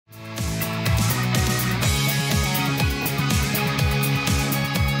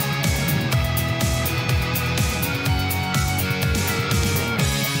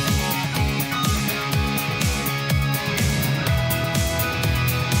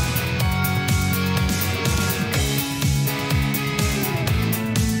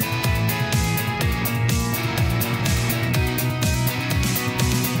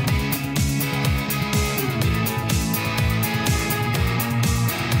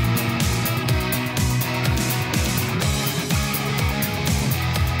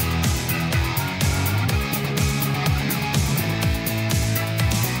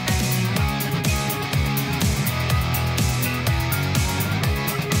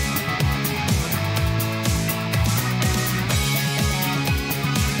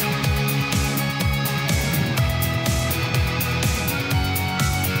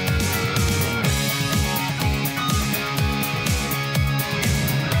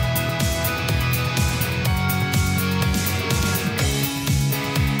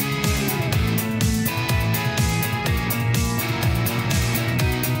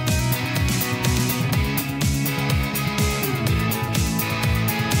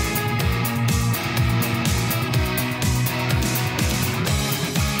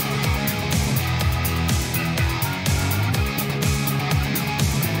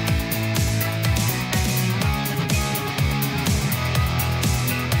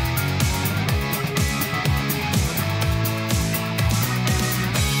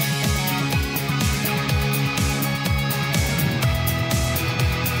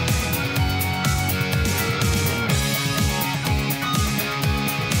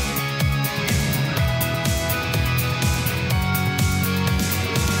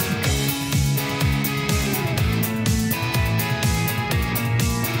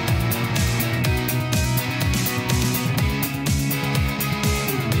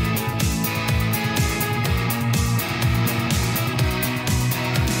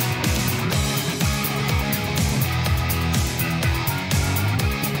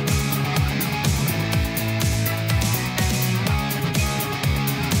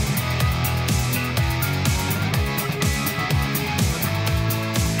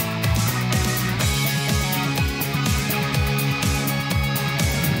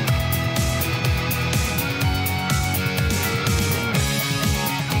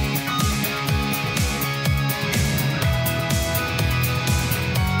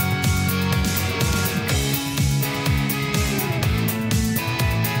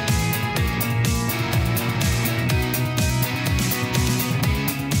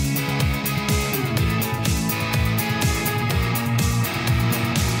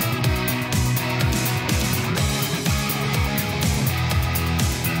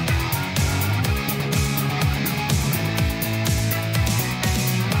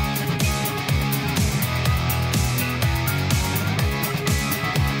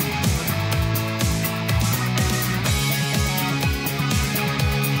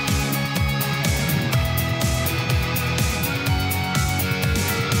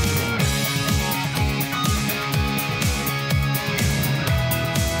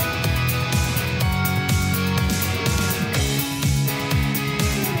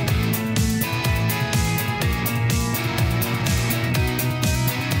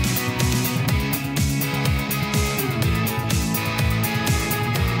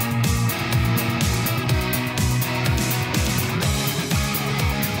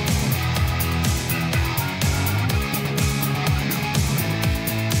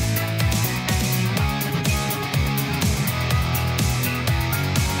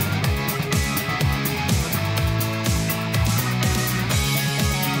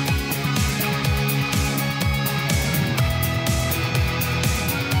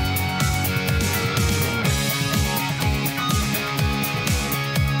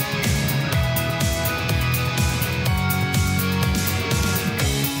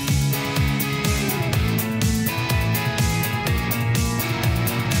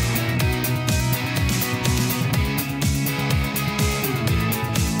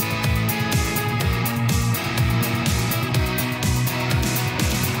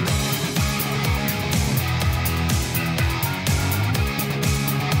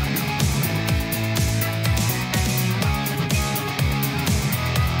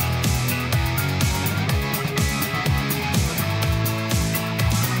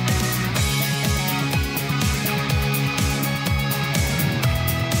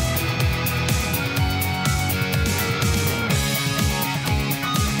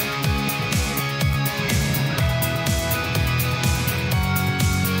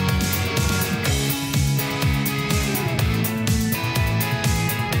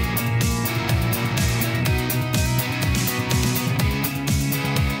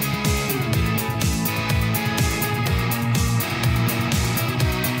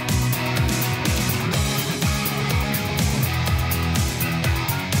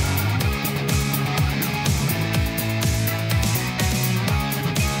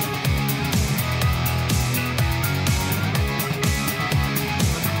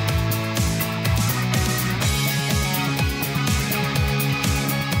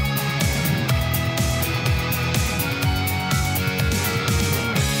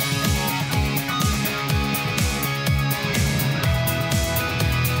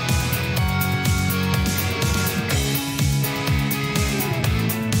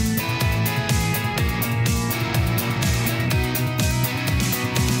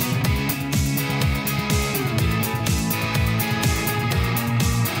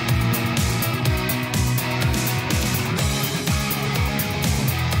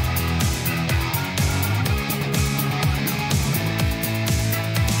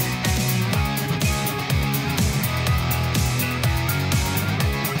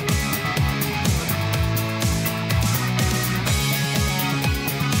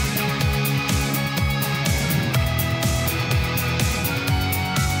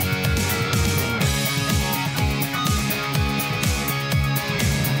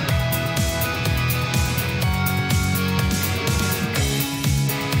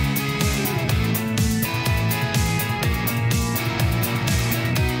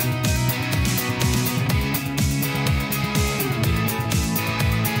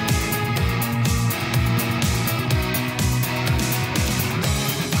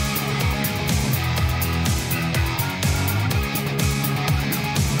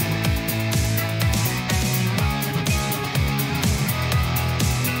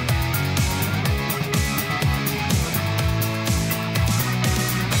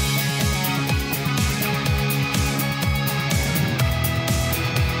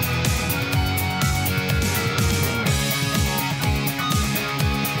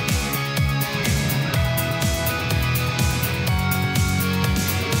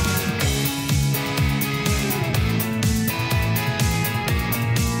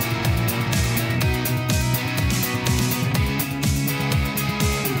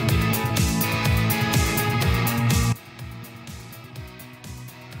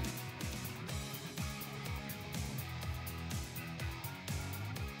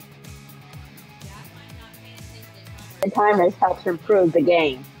The timers helps improve the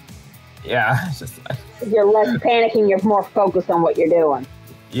game. Yeah, it's just You're less panicking. You're more focused on what you're doing.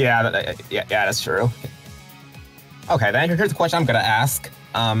 yeah, that's true. Okay, then here's a question I'm gonna ask.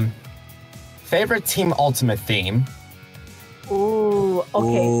 Favorite Team Ultimate theme? Ooh,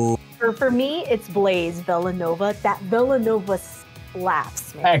 okay. Ooh. For me, it's Blaze Villanova. That Villanova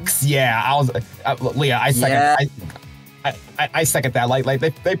slaps, man. X, yeah. I was Leah. I second. Yeah. I second that. Like they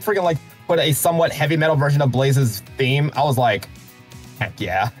freaking like put a somewhat heavy metal version of Blaze's theme. I was like, heck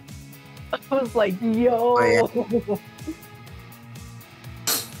yeah. I was like, yo. Oh,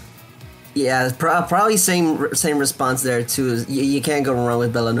 yeah, probably same response there too. Is you can't go wrong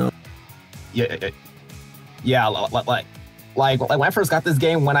with Villanova. Yeah. Like when I first got this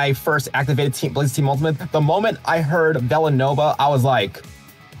game, when I first activated Blaze Team Ultimate, the moment I heard Villanova, I was like,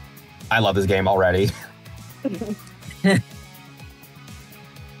 I love this game already.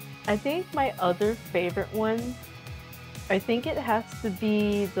 I think my other favorite one, I think it has to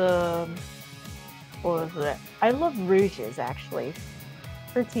be the, what was it? I love Rouges, actually.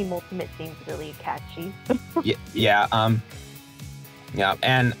 Her Team Ultimate theme's really catchy. yeah,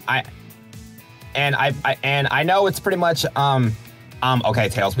 and I know it's pretty much okay,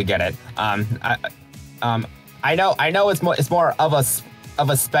 Tails, we get it. I know it's more of a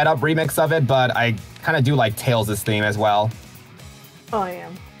sped up remix of it, but I kind of do like Tails' theme as well. Oh, I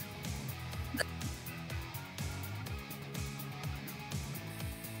am.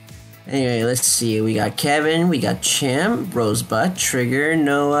 Anyway, let's see. We got Kevin, we got Champ, Rosebud, Trigger,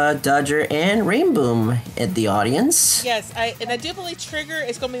 Noah, Dodger, and Rainboom at the audience. Yes, I do believe Trigger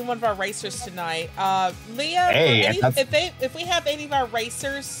is going to be one of our racers tonight. Leah, Hey, if we have any of our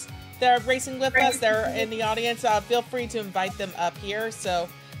racers that are racing with us, that are in the audience, feel free to invite them up here. So,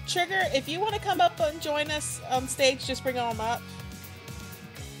 Trigger, if you want to come up and join us on stage, just bring them up.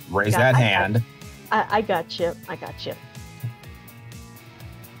 Raise that hand. I got you. I got you.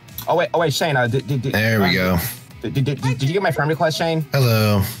 Oh wait, Shane. There we go. Did you get my friend request, Shane?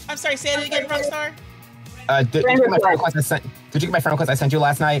 Hello. I'm sorry, say it again, Rockstar. Did you get my friend request I sent? Did you get my friend request I sent you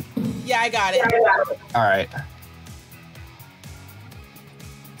last night? Yeah, I got it. All right.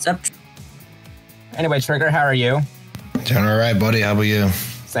 What's up? Anyway, Trigger, how are you? Doing all right, buddy. How about you?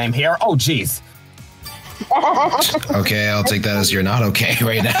 Same here. Oh, jeez. Okay, I'll take that as you're not okay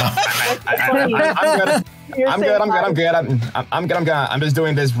right now. I'm good. I'm just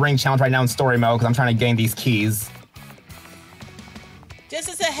doing this ring challenge right now in story mode because I'm trying to gain these keys. Just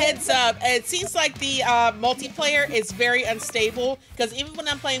as a heads up, it seems like the multiplayer is very unstable because even when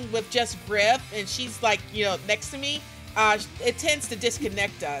I'm playing with just Griff and she's like, next to me, it tends to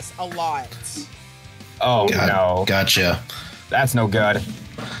disconnect us a lot. Oh, no. Gotcha. That's no good.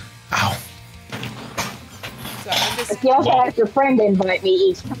 Ow. So I'm just... You also have your friend invite me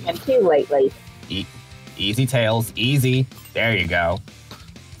each time too lately. Easy, Tails. Easy. There you go.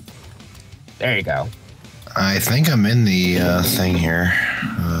 There you go. I think I'm in the thing here.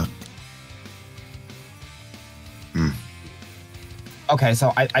 Okay,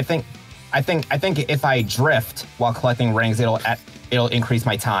 so I think if I drift while collecting rings, it'll increase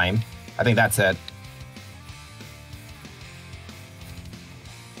my time. I think that's it.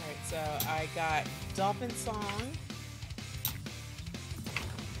 All right, so I got Dolphin Song.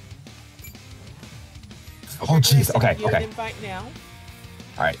 Oh, jeez. Okay. Invite now.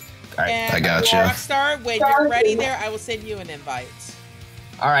 All right. And I got you. Rockstar, when you're ready there, I will send you an invite.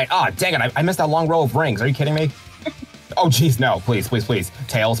 All right. Oh, dang it. I missed that long row of rings. Are you kidding me? Oh, jeez. No. Please.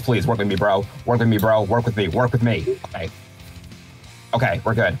 Tails, please. Work with me, bro. Work with me. Okay.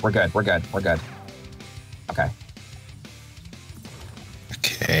 We're good. Okay.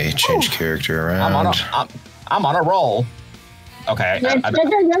 Okay, change character around. I'm on a roll. Okay.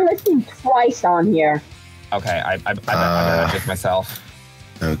 You're listening twice on here. Okay. I better adjust myself.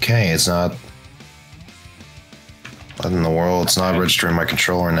 Okay, it's not. What in the world? It's not registering my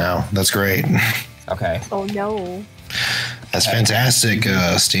controller now. That's great. Okay. Oh no. That's fantastic,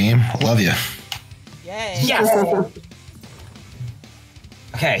 Steam. Love you. Yay. Yes.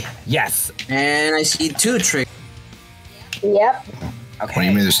 Okay. Yes. And I see 2 triggers. Yep. Okay. What do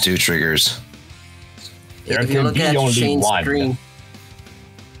you mean there's 2 triggers? There If you can look be at only Shane's one. screen,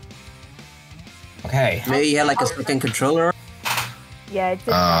 Okay. maybe you have like a second controller. Yeah, it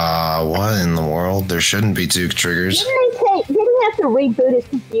did. What in the world? There shouldn't be 2 triggers. Didn't he have to reboot his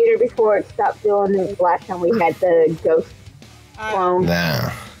computer before it stopped doing it last time we had the ghost clone?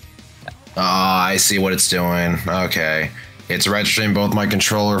 Nah. Oh, I see what it's doing. Okay. It's registering both my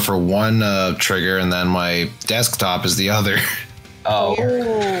controller for one trigger and then my desktop is the other. Oh.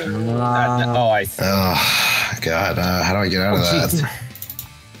 I see. Oh, God. How do I get out of that?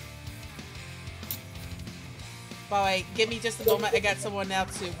 By the Wait, give me just a moment. I got someone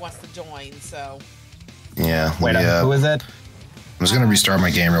else who wants to join, so. Yeah. Wait, who is it? I'm just gonna restart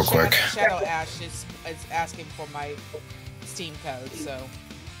my game real quick. Shadow Ash is asking for my Steam code, so.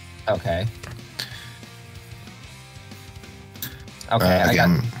 Okay.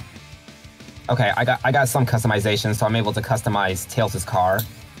 Okay, I got some customization, so I'm able to customize Tails' car.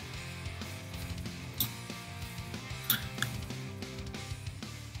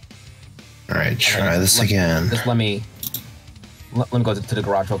 All right, try this again. Just let me go to the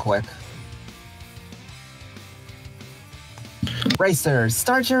garage real quick. Racers,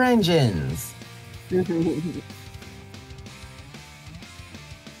 start your engines.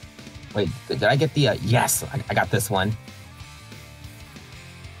 Wait, did I get the? Yes, I got this one.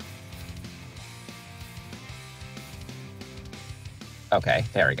 Okay,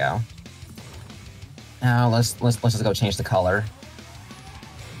 there we go. Now let's just go change the color.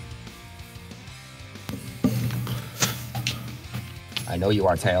 I know you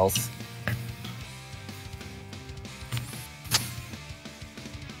are, Tails.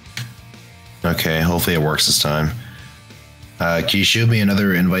 Okay, hopefully it works this time. Can you shoot me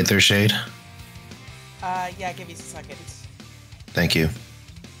another invite there, Shade? Yeah, give me a second. Thank you.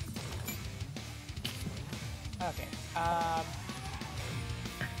 Okay.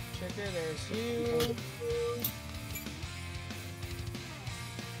 Trigger, there's you.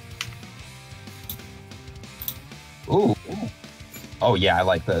 Ooh. Oh yeah, I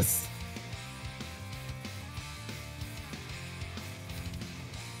like this.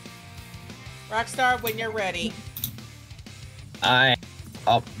 Rockstar, when you're ready. I'll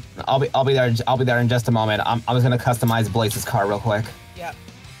be there in just a moment. I'm just gonna customize Blaze's car real quick. Yep.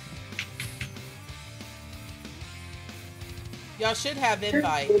 Y'all should have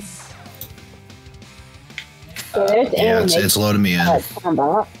invites. Yeah, it's loading me in.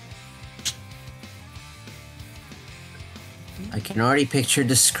 I can already picture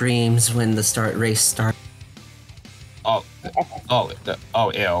the screams when the race starts. Oh,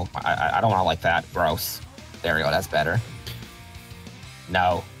 ew. I don't want to like that. Gross. There we go. That's better.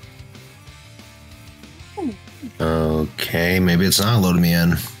 No. Okay, maybe it's not loading me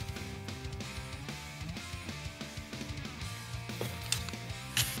in.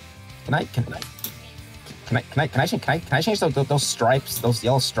 Can I change those stripes, those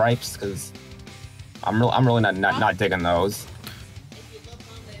yellow stripes? Because I'm really not digging those.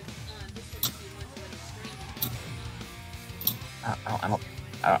 I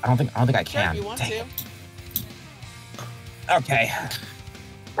don't think I can. Sure, if you want to. Okay.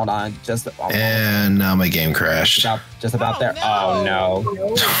 Hold on, And now my game crashed. Just about there. No. Oh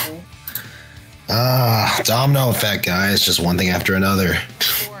no. Domino effect, guys. Just one thing after another.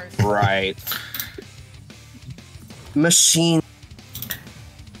 Of course. Right. Machine.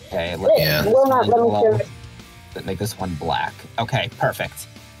 Okay. Let's make this one black. Okay, perfect.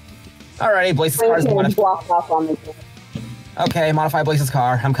 Alrighty, Blaze's car is modified. Okay, modify Blaze's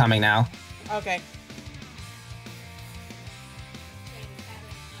car. I'm coming now. Okay.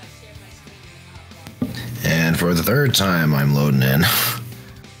 And for the third time, I'm loading in.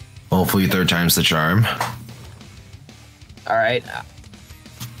 Hopefully, third time's the charm. All right.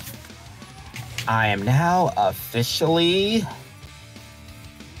 I am now officially.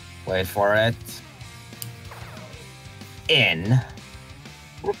 Wait for it. In.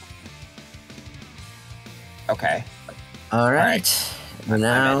 Okay. All right.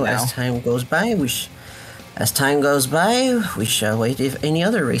 Now, as time goes by, we shall wait if any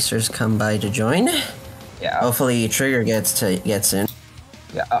other racers come by to join. Yeah. Hopefully, Trigger gets in.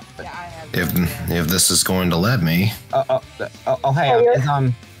 Yeah. If this is going to let me. Hey.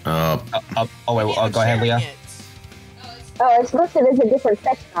 Go ahead, Leah. Oh, it's listed as a different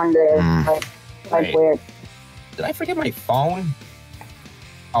section on the like weird. Did I forget my phone?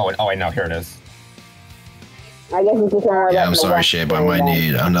 Oh wait, no, here it is. I guess it's just yeah, I'm sorry, Shade, but I might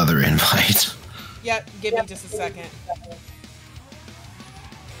need another invite. Yep, give me just a second.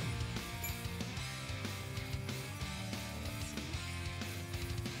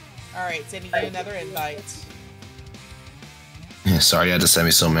 All right, sending you another invite. Yeah, sorry you had to send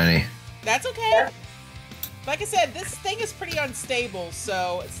me so many. That's okay. Like I said, this thing is pretty unstable,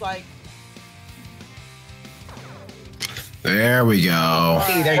 so it's like... There we go.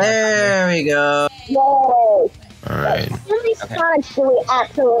 There we go. Yay! Alright. How many Sonics do we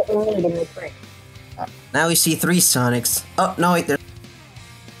absolutely need in this race? Now we see 3 Sonics. Oh, no, wait, there.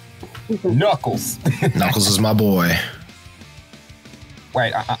 Knuckles. Knuckles is my boy.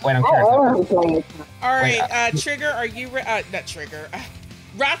 Wait, I'm curious. All right, Trigger, are you not Trigger.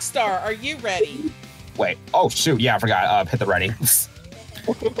 Rockstar, are you ready? Wait. Oh shoot! Yeah, I forgot. Hit the ready.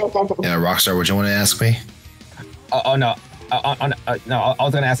 Yeah, Rockstar, what you want to ask me? Oh no. No, I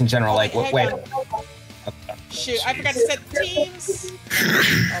was gonna ask in general. Like, Hang wait. on. Shoot, I forgot to set teams.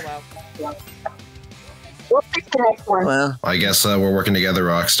 Oh well. We'll pick the next one. Well, I guess we're working together,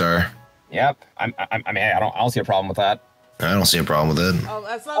 Rockstar. Yep. I mean, I don't see a problem with that. I don't see a problem with it. Oh,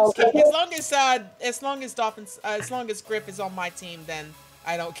 as long as Griff is on my team, then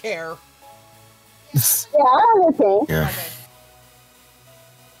I don't care. Yeah, I'm okay. Yeah. Okay.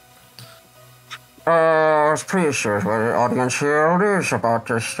 I was pretty sure what the audience here is about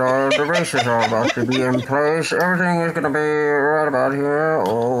to start. The races are about to be in place. Everything is gonna be right about here.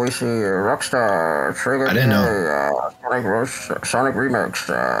 Oh, we see Rockstar, Trigger, I didn't know. Sonic Remix,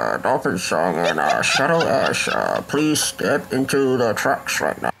 Dolphin Song, and Shadow Ash. Please step into the tracks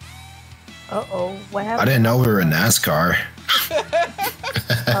right now. Uh-oh, what happened? I didn't know we were in NASCAR. What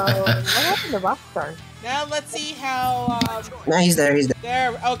happened to Rockstar? Now let's see how. No, he's there.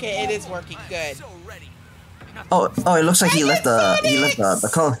 There. Okay, it is working. Good. Oh, it looks like he left the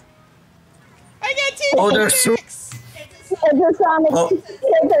code. I got two. Oh, there's two. It's a Sonic.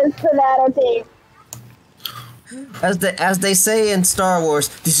 It's a Sonata team. As they say in Star Wars,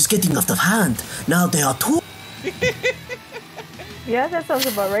 this is getting out of hand. Now there are two. Yeah, that sounds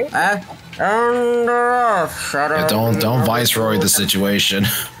about right. And Shadow. Yeah, don't viceroy the situation.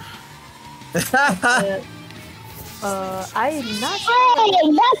 I'm not. Hey,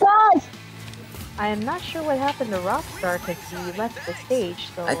 that's us! I am not sure what happened to Rockstar because he left the stage.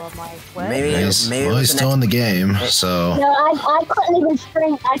 So I'm like, what? Maybe He's still in the game, so. No, I couldn't even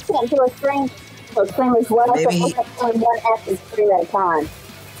stream. I can't do a stream. So stream as well. Maybe so I can only one active stream at a time.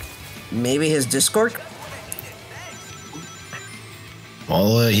 Maybe his Discord.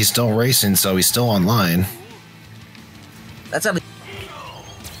 Well, he's still racing, so he's still online. That's at least.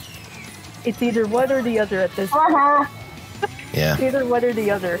 It's either one or the other at this point. Yeah. It's either one or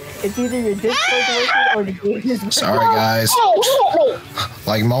the other. It's either your Discord working or the game is working. Sorry, guys. Hey, he hit me!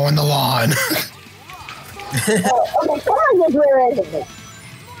 Like mowing the lawn. Okay, someone just rear-ended me.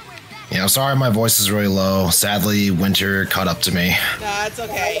 Yeah, I'm sorry my voice is really low. Sadly, winter caught up to me. No, it's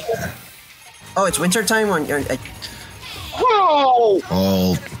okay. Oh, it's winter time on your. Hey!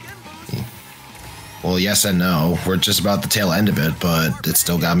 Well, yes and no. We're just about the tail end of it, but it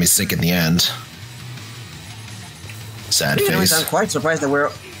still got me sick in the end. Sad face. I'm quite surprised that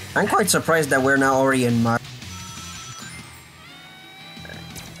we're now already in March.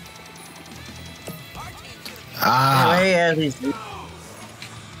 Anyway,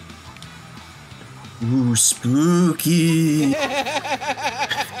 ooh, spooky.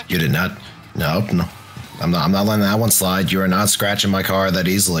 You did not. No. I'm not letting that one slide. You are not scratching my car that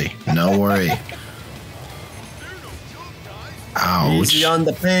easily. No worry. Ouch. Easy on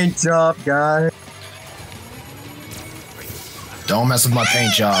the paint job, guys. Don't mess with my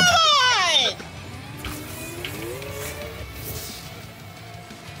paint job.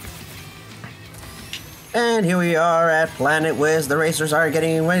 And here we are at Planet Wiz. The racers are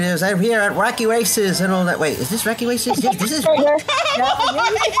getting wages. I'm here at Wacky Races and all that. Wait, is this Wacky Races? Yes, this is.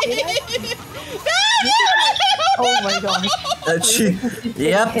 Oh my gosh.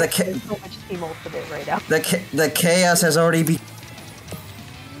 Yep, so much Team Ultimate right now. the chaos has already begun.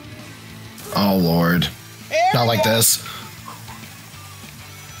 Oh, Lord. Not like this.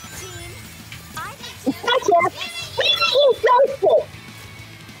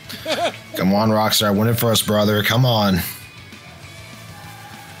 Come on, Rockstar. Win it for us, brother. Come on.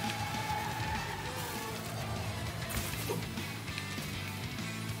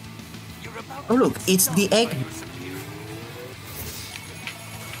 Oh, look, it's the egg.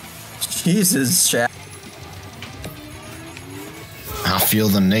 Jesus, chat. I feel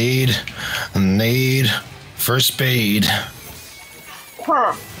the need for speed.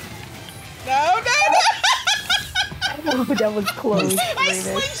 Huh. No. Oh, that was close. I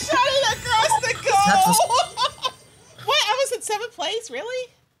slingshot it across the goal. What? I was in 7th place,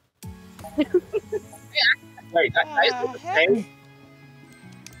 really? Wait, Heck.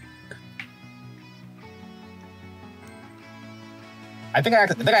 I think I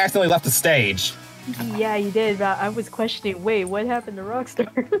accidentally left the stage. Yeah, you did, but I was questioning, wait, what happened to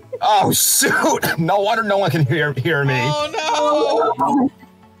Rockstar? Oh shoot! No wonder no one can hear me. Oh no!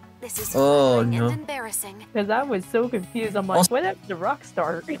 This is Oh, horrifying no. and embarrassing. Because I was so confused. I'm like, what happened to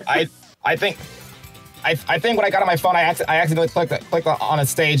Rockstar? I think when I got on my phone, I accidentally clicked on a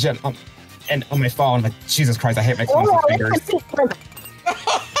stage and on my phone. Like, Jesus Christ, I hate my clumsy fingers.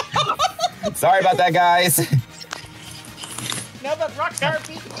 Sorry about that, guys. No, but Rockstar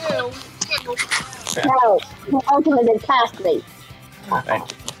beat you. No, the ultimate is past me.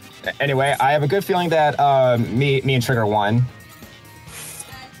 Anyway, I have a good feeling that me and Trigger won.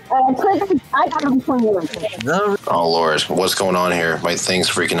 Trigger, I got him between you and Trigger. Oh lord, what's going on here? My thing's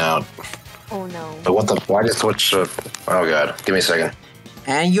freaking out. Oh no. But what the? Why did switch? Oh god, give me a second.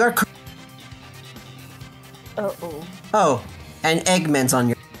 And you're. Uh-oh. Oh, and Eggman's on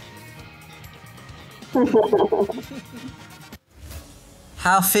your.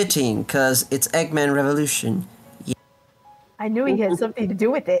 How fitting, cause it's Eggman Revolution. Yeah. I knew he had something to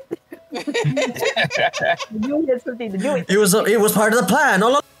do with it. I knew he had something to do with it. It was part of the plan.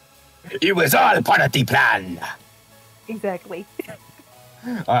 All It was all part of the plan. Exactly.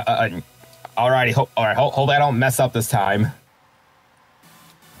 Alrighty, hope I don't mess up this time.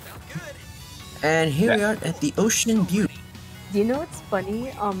 And here we are at the Ocean View. Do you know what's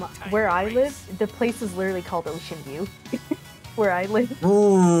funny? Where I live, the place is literally called Ocean View. Where I live.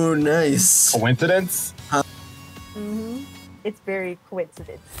 Ooh, nice. Coincidence? It's very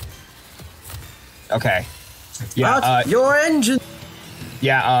coincidence. Okay. Yeah. Out your engine.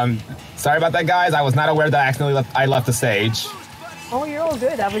 Yeah. Sorry about that, guys. I was not aware that I accidentally left the stage. Oh, you're all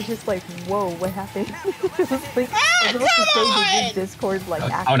good. I was just like, whoa, what happened? It was like, I was about to say Discord like.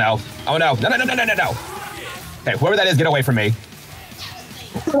 Oh no! Oh no! No! Okay, whoever that is, get away from me.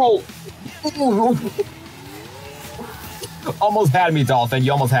 Wait. Almost had me, Dolphin.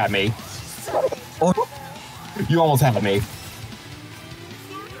 You almost had me. You almost had me.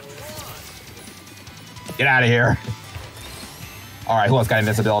 Get out of here. All right, who else got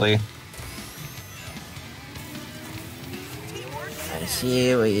invincibility? I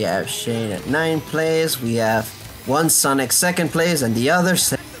see we have Shane at 9 plays. We have one Sonic 2nd place and the other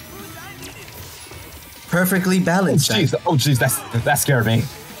perfectly balanced. Oh jeez, that scared me.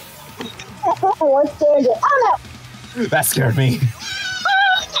 What scared you? Oh no! That scared me.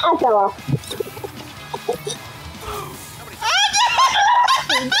 I fell off.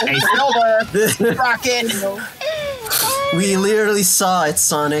 Hey, Silver! Rocket! We literally saw it,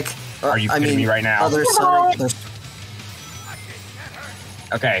 Sonic. Are you kidding me right now? Other Sonic.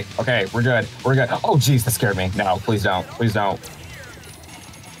 Okay, we're good. Oh jeez, that scared me. No, please don't.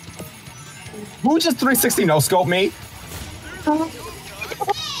 Who just 360 no-scoped me?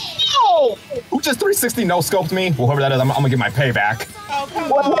 Who just 360 no-scoped me? Well, whoever that is, I'm gonna get my payback. Oh,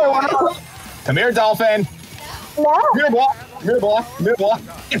 come on. Come here, Dolphin. No. Mirror ball.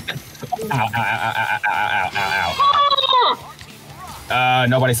 Ow.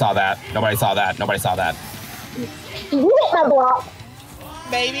 Nobody saw that. You hit my block.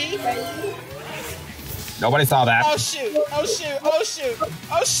 Maybe. Nobody saw that. Oh shoot.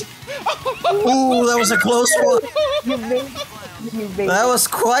 Ooh, that was a close one. You made That was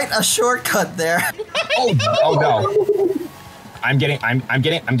quite a shortcut there. Oh no. I'm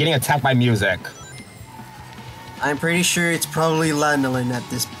getting attacked by music. I'm pretty sure it's probably Lanolin at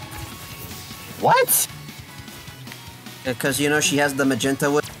this. What? Because you know she has the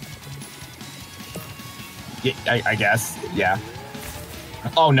magenta wood. Yeah, I guess. Yeah.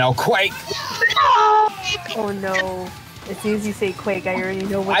 Oh no, Quake! Oh no. As soon as you say Quake, I already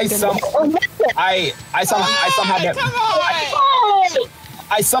know what's I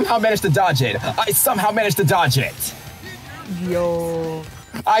somehow managed to dodge it. Yo.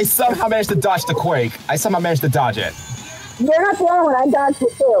 I somehow managed to dodge the Quake. You're not the only one. I dodged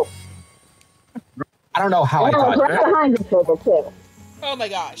it too. I don't know how I And I was dodged right it. behind you, Silver, too. Oh my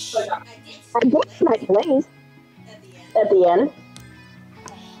gosh. I guess my place at the end.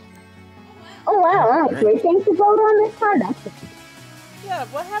 Oh wow, all right. 3 things to vote on this card. Yeah,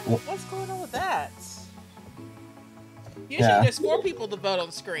 what happened? What's going on with that? Usually Yeah. there's 4 people to vote on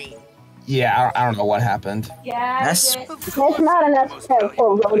the screen. Yeah, I don't know what happened. That's That's not enough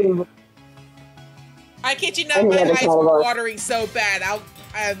for voting. I kid you not, Any my other eyes color were vote. watering so bad.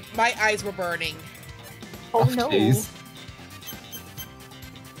 My eyes were burning. Oh no. Jeez.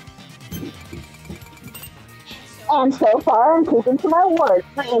 And so far, I'm keeping to my word.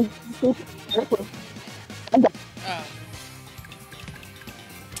 Oh.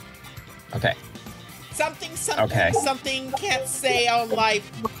 Okay. Something can't say on live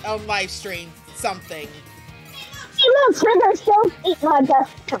stream. Something. You know, Trigger still eat my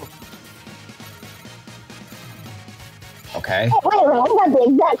best. Okay. Oh, wait a minute, we got the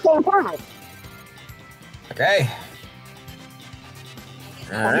exact same time. Okay.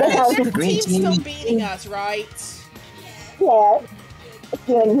 alright. The Green team's still team. beating us, right? Yeah. If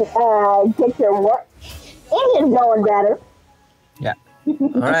you get your work. Engine's going better. Yeah.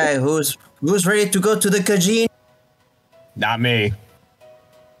 Alright, who's ready to go to the Kajin? Not me.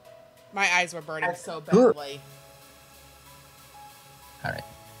 My eyes were burning so badly. All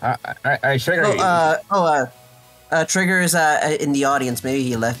right. Trigger. Trigger is in the audience. Maybe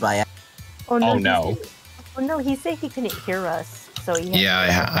he left by. Oh no. Oh no. Oh no, he said he couldn't hear us. So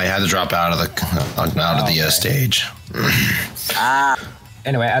yeah, I had to drop out of the stage.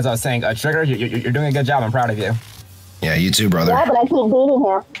 Anyway, as I was saying, Trigger, you're doing a good job. I'm proud of you. Yeah, you too, brother. Yeah, but I keep beating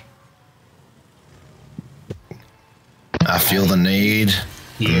him. I feel the need.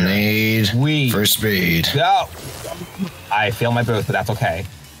 For speed. Go. I failed my boost, but that's okay.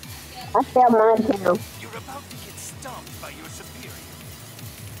 I failed mine too. You're about to get stomped by your superior.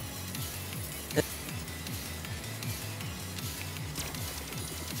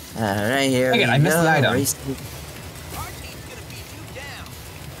 Right here. Again, I missed the item. Our team's gonna beat you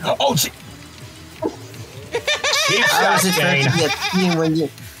down. Oh, gee. How is it fair to be a team when you?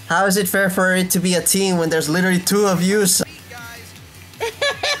 How is it fair for it to be a team when there's literally 2 of you? So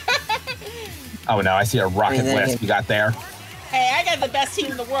Oh no, I see a rocket blast you got there. Hey, I got the best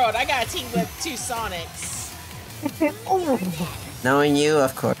team in the world. I got a team with 2 Sonics. knowing you,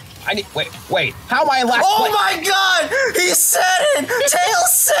 of course. I need, wait. How am I in last place? Oh my god! He said it!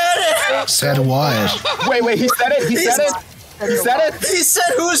 Tails said it! Said what? Wait, he said it? He said it? He said it?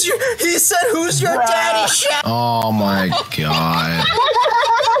 He said who's your daddy, Chef? Oh my god.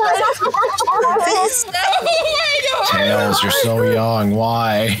 He said Tails, you're so young.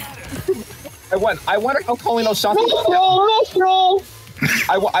 Why? I wonder how Colleen O'Shaughnessy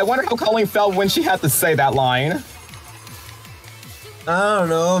I wonder how Colleen felt when she had to say that line. I don't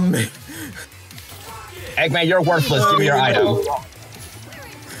know. Eggman, you're worthless. Give me your item.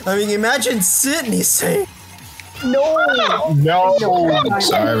 I mean, imagine Sydney saying, No.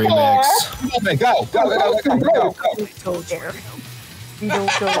 Sorry, Mix. Okay, go. Go there. You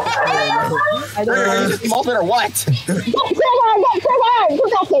don't go there. I don't know. Molten or what? Go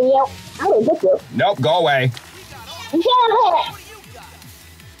back there, yo. I will get you. Nope, go away. Get out of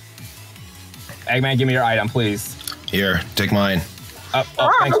Eggman, give me your item, please. Here, take mine.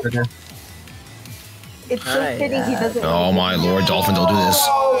 Thanks, Trigger. It's so Alright, fitting he doesn't. Oh my lord, Dolphin, don't do this.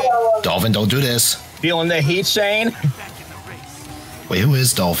 Dolphin, don't do this. Feeling the heat, Shane? Wait, who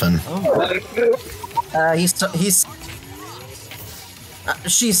is Dolphin?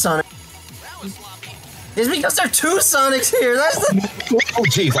 she's Sonic. It's because there are 2 Sonics here. That's the. Oh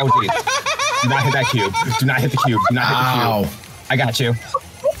jeez. Do not hit that cube. Do not hit the cube. Do not hit the cube. I got you.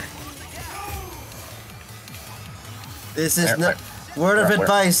 This is not. Word of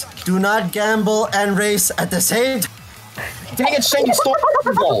advice: do not gamble and race at the same time. Dang it, Shane, you stole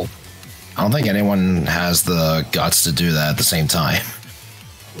the goal. I don't think anyone has the guts to do that at the same time.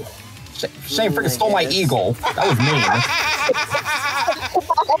 Shane freaking stole my eagle. That was mean.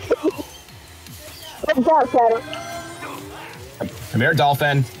 Good job, Shadow. Come here,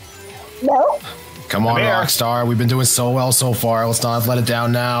 Dolphin. No. Come on, Come here. Rockstar. We've been doing so well so far. Let's not let it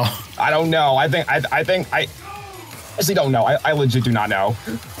down now. I don't know. I actually don't know. I legit do not know.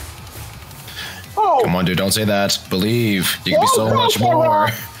 Come on, dude. Don't say that. Believe. You can be so much more.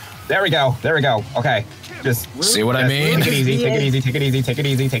 There we go. Okay. Just see what I mean? Take it easy. Take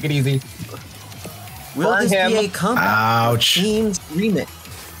it easy. Will Burn this him. be a comeback? Ouch. Team's remix.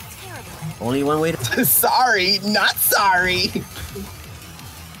 Only one way to. Sorry, not sorry.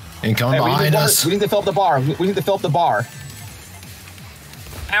 And come behind us. We need to fill up the bar. We need to fill up the bar.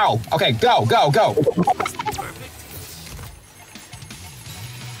 Ow. Okay, go.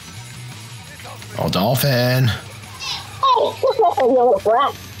 Oh, Dolphin.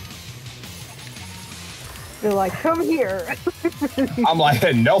 You're like, come here. I'm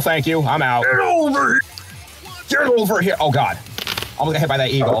like, no, thank you. I'm out. Get over here. Oh God. I'm gonna get hit by that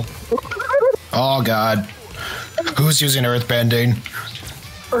eagle. Oh God. Who's using earthbending?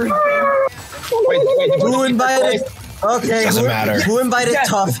 Wait. Who invited? Okay. Doesn't matter. Who invited Yes.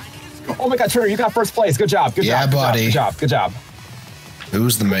 Tough? Oh my God, Trigger, you got first place. Good job. Yeah, buddy. Good job.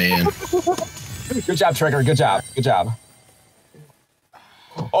 Who's the man? Good job, Trigger. Good job.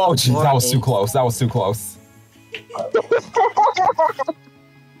 Oh geez, that was too close.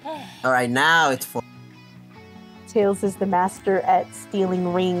 All right, now it's for. Tails is the master at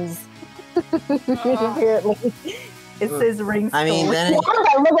stealing rings. Apparently. It says rings. I mean, then. Look at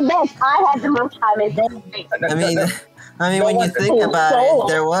this. I had the most time in this. I mean, when you think about it,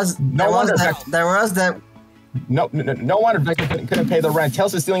 there was that. No wonder Vector couldn't pay the rent.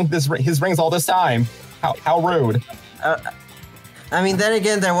 Tails is stealing his rings all this time. How rude. I mean, then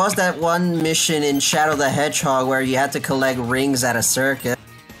again, there was that one mission in Shadow the Hedgehog where you had to collect rings at a circus.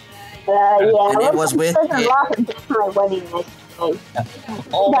 Yeah. And it was with. Oh my God.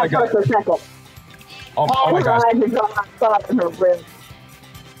 Oh my gosh.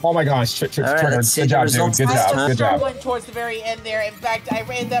 Oh my gosh. Trigger. let's see Good the job, dude. results Good this job. time. Good job. Went towards the very end there. In fact, I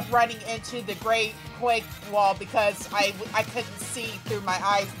ended up running into the Great Quake wall because I couldn't see through my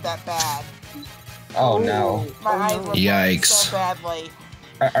eyes that bad. Oh no. My eyes were burning Yikes. so badly.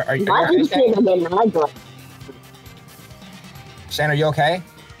 Are you My okay, Shane? instinct again, my God. Shane, are you okay?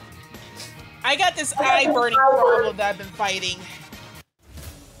 I got this eye burning problem that I've been fighting.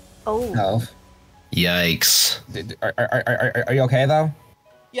 Oh. No. Yikes. Are you okay though?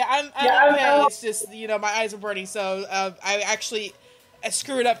 Yeah, I'm okay. It's just, you know, my eyes are burning, so I actually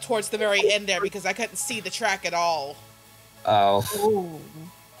screwed up towards the very end there because I couldn't see the track at all. Oh. Ooh.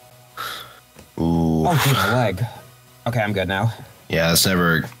 Oh, geez, my leg. Okay, I'm good now. Yeah, that's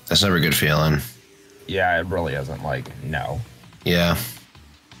never a good feeling. Yeah, it really isn't. Like, no. Yeah.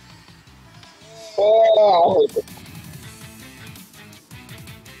 Oh,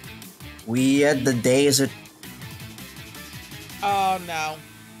 We had the days that Oh no.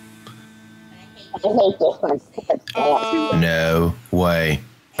 I hate this one. No way.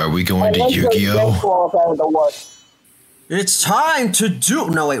 Are we going to I hate those Yu-Gi-Oh? baseball are the worst. it's time to do.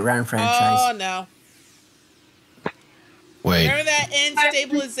 No, wait, Random Oh franchise. no. Wait. Remember that end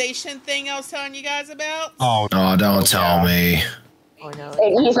stabilization thing I was telling you guys about? Oh, Oh, don't tell me. Oh no.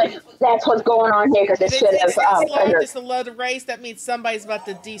 And he's like, that's what's going on here because it If should it's have slow, triggered. just a load of race, that means somebody's about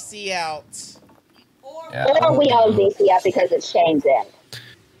to DC out. yeah. Or we have DC out because it's Shane's end.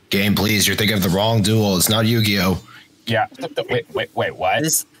 Game, please. You're thinking of the wrong duel. It's not Yu-Gi-Oh. Yeah. Wait, what?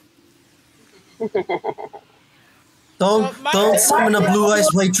 This. Well, Don't my- summon a blue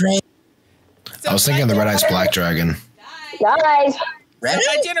eyes white dragon. So I was thinking of the Red Eyes Black Dragon. Guys! Red?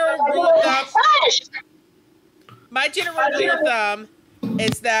 general rule of thumb, Hush! my general rule of thumb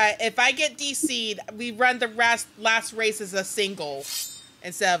is that if I get DC'd, we run the last race as a single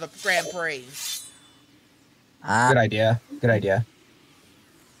instead of a Grand Prix. Good idea. Good idea.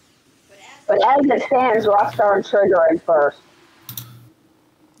 But as it stands, Rockstar and Trigger in first.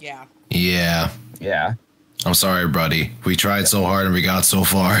 Yeah. Yeah. Yeah. I'm sorry, buddy. We tried so hard and we got so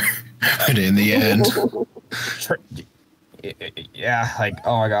far. But in the end. Yeah. Like,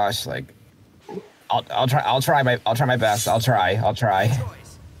 oh my gosh. Like, I'll try my best. I'll try.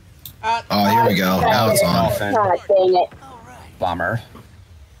 Oh, here we go. Now it's on. Dolphin. God dang it. Bummer.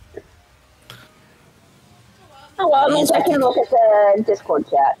 Oh, well, it means I can look at the Discord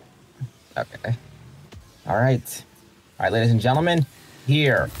chat. Okay. All right, ladies and gentlemen.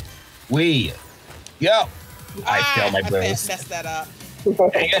 Here we go. I failed my I boost. messed that up.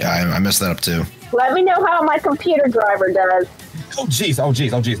 Yeah, I messed that up too. Let me know how my computer driver does. Oh jeez.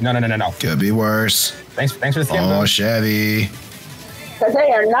 No. Could be worse. Thanks for the skin Oh, boost. Chevy. Because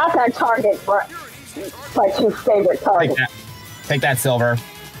they are not going to target my two favorite targets. Take that, Silver.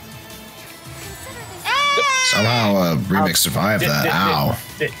 Somehow Remix survived that. Ow.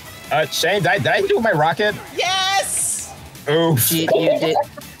 Shane, did I do my rocket? Yes! Oof. You did.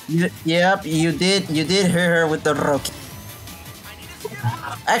 Yep, you did. You did hit her with the rocket.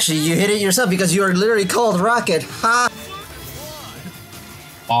 Actually, you hit it yourself because you are literally called Rocket. Ha!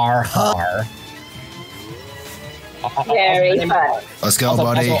 R. Very fun. Let's go,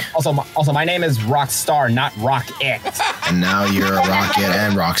 buddy. Also, my name is Rockstar, not Rocket. And now you're a Rocket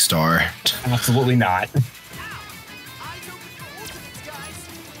and Rockstar. Absolutely not.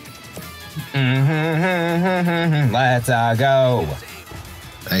 Let's go.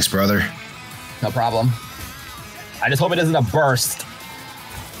 Thanks, brother. No problem. I just hope it isn't a burst.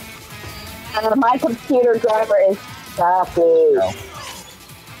 My computer driver is stopping. Oh.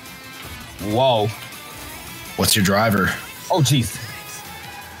 Whoa. What's your driver? Oh, jeez.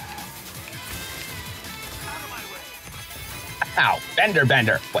 Ow.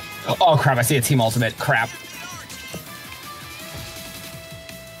 Bender. What? Oh, crap. I see a team ultimate. Crap.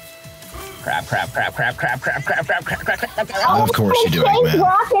 Oh, of course you do, Change Eggman.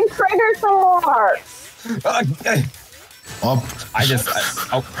 Rock and Trigger some more. Oh, I just.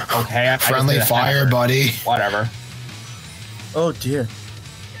 Okay. I just friendly did a fire, hammer. buddy. Whatever. Oh dear.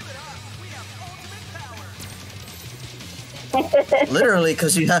 Literally,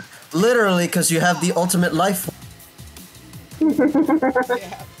 because you have the ultimate life.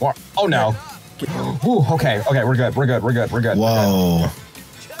 Oh no. Ooh, okay, we're good. Whoa.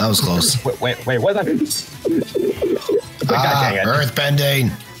 That was close. Wait, what's that? God dang it. Earth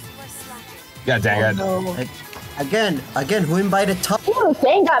bending. God dang it. No. Again, who invited Tom? Ooh,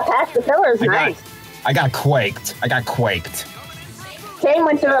 Shane got past the pillars. Nice. I got quaked. Shane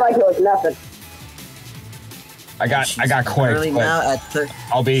went through it like it was nothing. I got Currently quaked. now at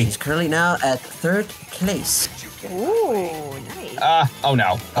She's currently now at third place. Ooh, nice. Oh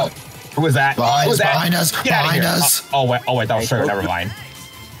no. Oh, who was that? Behind Who us, was that? behind us, Get outta behind here. us. Oh wait, that was true. Never mind.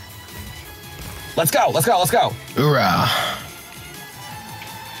 Let's go. Hoorah.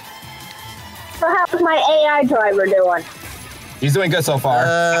 So how's my AI driver doing? He's doing good so far.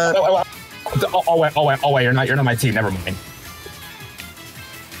 wait, you're not my team. Never mind.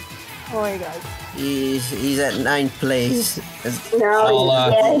 Oh my god. He's at 9th place. No,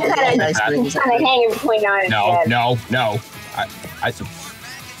 Nice he's kind of hanging between 9 and 10. No.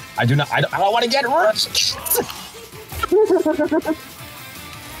 I do not. I don't want to get rushed.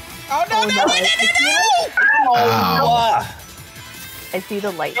 Oh no! I see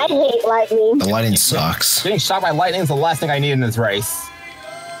the light. I hate lightning. The lightning sucks. Getting shot by lightning is the last thing I need in this race.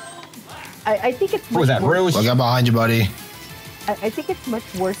 I think it's Who was that? worse. Rouge? Look out behind you, buddy. I think it's much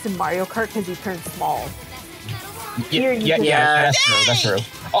worse in Mario Kart because he turns small. Yeah, that's true.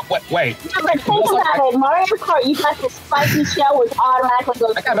 Oh, wait. Yeah, but think about it. Mario Kart, you got the spiky shell, which automatically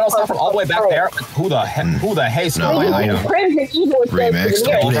goes. I got metal stuff from all the way back there. Who the heck? No, I know. Crimson Eagle was Remix,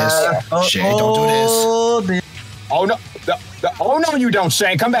 don't do this. Shane, don't do this. Oh no! Oh no! You don't,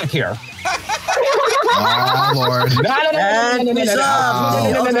 Shane. Come back here. Oh Lord.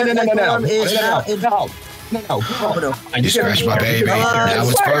 No. You scratched my baby. That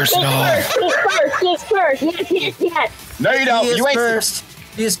was personal. He's first. Yes. No, you don't. You ain't first.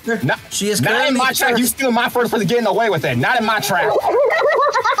 She is first. No, she is not in my track. You stealing my first place, getting away with it. Not in my track.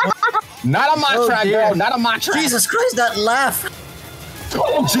 Not on my track, girl. Not on my track. Jesus Christ, that laugh.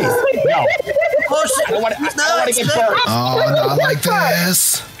 Oh, jeez. No. Oh, shit. I don't want to get burst. Oh, not like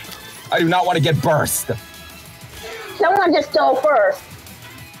this. I do not want to get burst. Someone just stole first.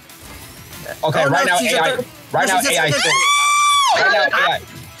 Okay, Oh, right no, now she's AI. at the- Right no, now she's at AI. the-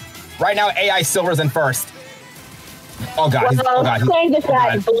 Right now AI Silver's in first. Oh god. Well, Shane just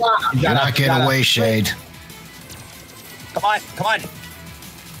got blocked. You're not getting away, Shade. Come on.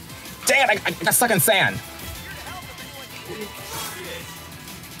 Damn, I got stuck in sand.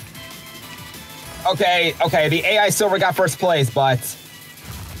 Okay, the AI Silver got first place, but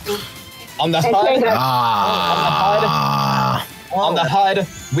on the HUD, on the HUD,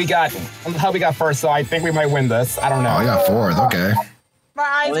 we got first, so I think we might win this. I don't know. Oh, I got fourth. Okay. My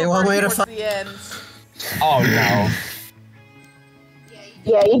eyes Only were one way burning to towards the end. Oh no.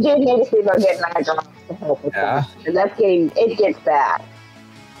 Yeah, you do need to see about getting that off to help with Yeah. that. It gets bad.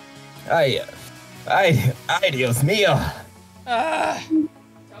 Ay, Dios mío.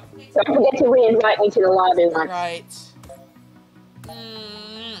 Don't forget to re-invite me to the lobby once. Right.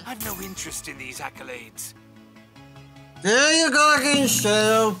 I've no interest in these accolades. There you go again,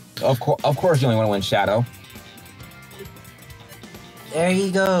 Shadow. Of course you only want to win Shadow. There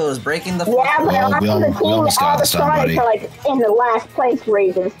he goes, breaking the. Yeah, but Well, also we the team almost got all the this done, starters buddy. are like in the last place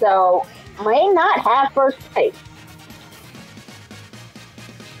region, so may not have first place.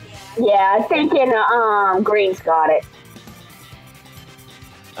 Yeah, I think Green's got it.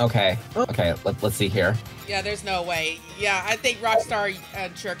 Okay, let's see here. Yeah, there's no way. Yeah, I think Rockstar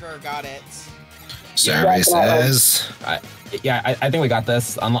and Trigger got it. Survey says. I think we got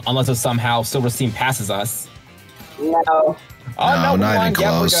this, unless if somehow Silver's team passes us. No. Oh No, no, not we won. even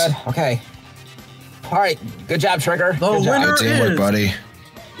Yeah, we're close. good. Okay. All right, good job, Trigger. The Good job. winner Good teamwork, is- buddy.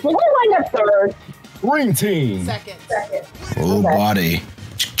 Did we wind up third? Green team. Second. Oh, buddy.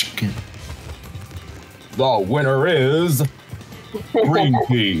 The winner is Green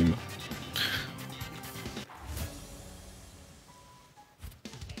team.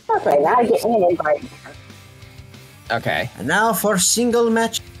 Okay, now I get me an invite. Okay. And now for single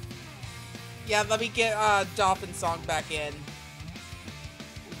match. Yeah, let me get Dolphin Song back in.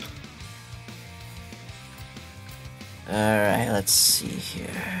 Alright, let's see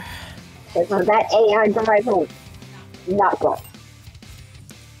here. Because that AI driver, not going.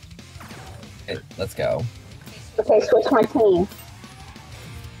 Okay, let's go. Okay, switch my team.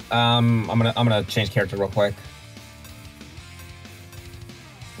 I'm gonna change character real quick.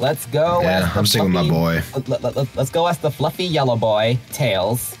 Let's go. Yeah, as the I'm sticking with my boy. Let's go as the fluffy yellow boy,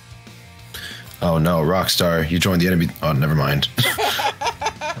 Tails. Oh no, Rockstar, you joined the enemy. Oh, never mind.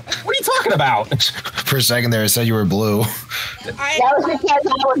 What are you talking about? For a second there, I said you were blue. That was because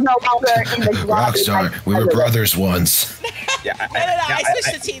I was no longer in the lobby. Rockstar, we were brothers once. Yeah, I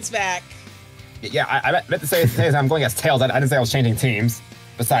switched the teams back. I meant to say I'm going as Tails. I didn't say I was changing teams.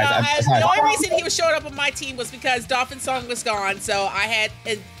 Besides, The only reason he was showing up on my team was because Dolphin Song was gone. So I had,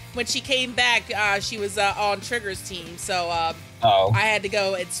 and when she came back, she was on Trigger's team. So I had to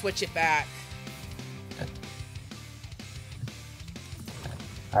go and switch it back.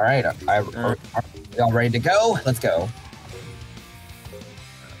 All right, are y'all ready to go? Let's go.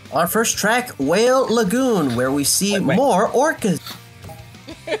 Our first track, Whale Lagoon, where we see Wait. more orcas.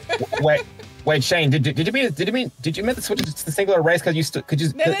 Wait, Shane, did you mean to switch to the singular race because No,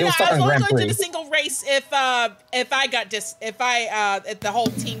 it was stuck I on was only Grand going to Prix? the single race if the whole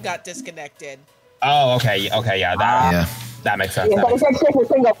team got disconnected. Oh, okay, yeah, that. Yeah. That makes sense. But if it's just a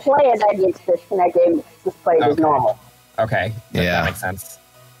single player, that gets disconnected. Just play as normal. Okay. Yeah. That makes sense.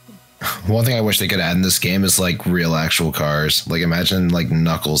 One thing I wish they could add in this game is like real actual cars. Like imagine like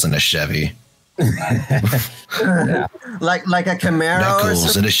Knuckles in a Chevy. Yeah. Like a Camaro.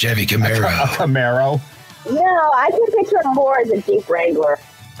 Knuckles in a Chevy Camaro. A Camaro. No, I can picture it more as a Jeep Wrangler.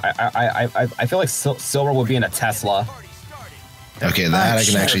 I feel like Silver would be in a Tesla. Okay, that I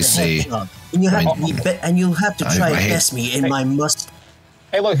can actually see. And you have to try and guess me in my must.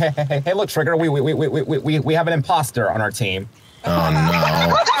 Hey, look! Hey, look, Trigger! We have an imposter on our team. Oh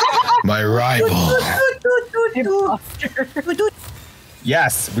no, my rival.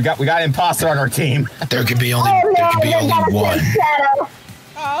 Yes, we got an imposter on our team. There could be only one.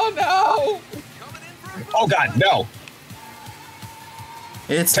 Oh no! Oh God, no!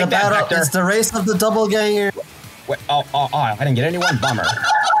 It's Take the that, battle. Vector. It's the race of the double ganger. Wait, I didn't get anyone. Bummer.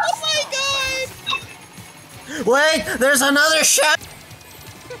 Oh my god! Wait, there's another shot.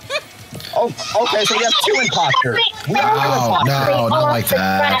 Oh, okay, so we have two imposters. Oh no, not like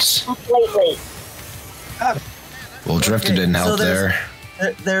that. Completely. Well, Drifter didn't help so there.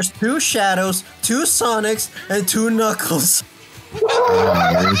 There's two Shadows, two Sonics, and two Knuckles.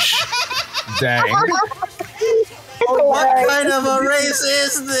 Ouch. Dang. What kind of a race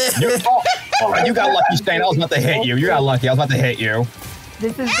is this? You got lucky, Shane. I was about to hit you. You got lucky. I was about to hit you.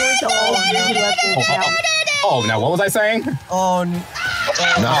 This is going to all be levels now. Oh, no. What was I saying? Oh,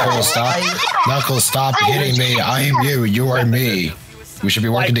 Knuckles, stop. Knuckles, stop hitting me. I am you. You are me. We should be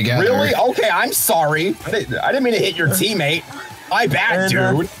working together. Really? Okay, I'm sorry. I didn't mean to hit your teammate. My bad,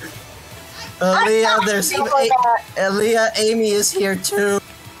 dude. Aaliyah, Aaliyah, Amy is here too.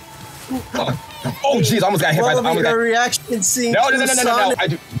 Oh, jeez, I almost got hit by the... What your reaction scene? No. I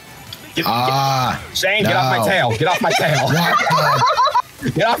do... Shane, get off my tail. Get off my tail.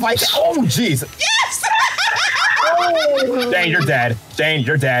 Get off my tail. Oh, jeez. Yes! Shane, you're dead. Shane,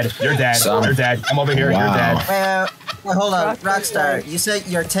 you're dead. You're dead. You're dead. Come over here. Wow. You're dead. Hold on, Rockstar. You said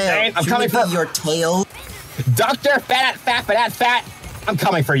your tail. Shane, I'm Shouldn't coming it be for your tail. Dr. Fat. I'm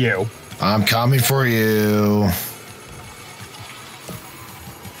coming for you. I'm coming for you.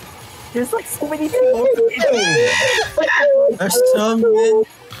 There's like so many people. There's so many.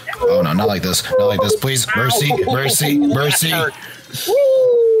 Oh no, not like this. Not like this. Please, mercy.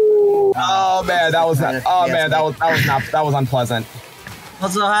 Oh man, that was not. Oh man, that was unpleasant.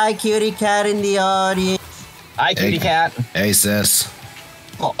 Also, hi, cutie cat in the audience. Hi, kitty cat. Hey, sis.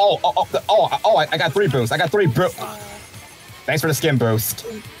 I got 3 boosts. Thanks for the skin boost.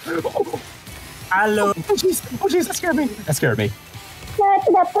 Hello. Oh jeez, that scared me.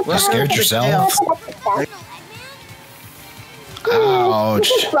 You scared yourself? Ouch.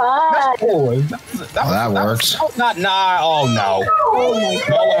 Oh, that worked. That was not. Nah. Oh no.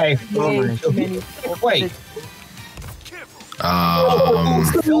 No way. Wait.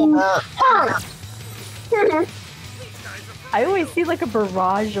 I always see like a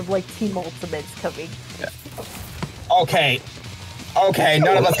barrage of like Team Ultimates coming. Okay,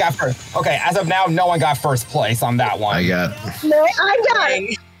 none of us got first. Okay, as of now, no one got first place on that one. I got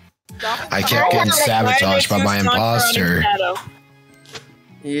it. I kept getting sabotaged by my imposter.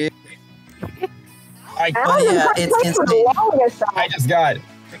 Yeah. I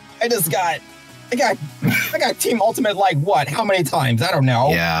got Team Ultimate like what? How many times? I don't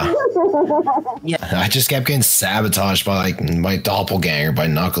know. Yeah. I just kept getting sabotaged by like my doppelganger by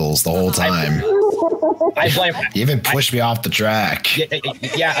Knuckles the whole time. I blame. He even pushed me off the track.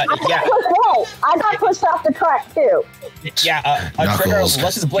 Yeah. I got pushed off the track too. Yeah. Knuckles,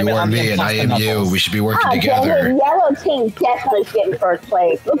 let's just blame you it are on me the and I am Knuckles. you. We should be working The together. yellow team definitely getting first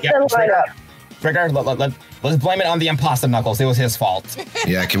place. Let's Yeah, them right up. Trigger, let's blame it on the imposter Knuckles. It was his fault.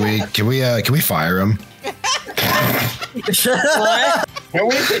 Yeah, can we fire him? What?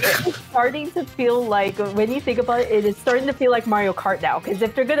 It's starting to feel like, when you think about it, it's starting to feel like Mario Kart now. Because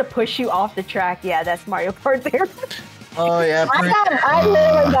if they're gonna push you off the track, yeah, that's Mario Kart there. Oh yeah. I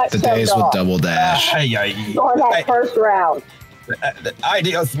literally got The shoved days with off double dash. on that first round.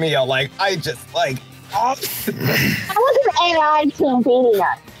 Ideas mio, like I just like. I was an AI team beating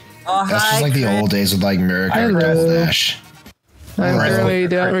us. Oh, That's just hi, like the Chris. old days with like Mario Kart double dash. I'm currently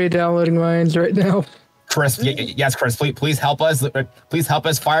re-downloading mines right now. Chris, yes, Chris, please help us. Please help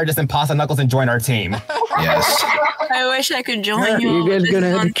us fire this imposter Knuckles and join our team. Yes. I wish I could join you. You guys are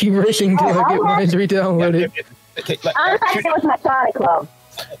gonna have to keep racing till I get mines re-downloaded. I'm racing with my Sonic Club.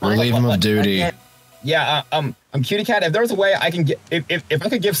 Relieve him of duty. Yeah, Cutie Cat, if there's a way I can get, if I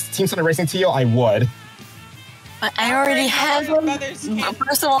could give Team Sonic Racing to you, I would. I already have them.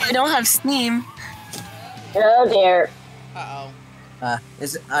 First of all, I don't have Steam. Oh dear. Uh-oh. I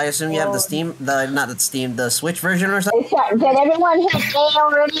assume you have the Steam, the Switch version or something. Did everyone hit A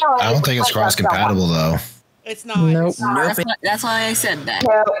already? I don't think it's cross compatible though. It's not. Nope. That's why I said that.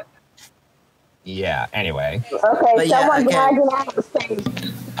 No. Yeah. Anyway. Okay, But yeah, someone's again- lagging out the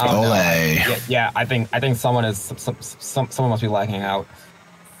stage. Oh, no. Olay. Yeah. I think someone is someone must be lagging out.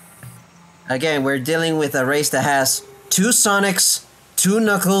 Again, we're dealing with a race that has 2 Sonics, 2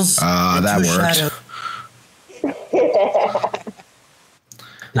 Knuckles, and that 2 worked. Shadows.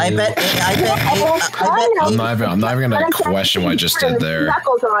 I bet. I'm not even gonna question what I just did there.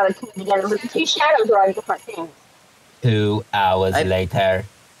 Knuckles are on a team together, but the 2 shadows are on different teams. 2 hours later.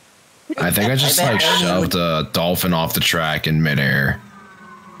 I think I just I bet like Ernie shoved a dolphin off the track in midair.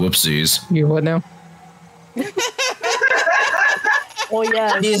 Whoopsies. You what now? Oh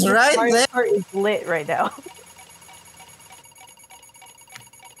yeah, He's the right Mario there. Kart is lit right now.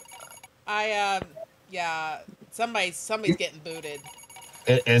 Yeah, somebody's getting booted.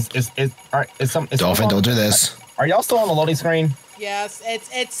 Is Dolphin, don't do this. Are y'all still on the loading screen? Yes, it's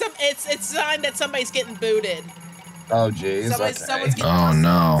a sign that somebody's getting booted. Oh jeez. Someone's Okay. getting Oh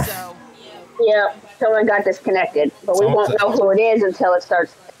no. So, Yeah, someone got disconnected, but we won't know who it is until it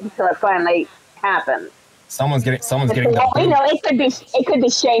finally happens. Someone's getting We know it could be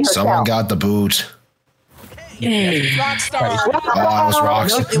Shane herself. Someone got the boot. Rockstar. Oh, it was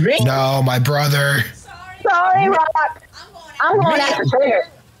Rox. No, my brother. Sorry, Rock. I'm going after Trigger.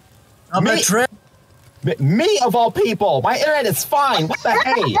 I'm a trip. Me of all people. My internet is fine. What the hey?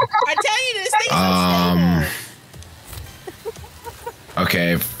 I tell you, this thing's unstable.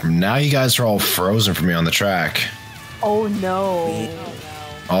 Okay, now you guys are all frozen for me on the track. Oh no.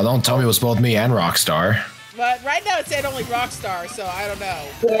 Oh, don't tell me it was both me and Rockstar. But right now it said only Rockstar, so I don't know.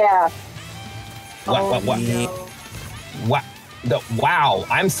 Yeah. What? No. What? Wow.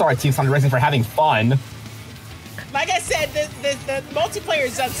 I'm sorry, Team Thunder Racing, for having fun. Like I said, the multiplayer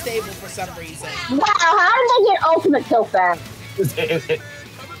is unstable for some reason. Wow, how did they get Ultimate so fast?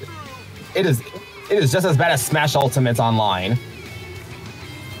 It is just as bad as Smash Ultimates online.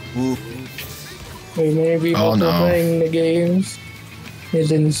 Way many people still playing the games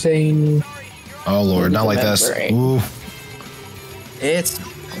is insane. Oh lord, not like this. Ooh.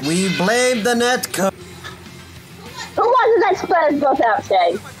 We blame the netcode. Who was it that spun us both out,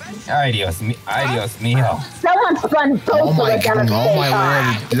 Shay? Adios mio. Someone spun both Oh of my us out at the god, same oh my time.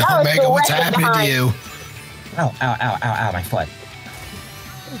 lord. That was Omega, what's directly happening to behind. you? Ow, my foot.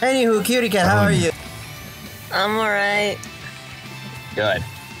 Anywho, Cutie Cat, how are you? I'm alright. Good.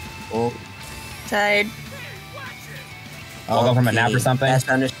 Oh. Tired. Woke up from a nap or something?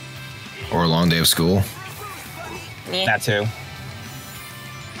 Or a long day of school. Yeah. That too.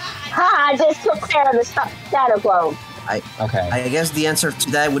 Ha! I just took care of the shadow globe. Okay. I guess the answer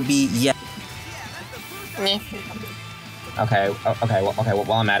to that would be yes. Me. Okay. Well,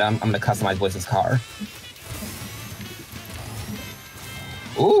 while I'm at it, I'm gonna customize Bliss's car.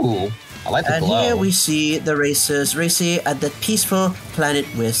 Ooh, I like the And glow. here we see the racers racing at the peaceful planet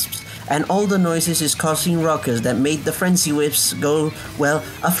Wisps, and all the noises is causing ruckus that made the frenzy Wisps go, well,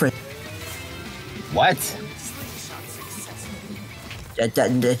 afraid. What?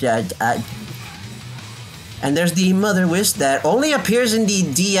 And there's the Mother Wisp that only appears in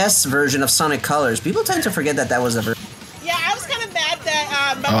the DS version of Sonic Colors. People tend to forget that was a version. Yeah, I was kind of mad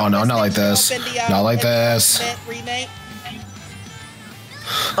that. Oh no, not like this. Not like this. Remake.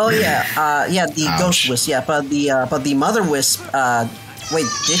 Oh yeah, the Ouch. Ghost Wisp, yeah, but the Mother Wisp, wait,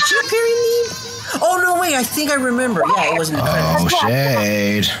 did she appear in the? Oh no, wait, I think I remember. Yeah, it was in the Oh,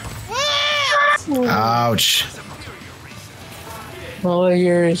 credits. shade. Ouch. All I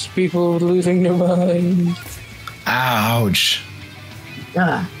hear is people losing their minds. Ouch.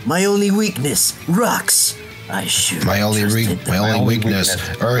 My only weakness, rocks. I shoot. My only weakness,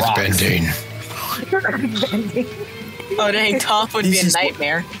 earthbending. Oh dang, top would be This a is-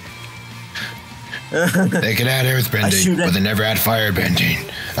 nightmare. They could add earthbending, shoot but it. they never add firebending.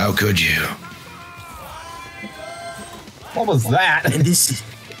 How could you? What was that? And this,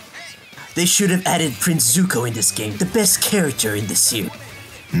 they should have added Prince Zuko in this game, the best character in the series.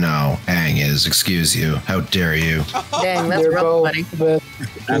 No, Aang is. Excuse you. How dare you? Dang, that's They're rough, both buddy. the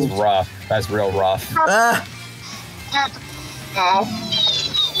That's rough. That's real rough.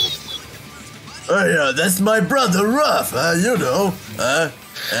 Oh yeah, that's my brother Ruff. You know.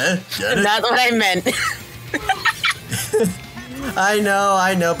 Get it? Not what I meant. I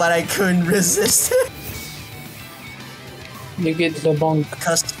know, but I couldn't resist it. you get the bunk.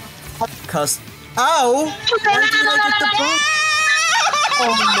 Cause. Ow! Why did I get the bump?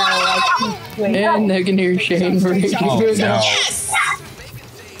 Oh no, And I can hear Shane raging. Oh no. Yes.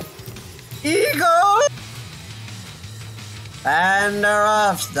 Ego! And they're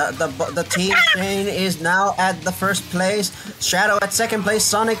off. The team chain is now at the first place. Shadow at second place,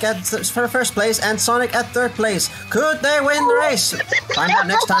 Sonic at first place, and Sonic at third place. Could they win the race? Find out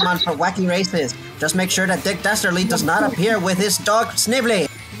next time on For Wacky Races. Just make sure that Dick Dastardly does not appear with his dog Snively.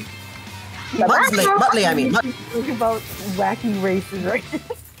 Muttley, I mean. Talk about wacky races, right?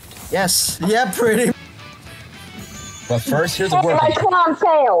 Yes. Yeah, pretty. But first, here's a word. My clown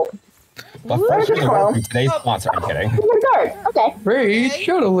tail. But first, here's a word from today's sponsor. I'm kidding. Okay. Great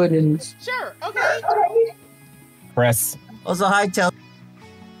shuttle legends. Sure. Okay. Chris. Also, hi, Tell.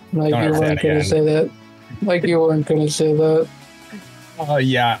 Like Don't you ever say weren't that gonna again. say that. Like you weren't gonna say that. Oh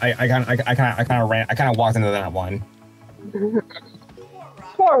yeah, I kind of walked into that one.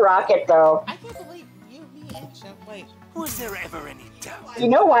 Poor Rocket, though. I can't believe you, me, and Chef. Wait. Was there ever any doubt? You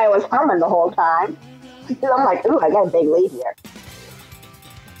know why I was humming the whole time? Because I'm like, ooh, I got a big lead here.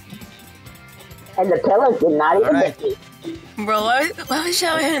 And the pillars did not even hit me. Bro, why was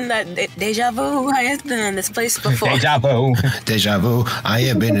y'all in that deja vu? I have been in this place before. Deja vu. Deja vu. I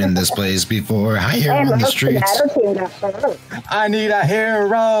have been in this place before. I hear And on the most streets. Shadow team got first. I need a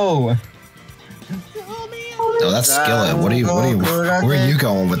hero. No, that's Skillet. Where are you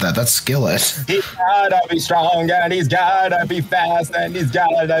going with that? That's Skillet. He's gotta be strong and he's gotta be fast and he's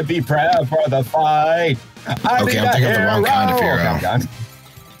gotta be prepped for the fight. Okay, I'm thinking of the wrong kind of hero.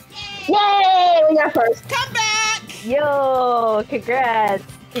 Yay! We got first. Come back! Yo, congrats.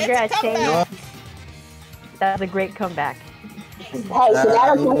 Congrats, It's a Shane. comeback. That was a great comeback. Hey,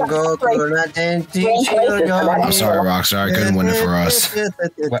 Shadow team got first. I'm sorry, Rockstar. I couldn't win it for us.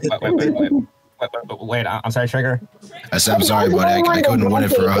 Wait, I'm sorry, Trigger. I said I'm sorry, but I couldn't win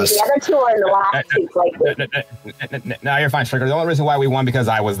it for us. The other two are in the last two places. No, you're fine, Trigger. The only reason why we won because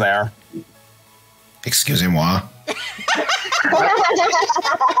I was there. Excusez-moi.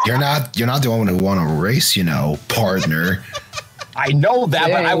 You're not the one who won a race, you know, partner. I know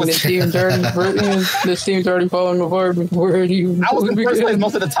that, but I was. This team's already falling apart before you. I was in first place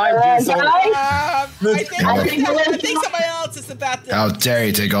most of the time, dude. So I think somebody else is about to. How dare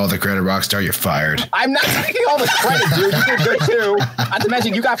you take all the credit, Rockstar? You're fired. I'm not taking all the credit, dude. You did good too. Not to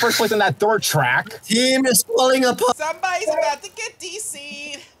mention, you got first place in that third track. Team is falling apart. Somebody's about to get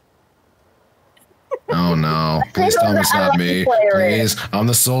DC'd. Oh no! Please tell me it's not me. Please, I'm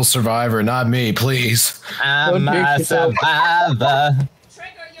the sole survivor, not me. Please. I'm a survivor.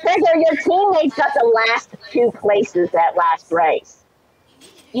 Trigger, your teammates got the last two places that last race.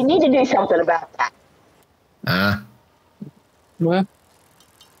 You need to do something about that. What?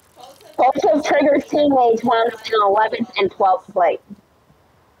 Both of Trigger's teammates won in 11th and 12th place.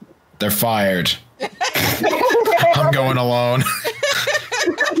 They're fired. I'm going alone.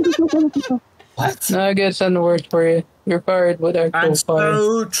 What? No, I got something worse for you. You're fired with actual And fire.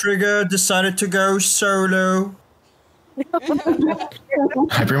 so Trigger decided to go solo.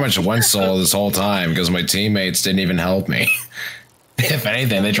 I pretty much went solo this whole time because my teammates didn't even help me. If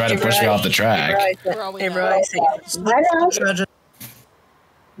anything, they tried to push me off the track. Hey, bro, I see.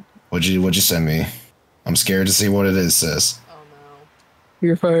 What'd you send me? I'm scared to see what it is, sis. Oh no.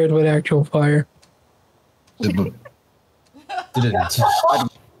 You're fired with actual fire.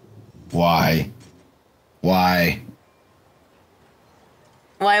 Why? Why?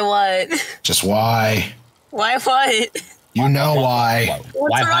 Why what? Just why? Why what? You know why.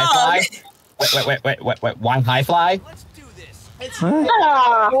 Why high fly? Wait. Why high fly? Let's do this. It's Oh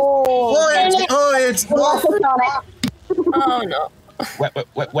no.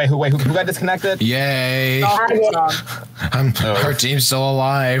 Wait, who got disconnected? Yay! Our team's still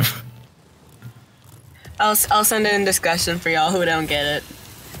alive. I'll send it in discussion for y'all who don't get it.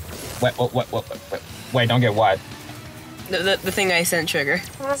 Wait, don't get what? The thing I sent Trigger.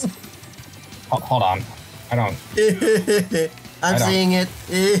 Hold on. I don't. I'm seeing it.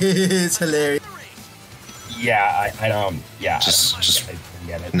 It's hilarious. Yeah, I don't. Yeah. Just I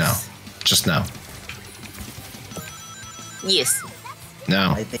get it. no. Just no. Yes.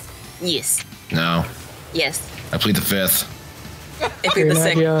 No. Yes. No. Yes. I plead the fifth. I plead the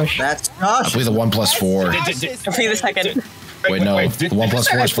second. That's I Josh. plead the 1 + 4. I plead the second. Wait, no. The 1 +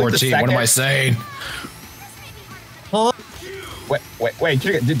 4 is 14. What am I saying? Wait.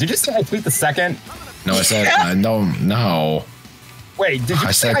 Did you say I plead the second? No, I said no. Wait, did you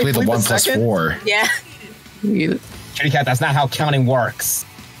I say said I plead the 1 + second? 4. Yeah. Kitty Cat, that's not how counting works.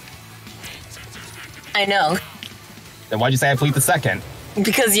 I know. Then why'd you say I plead the second?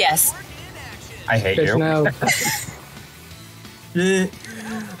 Because yes. I hate you.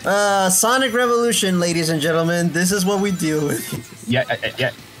 Sonic Revolution, ladies and gentlemen. This is what we deal with. Yeah.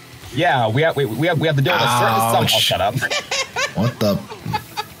 We have to deal with a certain. Oh, shut up. What the?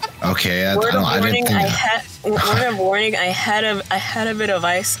 Okay, I Word of didn't warning, think. word of warning, I had a bit of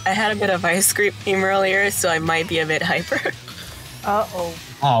ice cream earlier, so I might be a bit hyper. Uh-oh.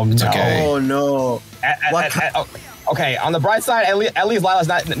 Oh, no. Okay. Oh no. Okay, on the bright side, at least Lila's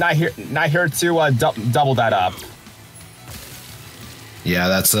not here to double that up. Yeah,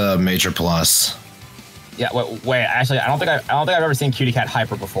 that's a major plus. Yeah, wait. Actually, I don't think I've ever seen Cutie Cat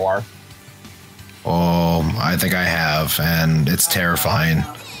hyper before. Oh, I think I have, and it's terrifying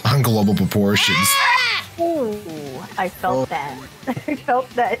on global proportions. Ooh, I felt that. I felt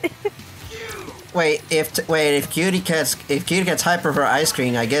that. Wait, if Cutie Cat's hyper for ice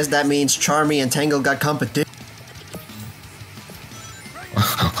cream, I guess that means Charmy and Tangle got competition.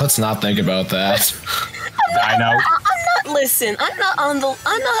 Let's not think about that. I know. I'm not on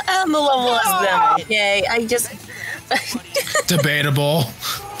the level as them. Okay, I just Debatable.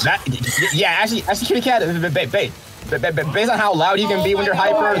 Actually, Cutie Cat, based on how loud you can be when you're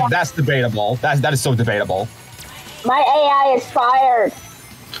hyper, that's debatable. That is so debatable. My AI is fired.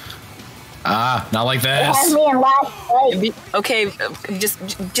 Not like It has this. me in last place. okay.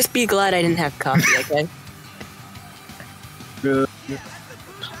 Just be glad I didn't have coffee. Okay.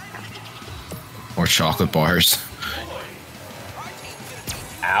 Or chocolate bars.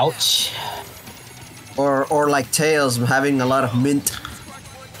 Ouch. Or like Tails having a lot of mint.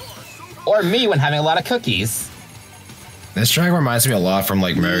 Or me when having a lot of cookies. This track reminds me a lot from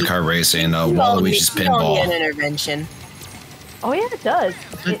like Mario Kart Racing, Waluigi's You don't need Pinball. an intervention. Oh yeah, it does.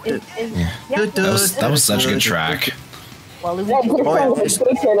 That was such a good track. Well, That just seems the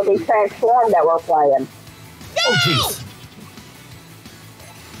feature to be transformed that we're playing. Oh jeez.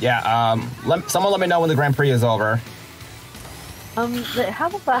 Yeah. Someone let me know when the Grand Prix is over. how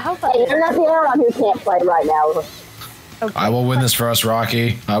about Hey, you're not the only one who can't play right now. Okay. I will win this for us,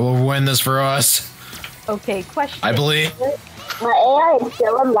 Rocky. I will win this for us. Okay, question. I believe. My AI is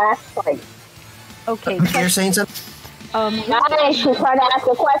still in last place. Okay, You're saying something? Nice, she's trying to ask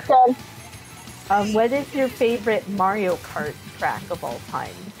a question. what is your favorite Mario Kart track of all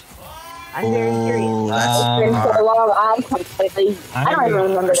time? I'm very curious. It's been so long, I'm completely. I don't even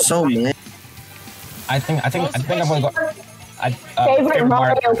remember the So many. I think I'm gonna go. Favorite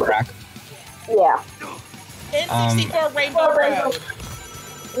Mario track. Yeah. N64 Rainbow Road.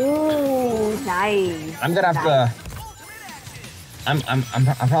 Ooh, nice. I'm gonna have to. I'm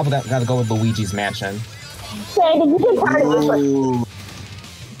probably gonna go with Luigi's Mansion. Say, did you get part of this? Ooh.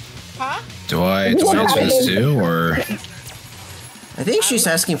 Huh? Do I answer this too, or? I think she's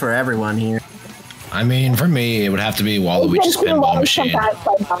asking for everyone here. I mean, for me, it would have to be Waluigi's Pinball Machine. I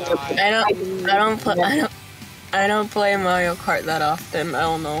don't play Mario Kart that often. I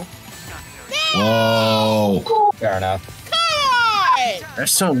don't know. Whoa. Fair enough. God!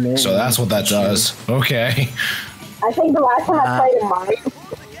 There's so many. So that's what that does. Okay. I think the last time I played in Mario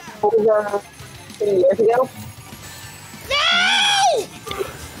was 3 years ago. No!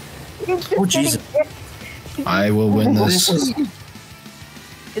 Oh, Jesus. I will win this.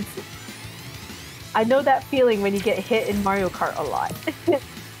 I know that feeling when you get hit in Mario Kart a lot.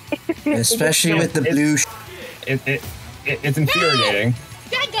 Especially with the blue. It's infuriating.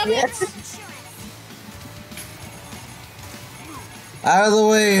 Yes. Out of the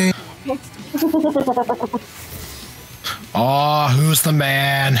way. Oh, who's the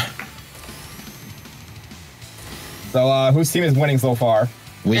man? So, whose team is winning so far?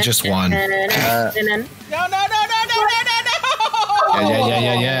 We just won. No.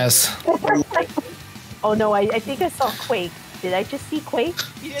 Yeah, yes. Oh no, I think I saw Quake. Did I just see Quake?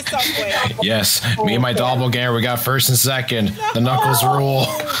 You just saw Quake. Yes, me and my doppelganger, we got first and second. The Knuckles rule.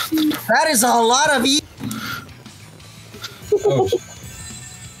 That is a lot of e.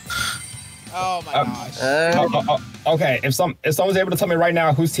 Oh my gosh. Okay, if someone's able to tell me right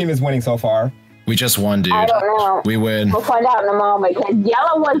now whose team is winning so far. We just won, dude. I don't know. We win. We'll find out in a moment. Because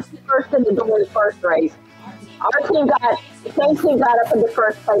Yellow was first in the first race. Our team the same team got up into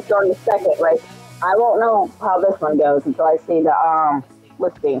first place during the second race. I won't know how this one goes until I see the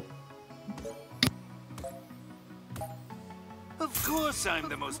listing. Of course I'm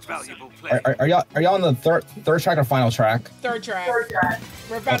the most valuable player. Are y'all on the third track or final track? Third track.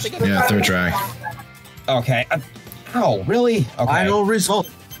 We're about to get Yeah, third track. Okay. Oh, really? Okay. Final result.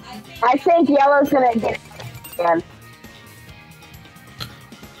 I think Yellow's gonna get it again.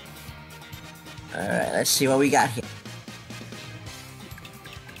 Alright, let's see what we got here.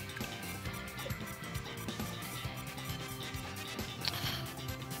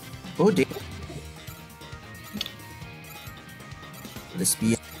 Oh dear. Let's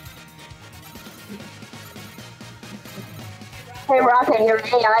be. Hey, Rocket, your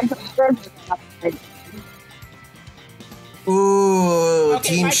AI. Ooh,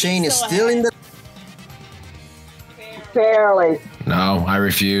 Okay, Team my Shane team's is still still in the. Barely. No, I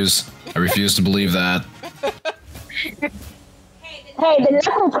refuse. I refuse to believe that. Hey, the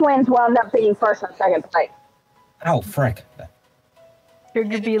Knuckle Twins wound up being first and second place. Oh, frick. You're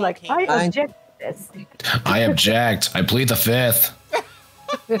gonna be like, I object to this. I object. I plead the fifth.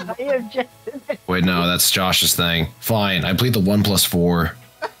 I object to this. Wait, no, that's Josh's thing. Fine, I plead the 1 + 4.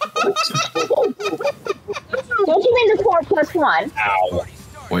 Don't you mean the 4 + 1? Ow.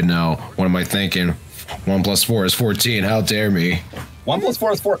 Wait, no. What am I thinking? 1 + 4 is 14. How dare me? 1 +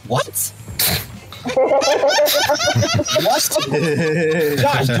 4 is 4. What? What?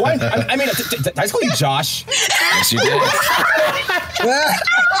 Josh, do I mean, did I call you Josh? Yes, you did.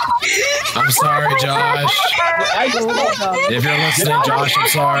 I'm sorry, Josh. If you're listening, Josh, I'm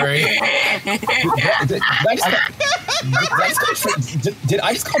sorry. Did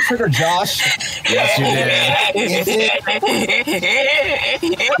I just call Trigger Josh? Yes, you did.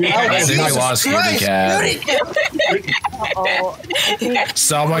 I think we lost Cutie Cat.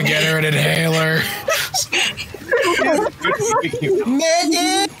 Someone get her an inhaler.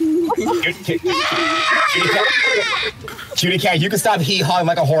 Cutie Cat, you can stop hee-hawing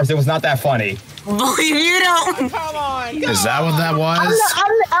like a horse. It was not that funny. Believe you don't. Come on. Is that what that was?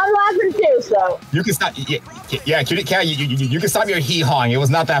 I'm laughing too, so. You can stop. Yeah, Cutie Cat, you can stop your hee-hawing. It was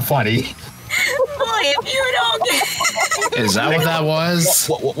not that funny. Believe you don't. Is that what that was?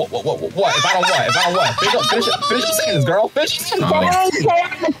 What? If I don't what? If I don't what? Finish your sentence, girl. Finish your sentence.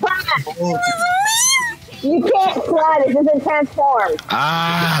 You can't slide. It doesn't transform.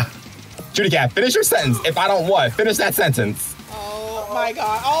 Ah. Cutie Cat, finish your sentence. If I don't what? Finish that sentence. Oh my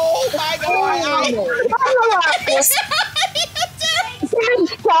god. Oh my god.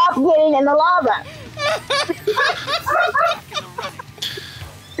 Stop getting in the lava.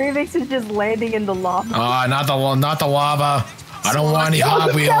 Remix is just landing in the lava. Not the lava. I don't want any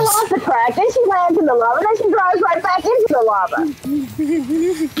Hot Wheels. She fell off the track, then she lands in the lava, then she drives right back into the lava.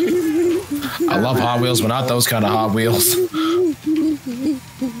 I love Hot Wheels, but not those kind of Hot Wheels.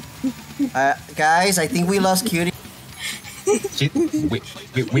 Guys, I think we lost Cutie.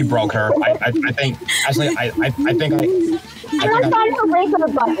 We broke her. I think actually I think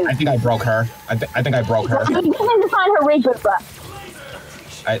I broke her. I think I broke her. You need to find her reboot button.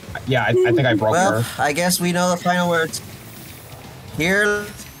 I think I broke her. Well, I guess we know the final words. Here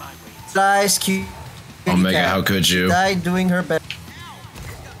lies Cutie Omega, Cat. how could you? She died doing her best.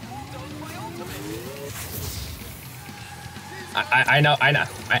 I know how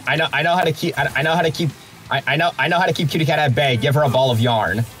to keep Cutie Cat at bay. Give her a ball of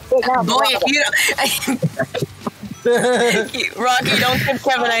yarn. Boy, if you Rocky, don't give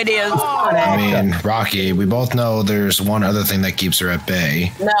Kevin ideas. I mean, Rocky, we both know there's one other thing that keeps her at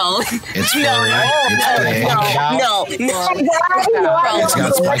bay. No. It's furry. It's big. No. It's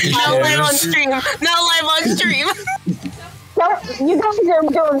got spiky Not live on shoes. stream. Not live on stream. You guys are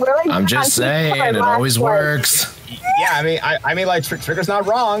doing really I'm just saying, it always works. Yeah, I mean, like Trigger's not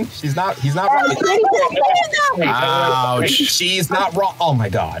wrong. He's not wrong. Ouch. She's not wrong. Oh my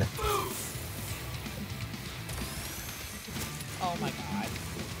god. Oh my god.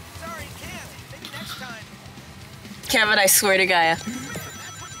 Kevin, I swear to Gaia.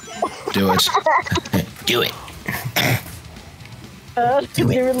 Do it. Do it.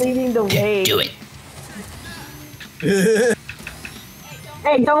 You're leading the way. Do it.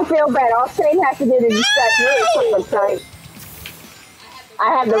 Hey, don't feel bad. All Shane has to do is distract me with something.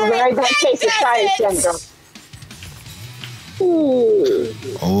 I have the very bad case of Shine syndrome.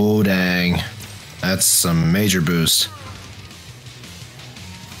 Oh, dang. That's some major boost.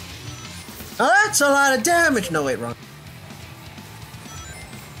 Oh, that's a lot of damage. No, wait, wrong.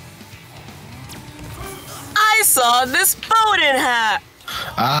 I saw this Bowden hat.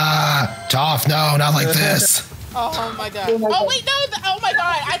 Toph, no, not like this. Oh my god. Oh wait, no. Oh my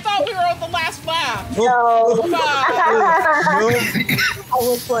god. I thought we were on the last lap. No. I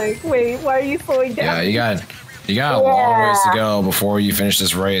was like, wait, why are you slowing down? Yeah, you got a long ways to go before you finish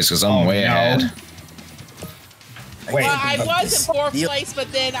this race, because I'm way ahead. Wait, Well, I was in fourth place,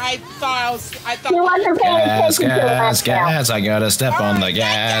 but then I thought You wasn't paying attention to the last round. Gas, I gotta step on the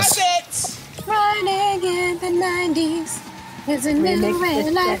gas. That's it. Running in the 90s. Isn't it where I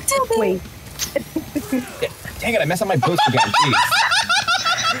like to be? Wait. Dang it, I messed up my boots again. Jeez.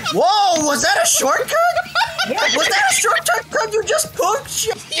 Whoa, was that a shortcut? Was that a shortcut you just pushed?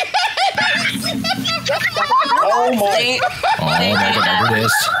 Oh my. Oh, remember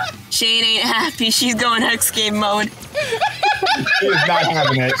this. Shane ain't happy. She's going X game mode. She is not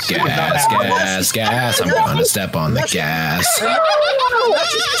having it. She is not having it. Gas. I'm gonna step on the gas. An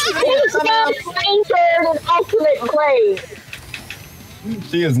excellent play.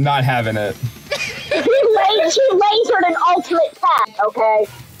 She is not having it. She lasered an ultimate cat, okay?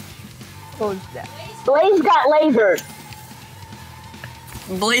 What was that? Blaze got lasered.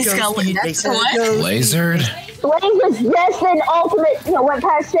 Blaze got what? Lasered? Blaze was just an ultimate, went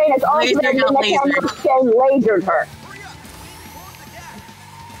past Shayna's ultimate, and then Shane lasered her.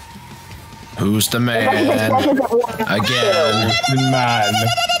 Who's the man? Again. Man.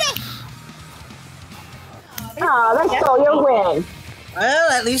 Oh, they stole your win.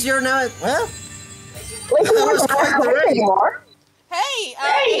 Well, at least you're now. Well, anymore. Hey,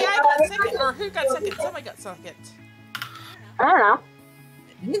 AI got second, or who got second? Somebody got second. I don't know.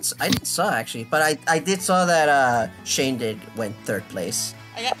 I didn't saw actually, but I did saw that Shane went third place.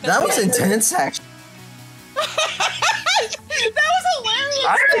 That was intense, actually. That was hilarious.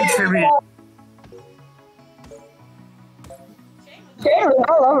 I contributed. Shane was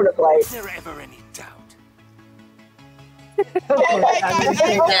all over the place. Is there ever any doubt? Oh my god,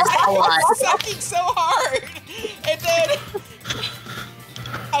 a lot. I was sucking so hard. And then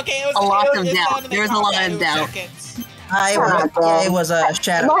okay, it was A lot of it doubt. There was a lot of doubt. It was a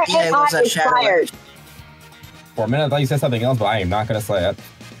shadow. Yeah, it was a shadow. For a minute, I thought you said something else, but I am not gonna say it.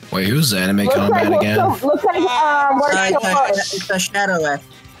 Wait, who's anime combat again? Looks like It's a shadow left.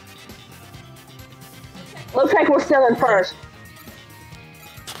 Looks like we're still in first.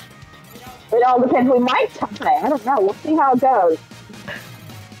 It all depends. We might tie. I don't know. We'll see how it goes.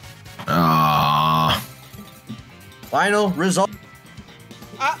 Final result.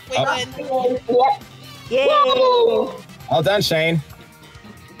 We win. Yep. Yay! Well done, Shane.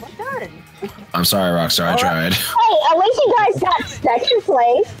 Well done. I'm sorry, Rockstar. I tried. Hey, at least you guys got second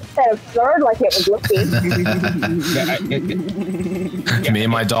place instead of third, like it was looking. Me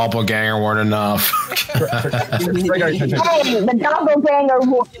and my doppelganger weren't enough. Hey, the doppelganger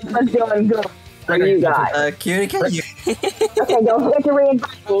was doing good for you guys. Cutie, can you? Okay, don't forget to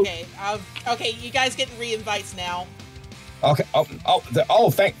reinvite me. Okay, you guys getting re-invites now. Okay.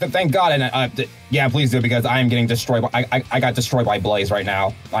 Thank God. And yeah, please do, because I am getting destroyed. I got destroyed by Blaze right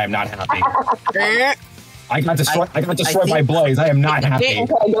now. I am not happy. I got destroyed by Blaze. I am not happy.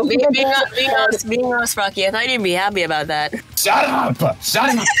 Being honest, Rocky, I thought you'd be happy about that. Shut up!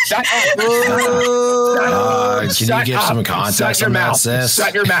 Shut up! Can you give some context on that, sis?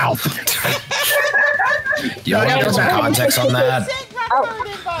 Shut your mouth! You want to give some context on that?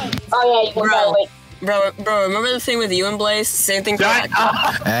 Oh yeah, you can wait. Bro, remember the thing with you and Blaze? Same thing for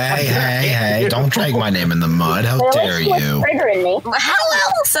Hey, don't drag my name in the mud. How dare you? Triggering me. How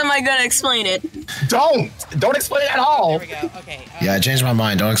else am I gonna explain it? Don't explain it at all. There we go. Okay. Yeah, I changed my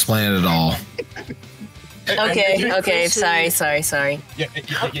mind. Don't explain it at all. Okay, sorry. I'm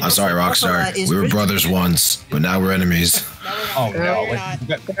sorry, Rockstar. We were brothers once, but now we're enemies. Oh no.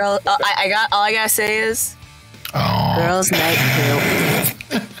 Girl, all I gotta say is, girls' night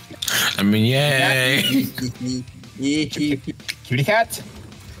too. I mean, yay. Cutie cat?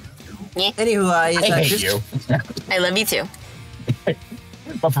 Anywho, I hate you. I love you too.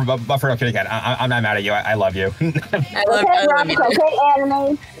 But for Cutie cat, I'm not mad at you. I love you. I love you too. Okay,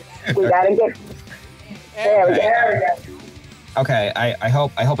 anime. We gotta get. There we go. Okay, I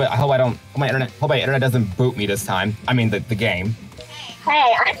hope my internet doesn't boot me this time. I mean the game.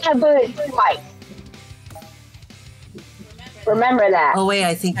 Hey, I got booted twice. Remember that. Oh wait,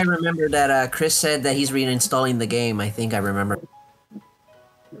 I think I remember that Chris said that he's reinstalling the game. I think I remember.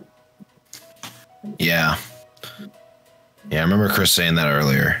 Yeah. Yeah, I remember Chris saying that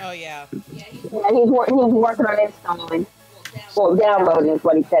earlier. Oh yeah. Yeah, he's working on installing. Well, downloading is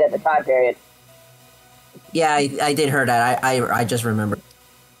what he said at the time period. Yeah, I did hear that. I just remember.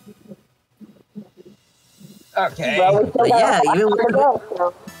 Okay. Well, we still got even with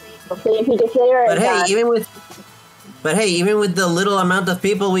we'll see if he gets there. But hey, even with the little amount of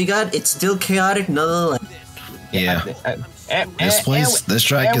people we got, it's still chaotic nonetheless. Yeah. This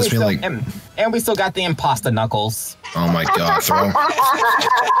track gives me like. And we still got the imposter Knuckles. Oh my God! Throw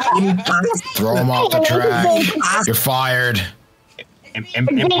him off the track. You're fired.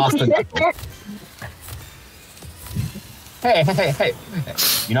 Imposter Knuckles. Hey!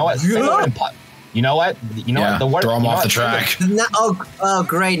 You know what? You know what? The word. Throw him off the track. Oh,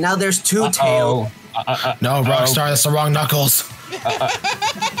 great! Now there's two tails. No, Rockstar, that's the wrong Knuckles.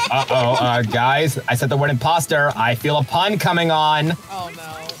 Guys, I said the word imposter. I feel a pun coming on. Oh no.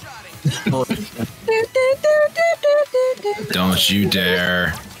 Don't you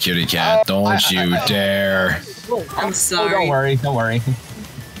dare, Cutie Cat. Don't you dare. I'm sorry. Don't worry.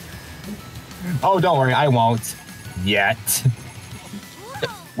 Oh, don't worry, I won't. Yet.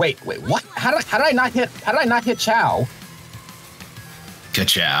 Wait, what? How did I not hit Chow?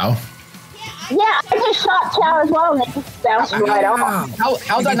 Ka-chow? Yeah, I just shot Chow as well, and it just bounced right off.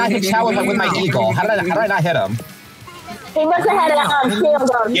 How did I not hit Chow with my eagle? How did I not hit him? He must have had a shield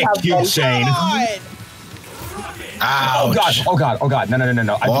on Get something. cute, Shane. Ouch. Oh god. No. I do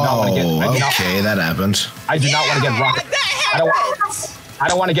not want to get. Okay, that happened. I do not want to get rocket. I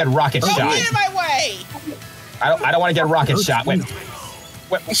don't want to get rocket shot. Get in my way. I don't want to get rocket shot. Wait.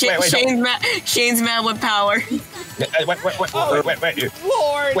 Shane's mad with power. Wait. Lord, Wait.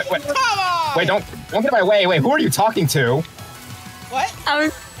 come on. Wait, don't get in my way. Wait, who are you talking to? What?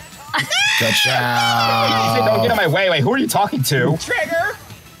 Good job. Don't get in my way. Wait, who are you talking to? Trigger.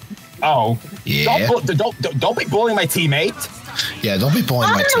 Oh. Yeah. Don't be bullying my teammate. Yeah, don't be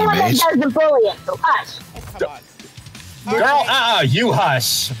bullying my teammates. I'm the one that does the bullying, so hush. Oh, come on. Girl, you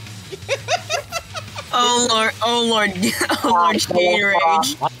hush. Oh Lord, Shane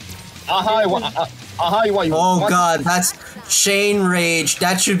Rage. Oh God, that's Shane Rage.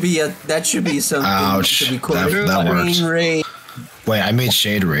 That should be something. Ouch. Should be cool. That works. Shane Rage. Wait, I made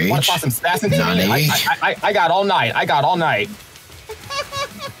Shade Rage? Want to some assassins? I got all night.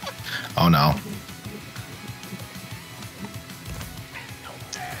 Oh no.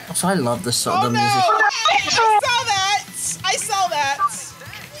 Also, I love the song. Oh the no! music. I saw that.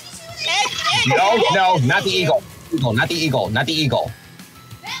 No, not the eagle. Not the eagle.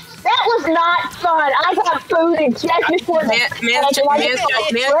 That was not fun. I got booted just before the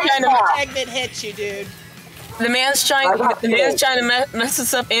segment hit you, dude. The man's trying to mess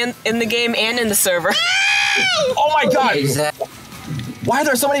us up in the game and in the server. Oh my god! Exactly. Why are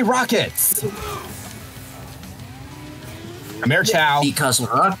there so many rockets? I'm here, Chow. Because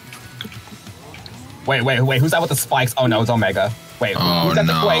what? Wait. Who's that with the spikes? Oh no, it's Omega. Wait, who's got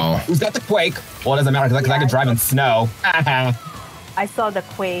the quake? Who's got the quake? Well, it doesn't matter because I can drive in snow. I saw the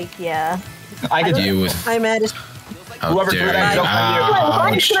quake, yeah. I could do. I'm mad as. Whoever threw that joke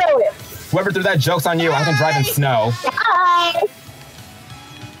on you. Whoever threw that joke's on you. I can drive in snow. Hi.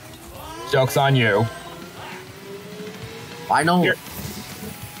 Joke's on you. I know. Here.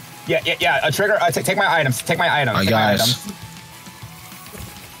 Yeah. A trigger. Take my items. Take my items. I Take my guess. items.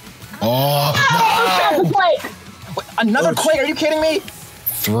 Oh! Wait, another quake? Are you kidding me?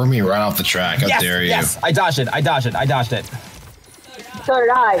 Threw me right off the track. How dare you? Yes, I dodged it. So did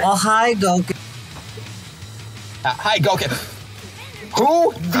I. Oh, hi, Goku. Hi, Goku.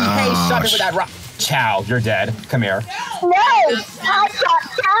 Who DK shot me with that rock? Chow, you're dead. Come here. No, I shot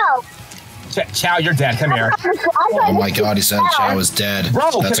Chow. Chow, you're dead. Come here. Oh my god, he said Chow is dead.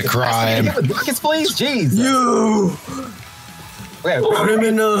 Bro, that's a crime. Rockets, please? Jeez. You. Wait,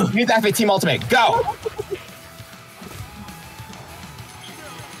 criminal. You need to activate Team Ultimate. Go.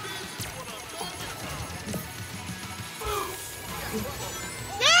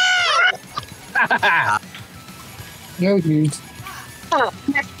 No, dude. Oh,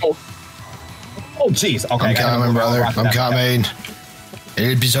 jeez. Okay, I'm coming, brother. I'm coming.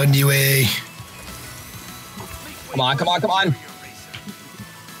 It'll be on the way. Come on.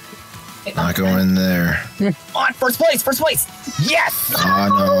 Not going there. Come on, first place. Yes. Oh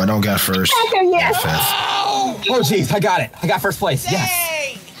no, I don't got first. Yes. Fifth. Oh jeez, I got it. I got first place. Dang.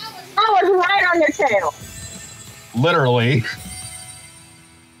 Yes. I was right on your tail. Literally.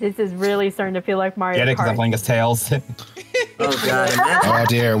 This is really starting to feel like Mario Get it? Because I'm Kart. playing as Tails. Oh god. Oh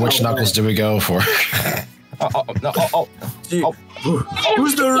dear, which knuckles do we go for?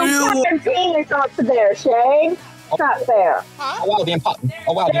 Who's the real one? Your team is up there, Shane. It's not fair. Oh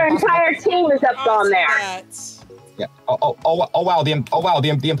wow, Their entire team is up on there. Yeah. Oh wow, the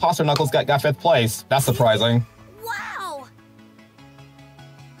imposter Knuckles got fifth place. That's surprising. Wow!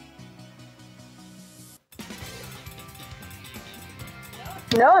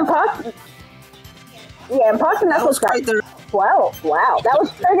 No, imposter. Yeah, imposter Knuckles got 12. Wow, that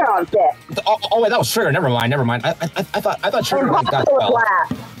was Trigger on fifth. Oh wait, that was Trigger. Never mind. I thought Trigger got Imposter was 12.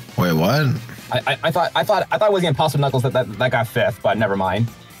 last. Wait, what? I thought it was the imposter Knuckles that got fifth, but never mind.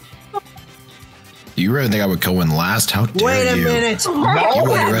 You really think I would go in last? How dare Wait a you? minute. You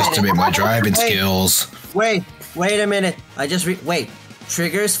underestimate my driving skills. Wait a minute. Wait.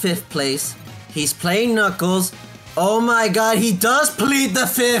 Trigger's fifth place. He's playing Knuckles. Oh my god, he does plead the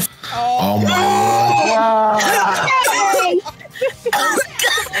fifth. Oh my god.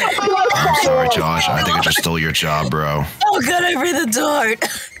 I'm sorry, Josh. I think I just stole your job, bro. Oh god, I read the dart.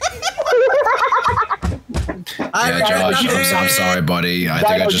 Yeah, Josh, I'm sorry, buddy. I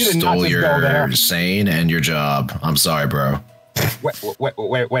think I just stole your sane and your job. I'm sorry, bro.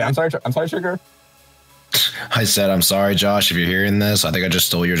 Wait. I'm sorry, Trigger. I said, I'm sorry, Josh, if you're hearing this. I think I just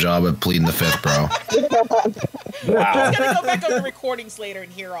stole your job at pleading the fifth, bro. Wow. I was gonna go back on the recordings later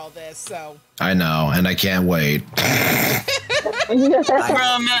and hear all this. So I know, and I can't wait. Bro,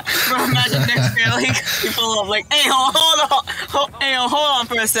 imagine next year, like, people are like, hey, hold on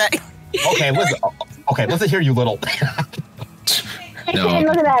for a sec. Okay, listen here, you little. No,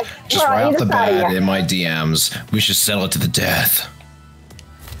 Look at that. just Well, right off either the side of bat you. in my DMs, we should settle it to the death.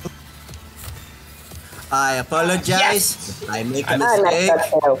 I apologize. I make a I messed mistake.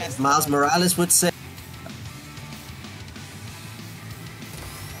 up too. As Miles Morales would say.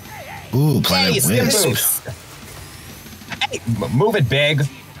 Ooh, Planet Hey, Wisp. Wisp. Hey, move it, big.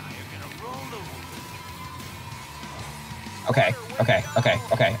 Okay.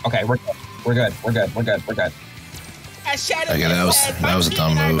 We're good. as Shadow Okay, said, that was a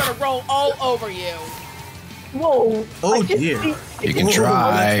dumb I'm move. gonna roll all over you. Whoa. Oh dear. You can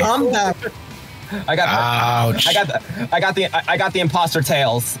try. I'm back. Ouch. I got the imposter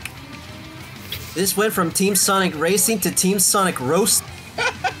tails. This went from Team Sonic Racing to Team Sonic Roast.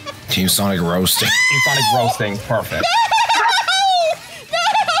 Team Sonic roasting. Team Sonic roasting. Perfect.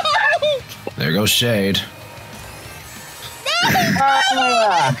 There goes Shade. And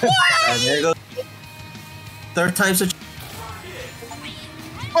there goes. Third time's a.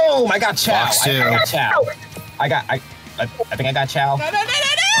 Boom! I got Chow. Fox I got two. Chow. I think I got Chow. No.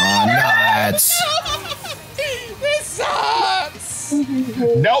 Oh, nuts. This sucks.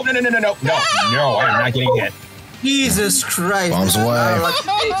 No! I'm not getting hit. Jesus Christ. Bombs This is not away. a lucky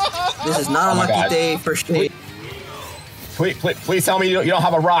day. This is not a Oh my lucky God. day for Shade. Please tell me you don't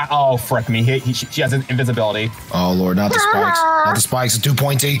have a rock. Oh, frick me. She has invisibility. Oh, Lord, not the spikes. Not the spikes. It's too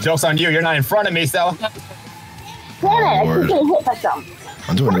pointy. Joke's on you. You're not in front of me, so. Damn it, I Lord. keep getting hit by something.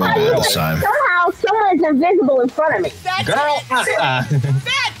 I'm doing really bad this time. Somehow, someone's invisible in front of me. That Girl! does it. That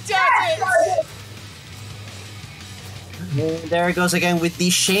does it. And there it goes again with the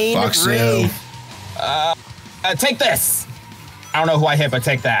Shane Fox Ray. two. Take this! I don't know who I hit, but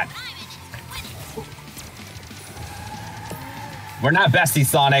take that. We're not besties,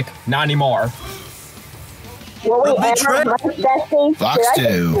 Sonic. Not anymore. Were we But ever besties? Fox Did I just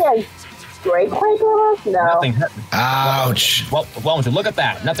two. see a great play with us? No. Nothing hurt. Ouch. Well, look at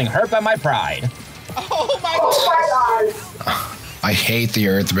that. Nothing hurt by my pride. Oh my Oh god. my god. I hate the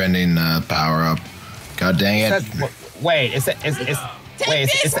earthbending power up. God dang it. Wait, it says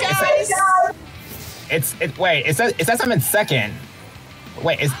I'm in second.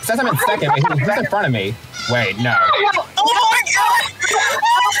 Wait, it says I'm in second. Wait, who's in front of me? Wait, no.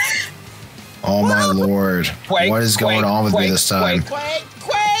 Oh my Lord. Quake, What is going Quake, on with me Quake, this time? Quake.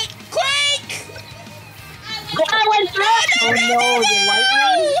 Oh no, the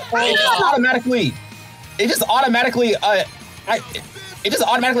lightning. It just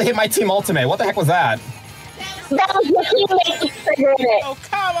automatically hit my team ultimate. What the heck was that? That was the teammate triggering it. Oh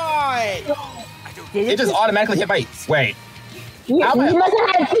come on. It just automatically hit my. Wait, You must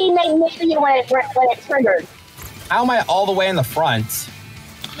have had a teammate near you when it triggered. how am I all the way in the front?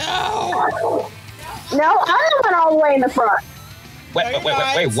 No. No, I'm the one all the way in the front. Wait, what?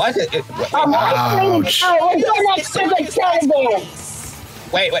 Oh, my screen is. Oh, let's do that triggered set again.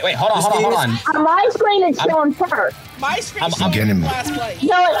 Wait, hold on. On my screen, it's showing first. My screen I'm showing getting- last place.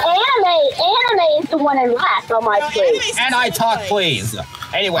 No, anime is the one in last on my No, screen. anime's And I second talk, place. please.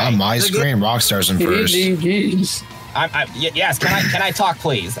 Anyway, On my screen, Rockstar's in first. GG's. yes. Can I talk,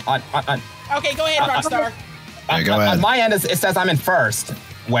 please? On Okay, go ahead, Rockstar. Yeah, go ahead. On my end, it says I'm in first.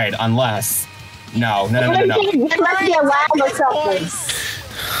 Wait, unless. No. There must be a lag or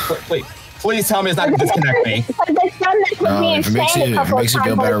something. Please tell me it's not going to disconnect me. Because they've done this with No, me and if it makes Shane you- a couple if it makes of you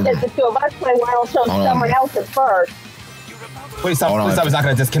feel times. better- When the two of us play, why don't show Hold on. someone else at first? Please tell me Hold on. it's not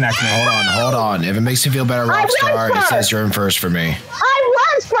going to disconnect me. Hold on. If it makes you feel better, I Rockstar, won it first. says you're in first for me. I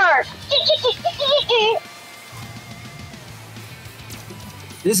was first!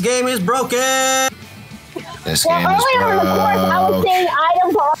 This game is broken. This Well, game is earlier in the course, I was broke. seeing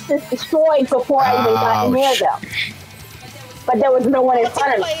item boxes destroyed before I even got near Ouch. them. But there was no one in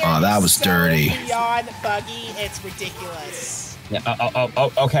front of me. Oh, that was So dirty. Beyond buggy, it's ridiculous. Yeah,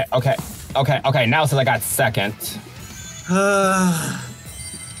 okay. Now since I got second.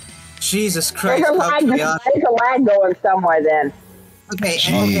 Jesus Christ. There's a how lag, chaotic. there's a lag going somewhere then. Okay,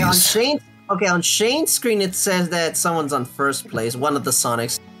 on Shane's screen it says that someone's on first place, one of the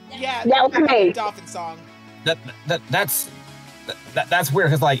Sonics. Yeah, That was me. Dolphin song. That's weird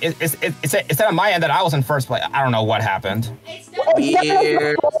because like it said on my end that I was in first place. I don't know what happened. It's definitely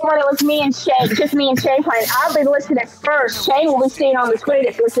when it was me and Shane, just me and Shane playing. I'll be listening first. Shane will be seeing on the screen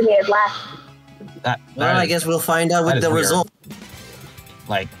if listening as last. Well, I guess we'll find out that with is the weird. result.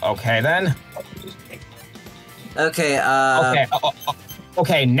 Like, okay then. Okay,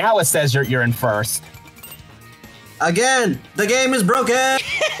 Okay, now it says you're in first. Again, the game is broken!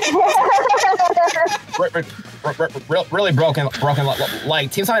 Really broken.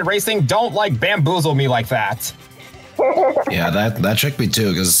 Like, Team Sonic Racing, don't, like, bamboozle me like that. Yeah, that tricked me too,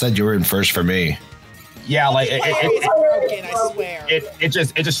 because it said you were in first for me. Yeah, like, It's broken, I swear. it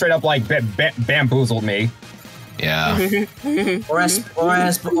just straight up, like, bamboozled me. Yeah. or as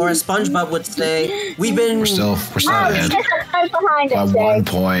SpongeBob would say, we're still ahead. By 1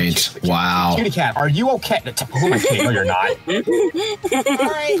 point. Wow. Kitty Cat, are you okay? Who am I kidding? No, you're not.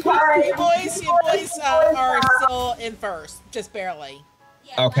 Alright, you boys are still in first. Just barely.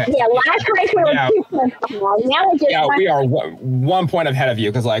 Okay. Yeah, last race we were 2 points behind. Now we just we are 1 point ahead of you,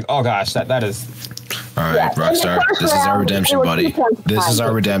 because, like, oh gosh, that is... Alright, Rockstar, this is our redemption, buddy. This is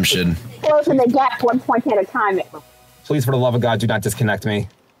our redemption. Closing the gap 1 point at a time. Please, for the love of God, do not disconnect me.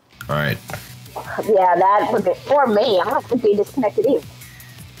 Alright. Yeah, that would be for me. I don't think they disconnected either.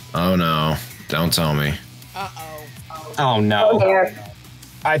 Oh no. Don't tell me. Oh no. Oh, dear.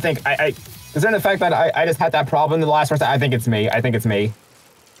 I think considering the fact that I just had that problem in the last race, I think it's me.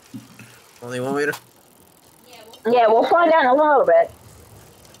 Only 1 meter. Yeah, we'll find out in a little bit.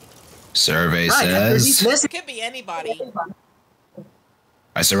 Survey says... It could be anybody.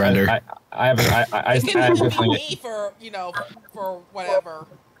 I surrender. It could be me for, for whatever.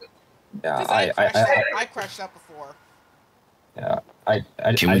 Yeah, I crashed out before. Yeah, I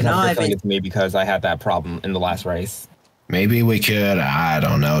have feeling it's me because I had that problem in the last race. Maybe we could, I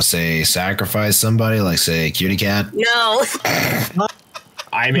don't know, say sacrifice somebody, like say Cutie Cat? No.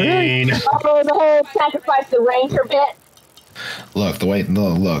 I mean... the whole sacrifice the ranger bit.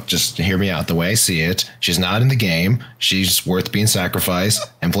 Look, just hear me out. The way I see it, she's not in the game. She's worth being sacrificed.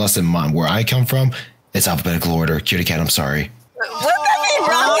 And plus, in where I come from, it's alphabetical order. Cutie Cat, I'm sorry.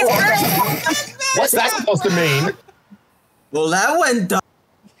 What's that supposed to mean? Well, that went dumb.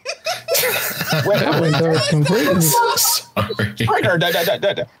 That went dark completely.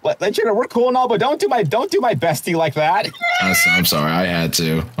 Trigger, we're cool and all, but don't do my bestie like that. I'm sorry, I had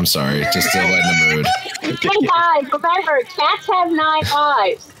to. I'm sorry, just to lighten the mood. Hey guys, remember, cats have 9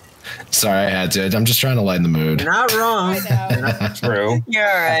 lives. Sorry, I had to. I'm just trying to lighten the mood. You're not wrong. True. You're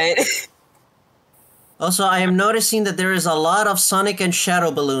alright. Also, I am noticing that there is a lot of Sonic and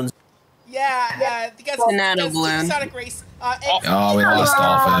Shadow balloons. Yeah, because balloon. Sonic Race. Oh, we lost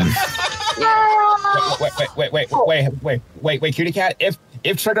Dolphin. Wait, Cutie Cat.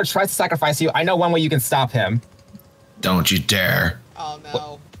 If Trigger tries to sacrifice you, I know one way you can stop him. Don't you dare. Oh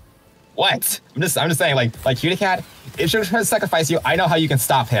no. What? I'm just saying, like Cutie Cat. If Trigger tries to sacrifice you, I know how you can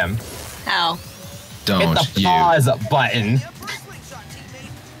stop him. How? Don't hit the pause button.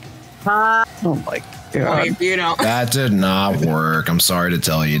 Oh my god. Wait, you know. That did not work. I'm sorry to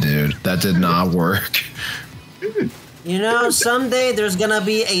tell you, dude. That did not work. You know, someday there's gonna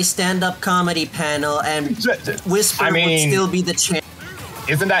be a stand-up comedy panel, and Whisper would still be the champ.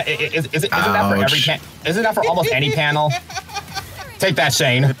 Isn't that for every isn't that for almost any panel? Take that,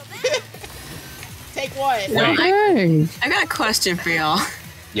 Shane. Take what? I got a question for y'all.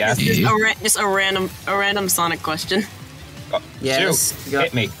 Yes. Just a random Sonic question. Yes. Shoot.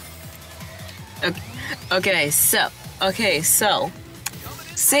 Hit me. Okay, so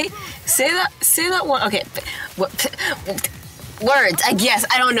say that one. Okay, words. I guess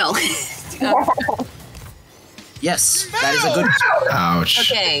I don't know. Yes, that is a good.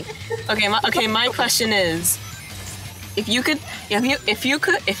 Ouch. Okay. My question is, if you could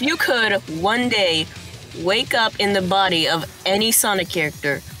one day wake up in the body of any Sonic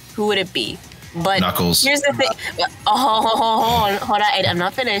character, who would it be? But Knuckles. Here's the thing. Hold on. I'm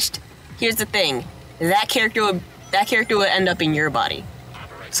not finished. Here's the thing. That character would end up in your body.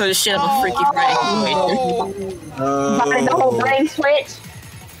 So just shit up a Freaky Friday situation. The whole brain switch.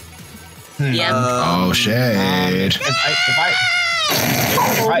 Yep. Oh, Shade.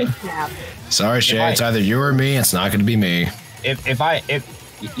 Sorry, Shade. It's either you or me. It's not going to be me. If I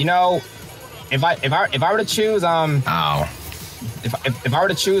were to choose Ow. If I were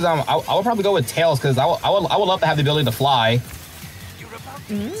to choose I would probably go with Tails, because I would love to have the ability to fly.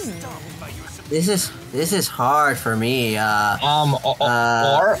 This is hard for me.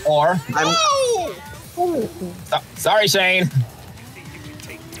 Sorry, Shane.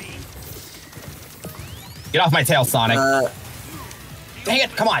 Get off my tail, Sonic. Dang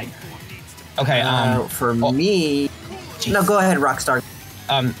it! Come on. Okay. For me, no. Go ahead, Rockstar.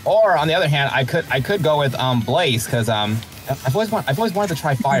 Or on the other hand, I could go with Blaze, because I've always wanted to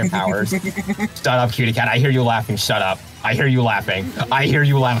try fire powers. Shut up, Cutie Cat. I hear you laughing. Shut up. I hear you laughing.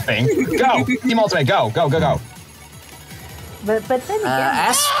 Go! Team Ultimate, go! But then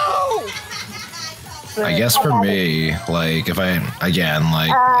again... I guess for me, like, if I, again, like,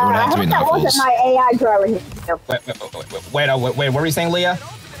 it would have to be that Knuckles. wasn't my AI driving. Wait, what were you saying, Leah?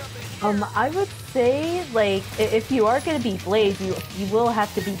 I would say, like, if you are gonna be Blaze, you will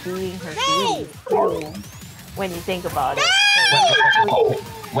have to be doing her duties too, when you think about it.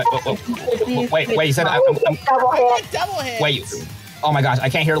 Wait, you said double hit. wait, oh my gosh, I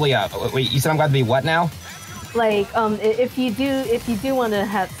can't hear Leah. Wait, you said I'm going to be what now? Like, if you do want to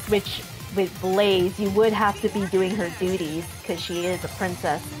have switch with Blaze, you would have to be doing her duties because she is a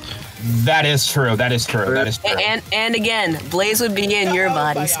princess. That is true. And again, Blaze would be in your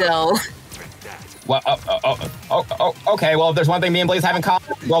body, so. Well, okay. Well, if there's one thing me and Blaze have in common,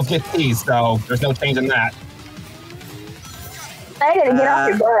 we both get these, so there's no change in that. I gotta get off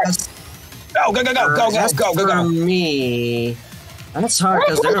your butt. Go. For me, that's hard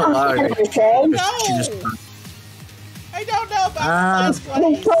because there are a lot of. No. I don't know about this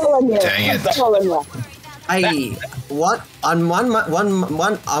one. Dang it. On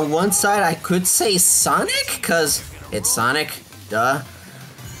one side I could say Sonic because it's Sonic, duh.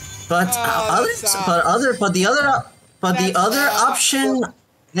 But the other option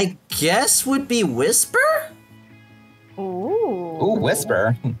I guess would be Whisper. Ooh,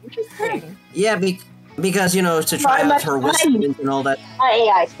 Whisper. Interesting. Yeah, because to try out her whispers and all that. My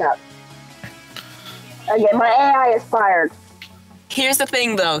AI stuff. Again, my AI is fired. Here's the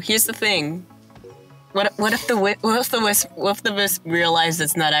thing, though. What if the wisp realized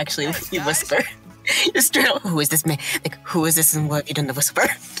it's not actually you Whisper? You're straight up, who is this man? Like, who is this and what have you done to Whisper?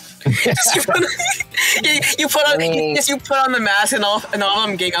 you put on the mask and all of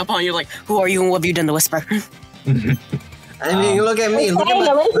them gang up on you like, who are you and what have you done to Whisper? I mean, look at me. Look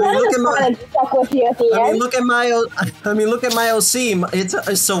at my OC.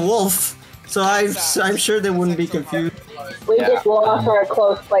 It's a wolf. So I'm sure they wouldn't be confused. We just lost our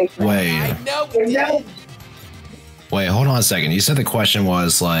close place. Wait. I know we did. Wait, hold on a second. You said the question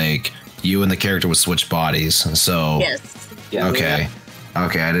was like you and the character would switch bodies. So Yes. Yeah. Okay.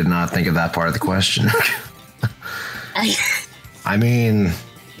 Okay, I did not think of that part of the question. I mean,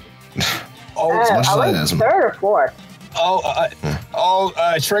 as much as I it was is. third or fourth.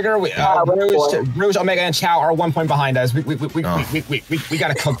 Trigger, Rouge, Omega, and Chow are 1 point behind us. We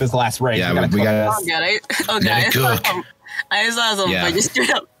gotta cook this last race. Yeah, we gotta. I saw something. Yeah. You straight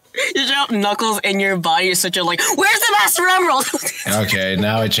up Knuckles in your body. You're such a like, where's the Master Emerald? Okay,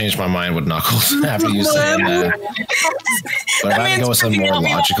 now I changed my mind with Knuckles after you saying that. But if I had to go with something more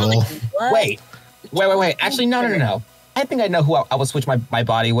logical. Wait. Actually, no. I think I know who I would switch my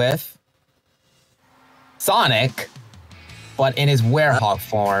body with. Sonic. But in his werehog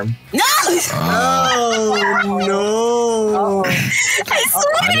form. No! No!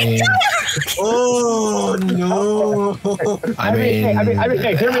 I mean,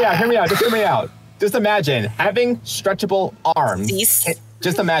 hear me out. Just imagine having stretchable arms.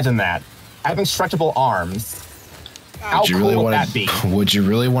 Just imagine that. Having stretchable arms. How cool would that be? Would you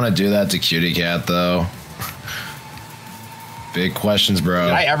really want to do that to Cutie Cat, though? Big questions, bro.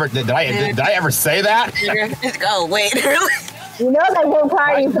 Did I ever say that? Oh, wait, really? You know they won't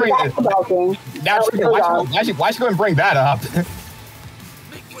hire you for basketball games. Now, why should go and bring that up?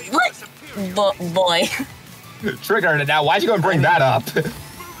 What? Boy. Trigger, now why'd you go and bring that up?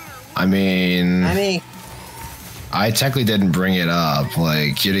 I mean, I technically didn't bring it up.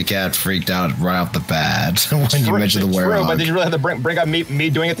 Like, Cutie Cat freaked out right off the bat when you mentioned the werewolf. But did you really have to bring up me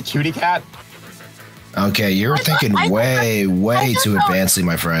doing it to Cutie Cat? Okay, you're thinking way too advancedly,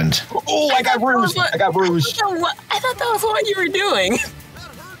 my friend. Oh, I got Rouge. I thought that was what you were doing.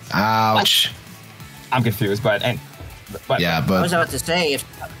 Ouch. I'm confused, but yeah, but I was about to say,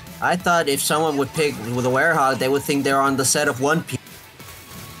 I thought if someone would pick with a werehog, they would think they're on the set of One Piece.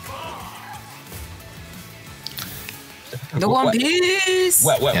 The One Piece.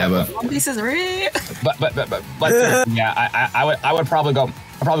 One Piece is real. But yeah, I would probably go.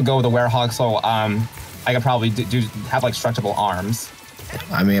 I'd probably go with a werehog. So I could probably have like stretchable arms.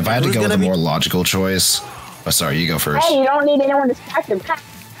 I mean, if I had to go with a more logical choice. Oh, sorry, you go first. Hey, you don't need anyone distracted.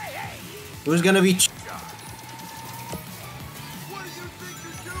 Who's gonna be?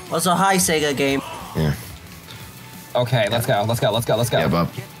 What's a high Sega game? Yeah. Okay, let's go. Yeah, but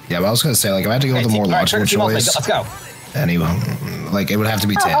I was gonna say, like, if I had to go with a more logical choice. Let's go. Anyway, like, it would have to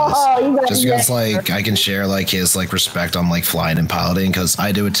be Tails. Just because, like, I can share, like, his, like, respect on, like, flying and piloting, because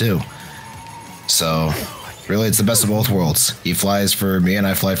I do it too. So, really, it's the best of both worlds. He flies for me, and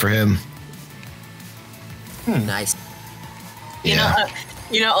I fly for him. Nice. Yeah.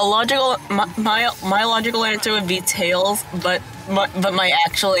 A logical, my logical answer would be Tails, but my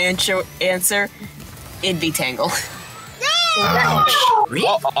actual answer, it'd be Tangle. Ouch.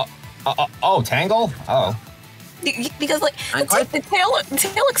 Oh, Tangle? Oh. Because like the tail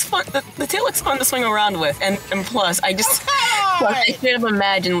looks fun. The tail looks fun to swing around with, and plus I just I should have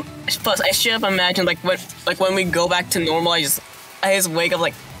imagined. Plus I should have imagined like when we go back to normal, I just wake up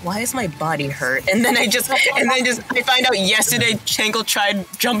like, why is my body hurt? And then I find out yesterday Tangle tried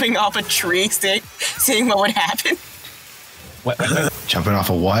jumping off a tree, seeing what would happen. What? Jumping off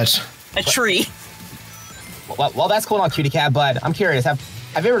a what? A tree. Well, that's cool and all, Cutie Cat. But I'm curious. Have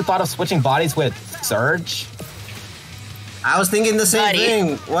you ever thought of switching bodies with Surge? I was thinking the same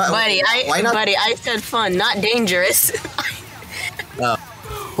thing. Buddy, I said fun, not dangerous.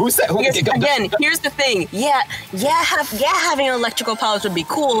 Who said? Again, here's the thing. Having electrical powers would be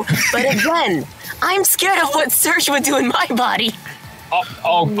cool, but again, I'm scared of what Surge would do in my body.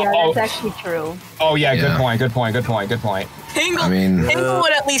 That's actually true. Oh yeah, good point. Tangle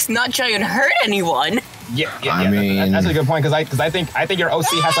would at least not try and hurt anyone. Yeah. I mean, that's a good point because I think your OC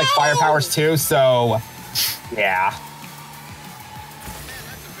has like fire powers too. So, yeah.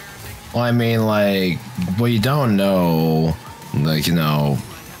 Well, I mean, like, what you don't know, like,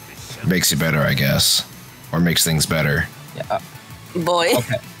 makes you better, I guess, or makes things better. Yeah. Boy.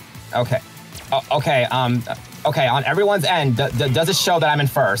 Okay. Okay. On everyone's end, does it show that I'm in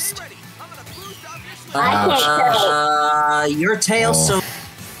first? Your tail's so.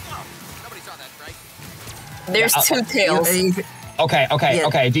 There's two tails.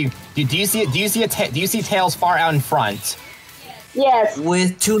 Okay. Do you see tails far out in front? Yes.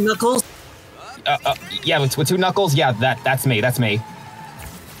 With two knuckles? Yeah, with two knuckles? Yeah, that's me.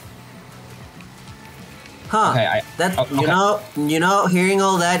 Huh. Okay, you know, hearing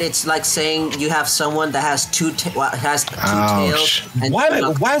all that, it's like saying you have someone that has two tails. And why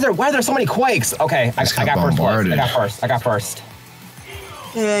are there so many quakes? Okay, I got first.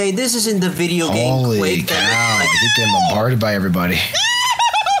 Hey, this is in the video game. Holy cow! You're getting bombarded by everybody.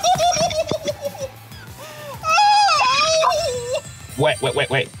 Wait.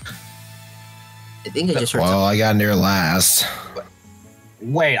 I think I just heard. Well, I got near last.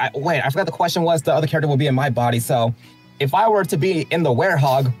 Wait. I forgot the question was the other character will be in my body. So, if I were to be in the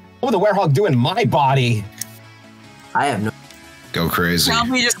werehog, what would the werehog do in my body? I have no. Go crazy.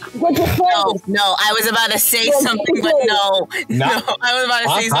 Probably just no. I was about to say something, but no. I was about to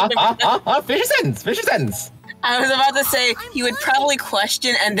say something. Finish your sentence. I was about to say he would probably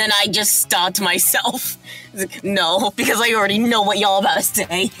question, and then I just stopped myself. No, because I already know what y'all about to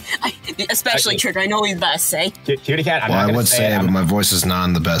say. Especially Trick, I know what he's about to say. Cutie Cat, I would say it, but my voice is not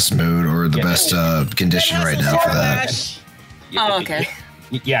in the best mood or the best condition right now for that. Oh, okay.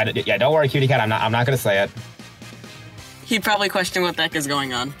 Yeah. Don't worry, Cutie Cat. I'm not gonna say it. He'd probably question what the heck is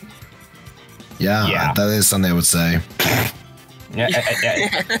going on. Yeah, that is something I would say. Yeah,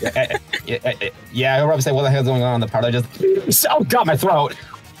 he'll probably say, what the hell's going on? The part I just... Oh, God, my throat!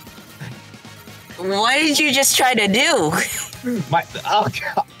 What did you just try to do? Oh,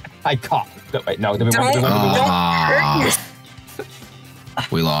 God. I coughed. Wait, no. Don't hurt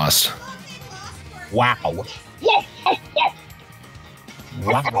yourself. We lost. Wow. Yes.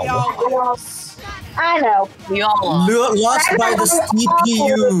 Wow. I know. We all lost by the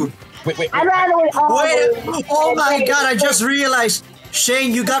CPU. Wait. I'd rather we all Wait! Oh my God! I just realized,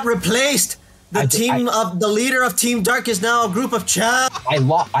 Shane, you got replaced. The leader of Team Dark is now a group of chow. I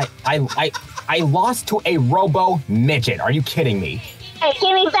lost to a Robo Midget. Are you kidding me? Hey,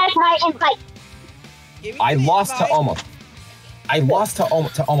 give me back my invite. I lost to Omo Chow. I lost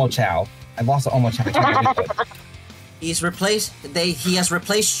to Omo Chow. I can't believe it. He has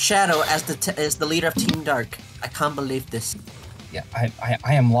replaced Shadow as the leader of Team Dark. I can't believe this. Yeah, I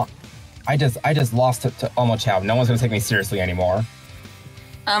am lost. I just lost to Omo Chow. No one's gonna take me seriously anymore.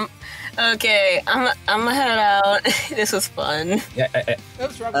 Okay, I'm gonna head out. This was fun. Yeah.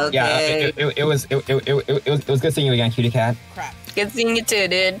 Okay. Yeah. It was good seeing you again, Cutie Cat. Crap. Good seeing you too,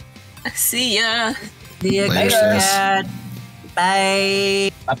 dude. See ya. See ya, Later. Cat.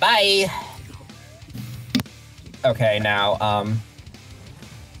 Bye. Bye. Okay, now,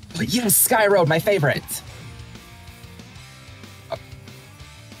 yes, Sky Road, my favorite.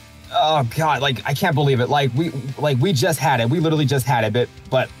 Oh God, like I can't believe it. We just had it. We literally just had it.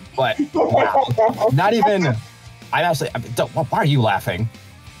 But wow, not even. Why are you laughing?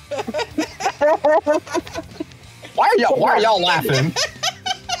 Why are y'all laughing?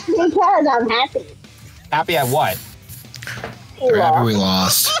 Because I'm happy. Happy at what? We're happy we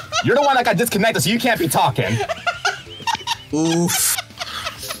lost. You're the one that got disconnected, so you can't be talking. Oof.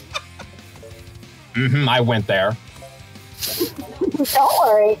 I went there. Don't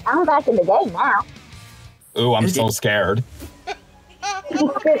worry, I'm back in the game now. Ooh, I'm so scared.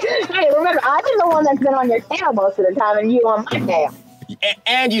 Hey, remember, I've been the one that's been on your channel most of the time, and you on my channel.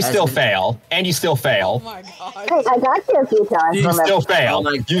 And you still fail. And you still Oh fail. my god. Hey, I got you a few times. You remember. still fail.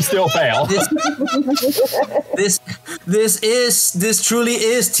 You still fail. This truly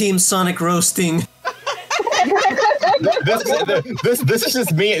is Team Sonic roasting. This is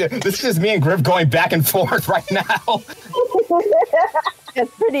just me. This is just me and Griff going back and forth right now.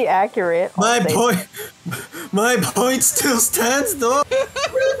 It's pretty accurate. My point still stands though.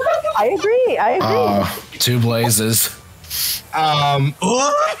 I agree. I agree. 2 blazes.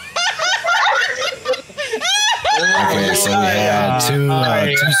 Okay, so we had two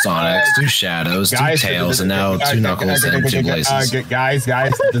Sonics, 2 Shadows, 2 Tails, and now 2 Knuckles and 2 Blazes. Guys,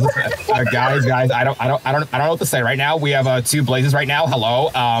 guys, I don't know what to say right now. We have 2 Blazes right now. Hello,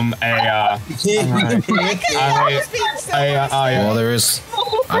 Well, there is.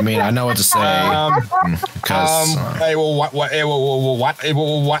 I mean, I know what to say because.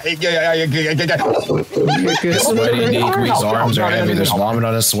 Sweaty Neekweek's arms are heavy. There's vomit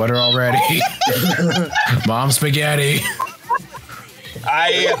on his sweater already. Mom spaghetti.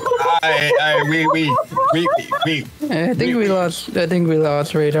 I think we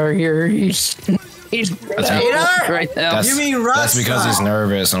lost Radar here. He's right now. You mean Rockstar? That's because he's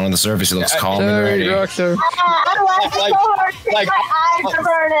nervous, and on the surface he looks calm and ready. I'm I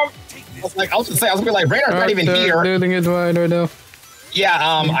was gonna be like, Radar's not even here. Losing his mind right now. Yeah,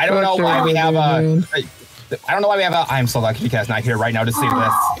 I don't know why we have I don't know why we have a. I'm so lucky Kika's not here right now to see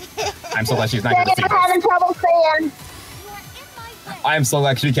this. I'm so lucky she's not here to see I'm having this. trouble seeing. I'm so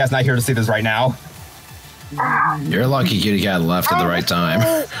lucky Kika's not here to see this right now. You're lucky Kitty Cat left at the right time.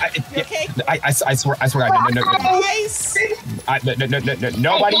 I swear,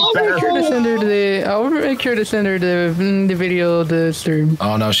 nobody better. I'll make sure to send her the video of the stream.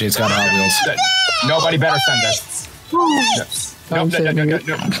 Oh no, she's got Hot Wheels. Nobody better send this.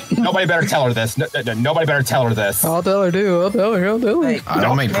 Nobody better tell her this. Nobody better tell her this. I'll tell her too. I'll tell her. I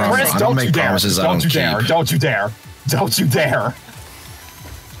don't make promises. I don't make promises. I don't keep. Don't you dare! Don't you dare!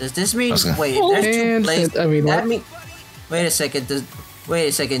 Does this mean? Wait, if there's 2 blazes. Wait a second. Wait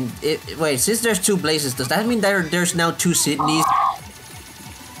a second. Wait, since there's 2 blazes, does that mean there's now 2 Sydneys?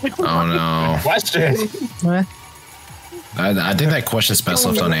 Oh no. Question. What? I think that question's best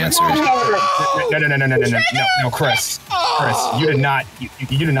left unanswered. No, Chris, you did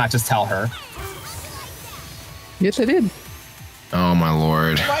not just tell her. Yes, I did. Oh my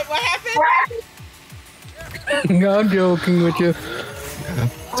lord. What happened? I'm joking with you.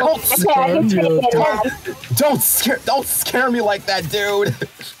 Don't scare me like that, dude.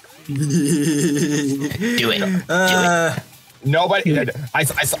 Do it. Nobody. I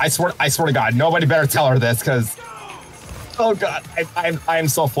swear to God, nobody better tell her this, because. Oh God, I am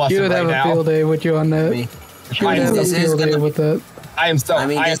so flustered You would right have now. a field day with you on that. She would have a field day with that. I am so. I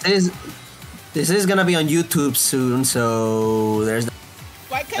mean, this is gonna be on YouTube soon, so there's.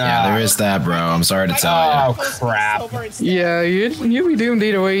 Yeah, there is that, bro. I'm sorry to tell you. Oh crap. Yeah, you'd be doomed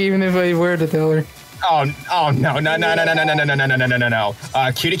either way, even if I were to tell her. Oh no.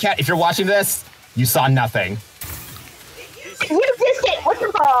 Cutie Cat, if you're watching this, you saw nothing. You just hit. What the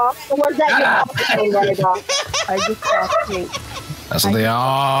ball? Was that I just lost Kate. That's what they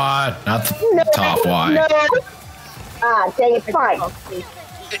are. Not the top Y. No. Ah, dang it, fine.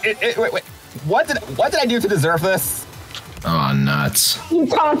 Wait. What did I do to deserve this? Oh, nuts. You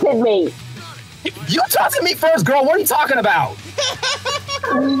taunted me. You taunted me first, girl. What are you talking about?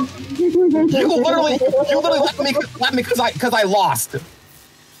 you literally let me because I lost.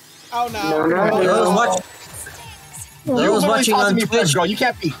 Oh no. Those watching on Twitch, first, girl. You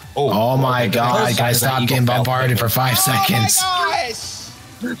can't be. Oh my God, guys! Stop getting bombarded for 5 seconds.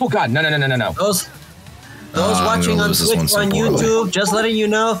 Oh God, no. Those watching on Twitch or on YouTube, just letting you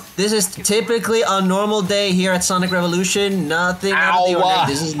know, this is typically a normal day here at Sonic Revolution. Nothing out of the ordinary.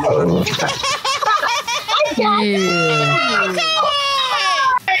 This is normal.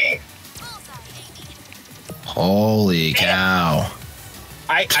 Holy cow!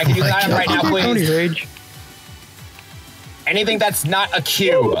 I can use an item right now, please. Rage. Anything that's not a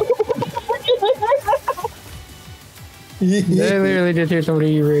cube. I literally just hear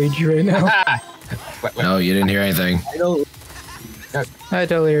somebody rage right now. Wait. No, you didn't hear anything. I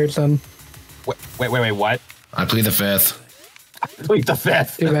totally heard some. Wait, what? I plead the 5th. Plead the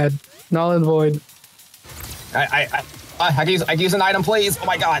 5th. Too bad. Null and void. I can use an item, please. Oh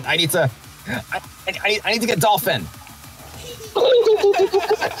my God, I need to get Dolphin.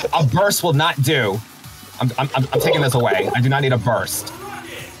 A burst will not do. I'm taking this away. I do not need a burst.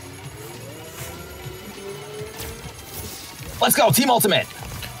 Let's go, Team Ultimate.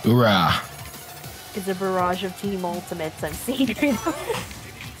 Hoorah! It's a barrage of Team Ultimates I'm seeing right now.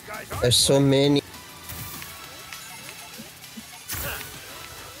 There's so many.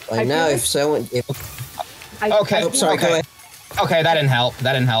 By now, if someone... Okay. Oh, sorry, go ahead. Okay, that didn't help.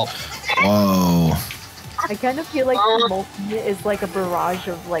 That didn't help. Whoa. I kind of feel like the multi is like a barrage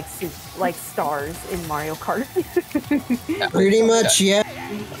of like stars in Mario Kart. Pretty much, yeah.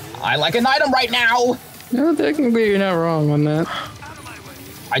 I like an item right now. No, technically you're not wrong on that.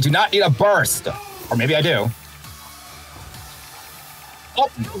 I do not need a burst. Or maybe I do. Oh,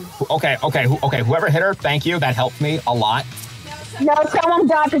 okay. Whoever hit her, thank you. That helped me a lot. No, someone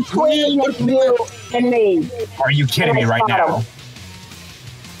got between you and me. Are you kidding me right now?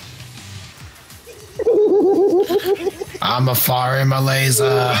 I'm a firing my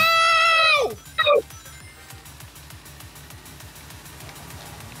laser.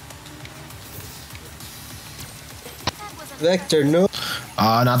 Vector, no.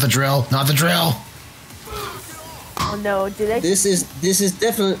 Not the drill. Not the drill. Oh no, did I? This is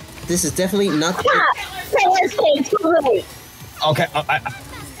definitely not. Okay,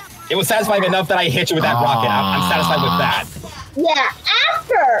 it was satisfying enough that I hit you with that rocket. I'm satisfied with that. Yeah,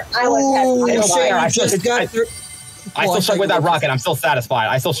 after I was I still struck with that rocket. I'm still satisfied.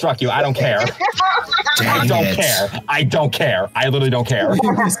 I still struck you. I don't care. I don't care. I don't care. I literally don't care.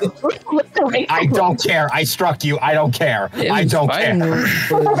 I don't care. I struck you. I don't care. I don't care.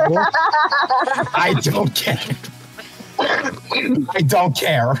 I don't care. I don't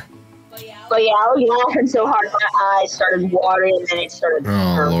care. But yeah, I was laughing so hard my eyes started watering and then it started.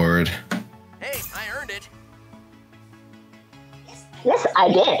 Oh Lord. Hey, I earned it. Yes, I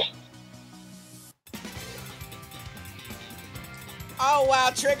did. Oh wow,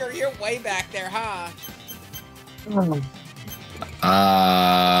 Trigger, you're way back there, huh? Poor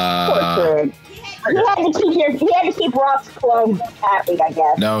Trig. You had to keep Rock's clone happy, I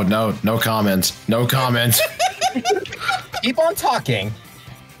guess. No comment. No comment. Keep on talking,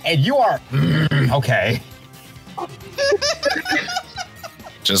 and you are okay.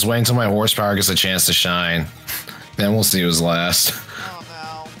 Just wait until my horsepower gets a chance to shine. Then we'll see who's last. Oh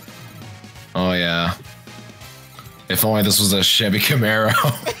no. Oh yeah. If only this was a Chevy Camaro.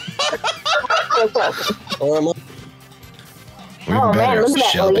 We have a better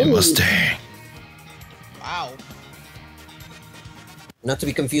Shelby Mustang. Wow. Not to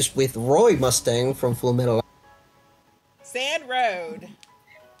be confused with Roy Mustang from Full Metal. Sand Road.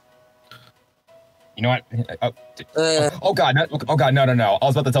 You know what? Oh god, no! Oh god, no! I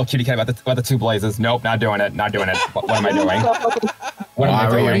was about to tell Cutie Cat about the two blazes. Nope, not doing it. Not doing it. What am I doing? What am I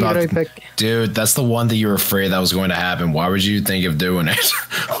doing? Dude, that's the one that you were afraid that was going to happen. Why would you think of doing it?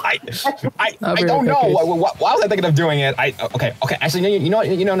 I don't know. Why was I thinking of doing it? Okay. Actually, you know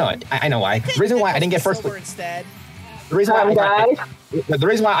what? I know why. The reason why I didn't get first. Instead. The reason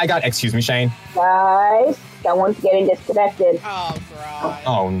why I got. Excuse me, Shane. Guys, someone's getting disconnected. Oh god.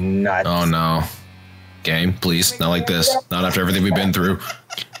 Oh nuts. Oh no. Game, please, not like this. Not after everything we've been through.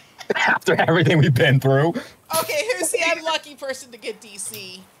 After everything we've been through. Okay, who's the unlucky person to get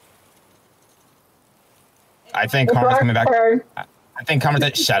DC? I think Karma's coming back. I think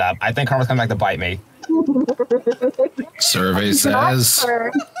Karma's. Shut up. I think Karma's coming back to bite me. Survey says.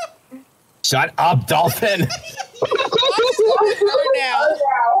 Shut up, Dolphin.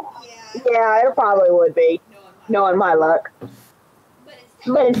 Yeah, it probably would be, knowing my luck.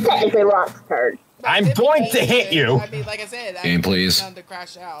 But it's technically Rock's turn. I'm going to hit you. I mean, like I said, Game, please. To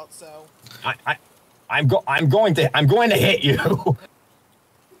crash out, so. I'm going to hit you.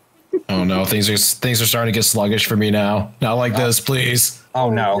 Oh no, things are starting to get sluggish for me now. Not like this, please. Oh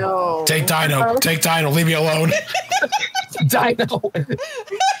no. Take Dino. Take Dino. Leave me alone. Dino.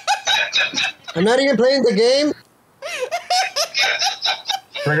 I'm not even playing the game.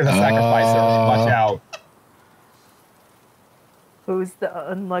 Trigger's a sacrificer. Watch out. Who's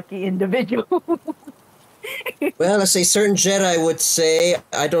the unlucky individual? Well, let's say certain Jedi would say,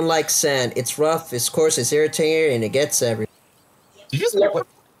 I don't like sand. It's rough, it's coarse, it's irritating, and it gets everything. What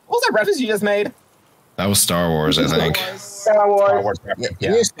was that reference you just made? That was Star Wars, I think. Star Wars.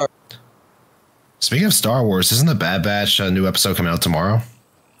 Yeah. Speaking of Star Wars, isn't the Bad Batch new episode coming out tomorrow?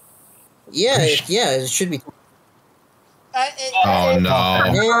 Yeah, it should be. Oh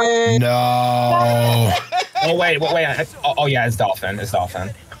no! No! Oh wait! Oh yeah, it's Dolphin. It's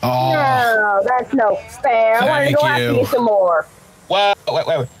Dolphin. Oh. No, that's no fair. I wanted to go after you some more. Well,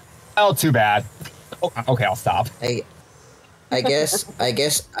 wait. Oh, too bad. Oh, okay, I'll stop. I guess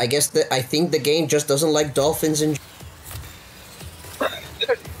that I think the game just doesn't like dolphins and.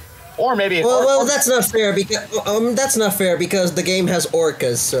 Or maybe. Well, that's not fair because the game has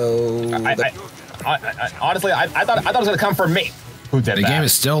orcas. So. Honestly, I thought it was gonna come from me. Who did that? The game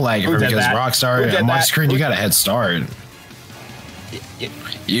is still lagging because Rockstar on my screen. You got a head start.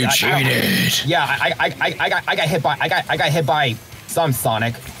 You cheated. Yeah, I got hit by some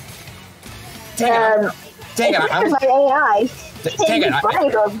Sonic. Dang it! My AI. Dang it!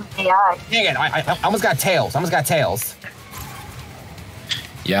 AI. Dang it! I almost got tails.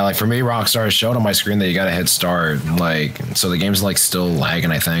 Yeah, like for me, Rockstar showed on my screen that you got to hit start. Like, so the game's like still lagging,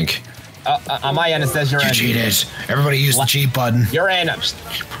 I think. On my end, it says you're in. You cheated. Everybody use the cheat button. You're in.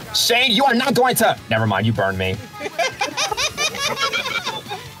 Shane, you are not going to. Never mind, you burned me.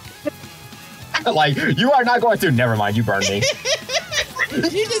 Like, you are not going to. Never mind, you burned me.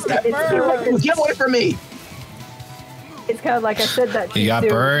 You just got burned. Get away from me. It's kind of like I said that. You got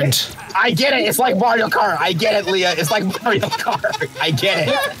burned. I get it. It's like Mario Kart. I get it, Leah. It's like Mario Kart. I get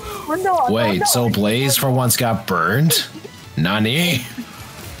it. Well, no, Wait, so Blaze for once got burned? Nani?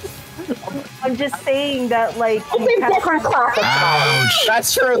 I'm just saying that, like, Ouch.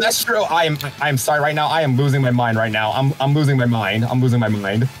 That's true. That's true. I'm sorry right now. I am losing my mind right now. I'm losing my mind.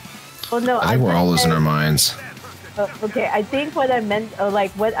 Well, no, I think we're all losing our minds. Okay, I think what I meant,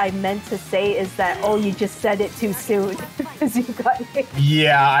 what I meant to say is that, oh, you just said it too soon because you got hit.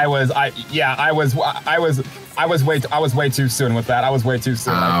 Yeah, I was way too soon with that. I was way too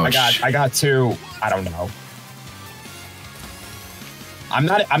soon. I got too. I don't know.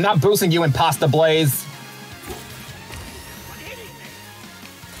 I'm not boosting you in Pasta Blaze.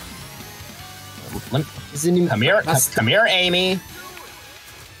 Come here, Amy.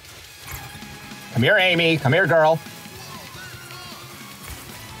 Come here, Amy. Come here, girl.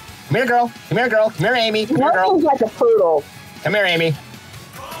 Come here, girl. Come here, girl. Come here, Amy. Come here, girl. Like a poodle. Come here, Amy.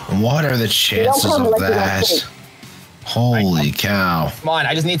 What are the chances of that? Holy cow! Come on,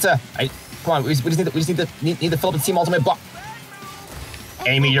 I just need to. Come on, we just need to fill up the team ultimate block.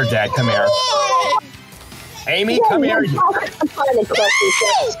 Amy, you're dead. Come here. Amy, come here.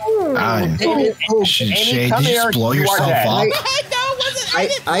 Shay, did you just blow yourself up?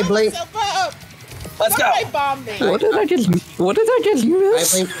 I blame. Let's go. What did I just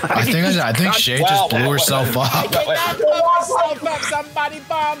miss? I think Shay just blew herself up. I cannot blow myself up. Somebody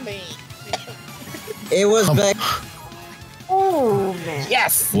bomb me. It was back. Oh man.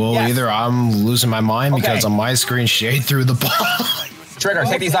 Yes. Well, yes. either I'm losing my mind because on my screen Shay threw the ball. Trigger,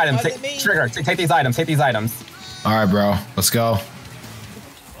 take these items. Trigger, take these items. Take these items. All right, bro. Let's go.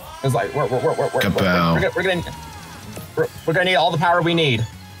 It's like we're gonna need all the power we need.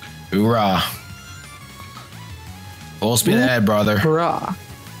 Hoorah! Full speed ahead, brother. Hurrah!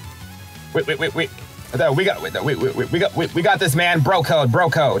 We got this, man. Bro code.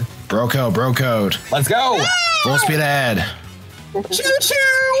 Bro code. Let's go. Full speed ahead. Choo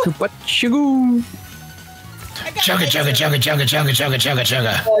choo. Chugga. Chugga. Chugga.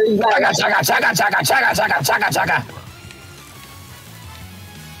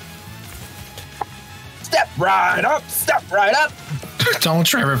 Step right up. Don't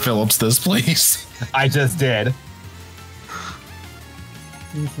Trevor Phillips this, please. I just did.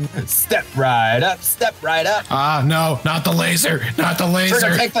 Step right up. Ah, no, not the laser.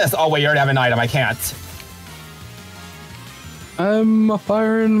 Trigger, take this. Oh, wait, you already have an item. I can't. I'm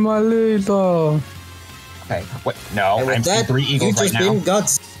firing my laser. Okay, wait, no, I'm seeing 3 eagles right now.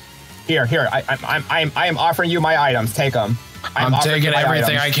 Here, I am offering you my items. Take them. I'm taking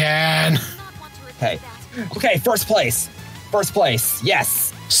everything I can. Okay, first place.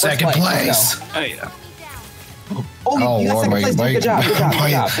 Yes. Second place. Oh, Lord, Good job.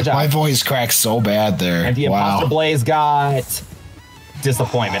 My voice cracked so bad there. And the Imposter Blaze got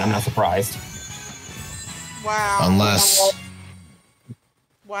disappointment. I'm not surprised. Wow. Unless.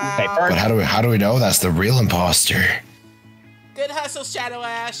 Wow. Okay, But how do we know that's the real imposter? Good hustle, Shadow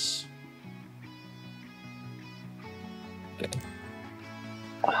Ash.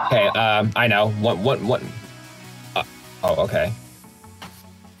 Okay, I know. What? Okay.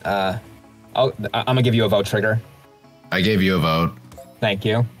 I'm gonna give you a vote, Trigger. I gave you a vote. Thank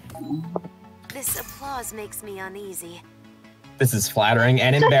you. This applause makes me uneasy. This is flattering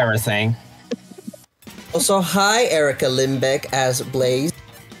and embarrassing. Also, hi, Erica Limbeck as Blaze.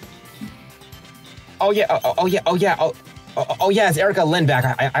 Oh yeah, it's Erica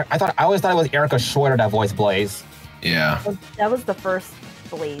Lindback. I always thought it was Erica Shorter that voiced Blaze. Yeah. That was the first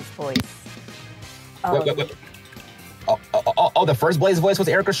Blaze voice. Wait. Oh, the first Blaze voice was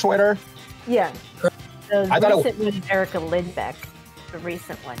Erica Shorter? Yeah. The I thought recent one is Erica Lindbeck. The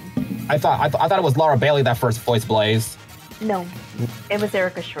recent one. I thought it was Laura Bailey that first voiced Blaze. No, it was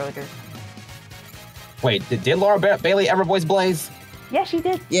Erica Schroeder. Wait, did Laura Bailey ever voice Blaze? Yeah, she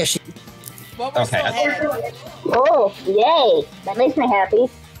did. Yeah, she. Well, we're still ahead. Oh, yay! That makes me happy.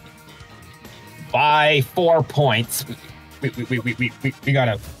 By 4 points. We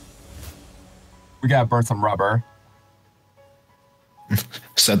gotta burn some rubber.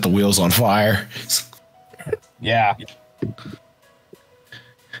 Set the wheels on fire. Yeah.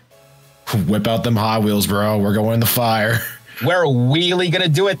 Whip out them Hot Wheels, bro. We're going in the fire. We're really gonna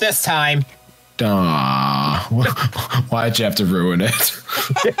do it this time. Why'd you have to ruin it?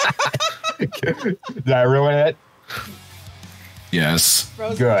 Did I ruin it? Yes.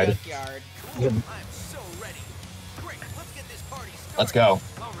 Good. I'm so ready. Great, let's get this party started. Let's go.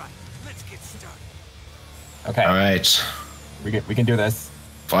 All right, let's get started. Okay. All right. We can do this.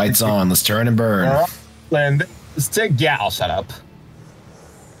 Fight's on. Let's turn and burn. And I'll shut up.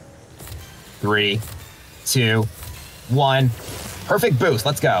 3, 2, 1. Perfect boost.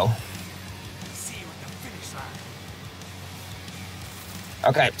 Let's go. See you at the finish line.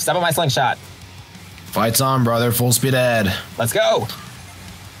 Okay, step on my slingshot. Fight's on, brother. Full speed ahead. Let's go.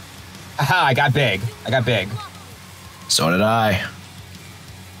 Aha, I got big. So did I.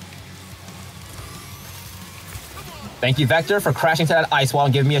 Thank you, Vector, for crashing to that ice wall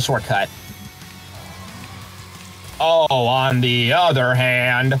and giving me a shortcut. Oh, on the other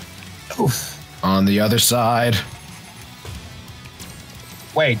hand... Oof. On the other side.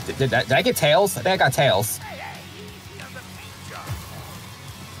 Wait, did I get tails? I think I got tails.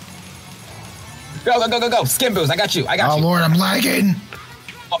 Go. Skin boost. I got you. Oh, Lord, I'm lagging.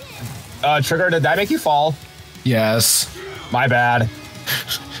 Trigger, did that make you fall? Yes. My bad.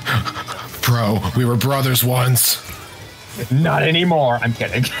 Bro, we were brothers once. Not anymore. I'm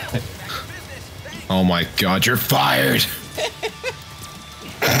kidding. Oh my God, you're fired.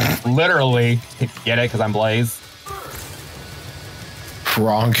 Literally. Get it? Because I'm Blaze.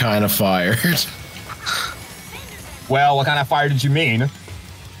 Wrong kind of fired. Well, what kind of fire did you mean?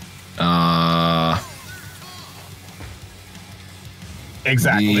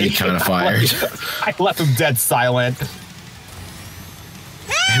 Exactly. The kind of fired. I left him dead silent.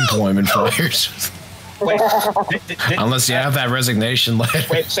 Employment fires. Wait, unless you have that resignation letter.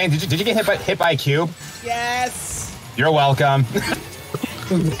 Wait, Shane, did you get hit by a cube? Yes. You're welcome.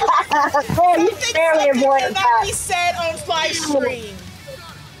 Oh, you barely avoided cannot be said on live stream.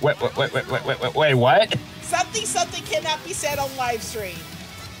 Wait, what? Something cannot be said on live stream.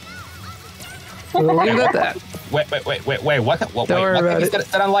 We'll leave it at that. Wait, what? Don't worry about it.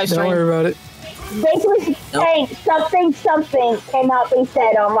 Said on live stream? Don't worry about it. Basically saying something cannot be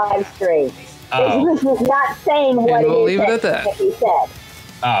said on live stream. Oh. This is not saying what we'll it leave is it at that. he said.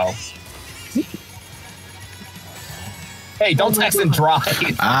 Oh. Hey, don't text and drive.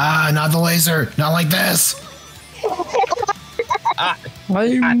 Not the laser. Not like this.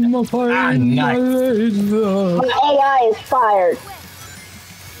 I'm a fire. Nice. My AI is fired.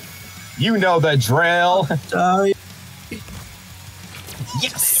 You know the drill. Sorry.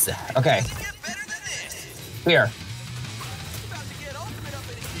 Yes. Okay. Here.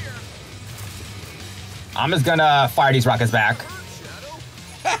 I'm just gonna fire these rockets back.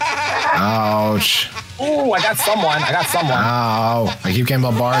 Ouch. Ooh, I got someone. Ow. I keep getting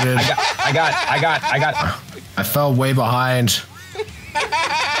bombarded. I got. I fell way behind.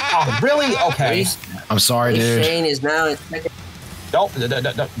 Oh, really? Okay. I'm sorry, dude. Shane is now in second. Don't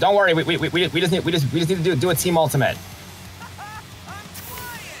worry. We just need to do a team ultimate.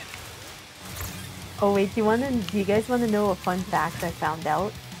 Oh wait, do you guys want to know a fun fact I found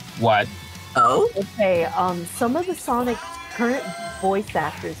out? What? Oh? Okay, some of the Sonic current voice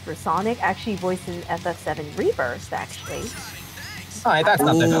actors for Sonic actually voiced in FF7 Rebirth, actually. Alright, that's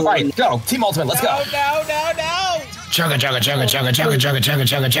nothing. Alright, go. Team ultimate, let's go. No. Chugga, chugga, chugga, chugga, chugga, chugga, chugga,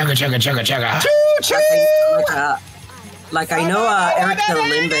 chugga, chugga, chugga, chugga, chugga. Choo-choo! Like I know Erica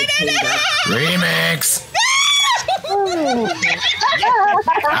Lindbeck came back. Remix.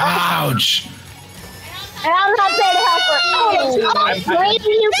 Ouch. And I'm not there to help her. Oh, maybe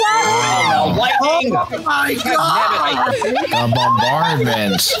you guys. Lightning! Oh my God! The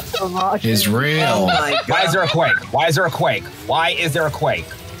bombardment is real. Oh my God. Why is there a quake? Why is there a quake?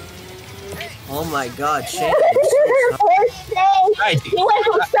 Oh my God, Shane. Poor Shane. He went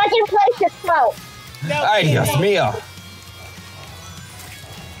from second place to 12th. No. Ay, Dios mío.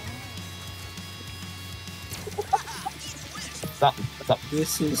 Stop.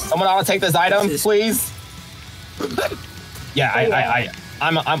 This is. Someone want to take this item, please? Yeah, I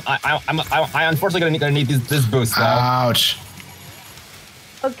unfortunately gonna need this boost though. Ouch.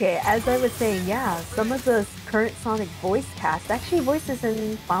 Okay, as I was saying, yeah, some of the current Sonic voice cast actually voices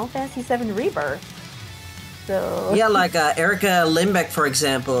in Final Fantasy VII Rebirth. So Yeah, like Erica Lindbeck, for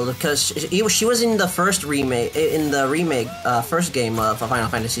example, because she was in the first remake, first game of Final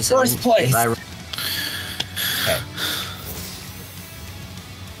Fantasy VII. First place.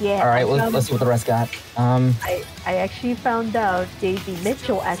 yeah. All right, let's see what the rest got. I actually found out Daisy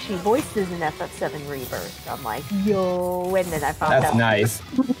Mitchell actually voices in FF7 Rebirth. I'm like, yo, and then I found out That's nice.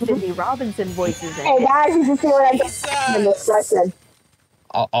 Cindy Robinson voices in Hey it. guys, you can see what I got in this session.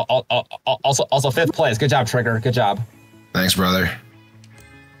 Also 5th place. Good job, Trigger. Good job. Thanks, brother.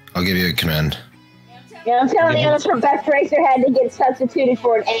 I'll give you a commend. Yeah, I'm telling you, this best racer had to get substituted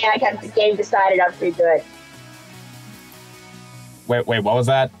for an AI because the game decided I'm too good. Wait, what was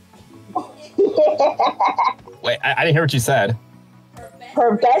that? Wait, I didn't hear what you said.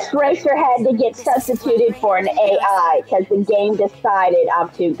 Her best racer had to get substituted for an AI because the game decided I'm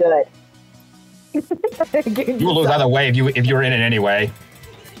too good. You will lose either way if you were in it anyway.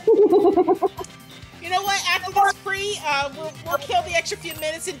 You know what? After this we'll kill the extra few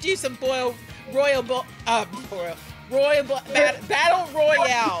minutes and do some battle royale. Oh.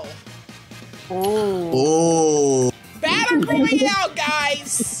 Battle royale,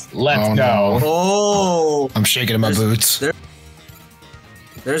 guys. Let's go. No. Oh. I'm shaking in my boots.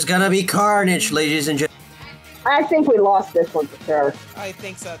 There's gonna be carnage, ladies and gentlemen. I think we lost this one for sure. I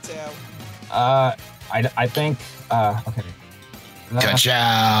think so too. I think. Okay.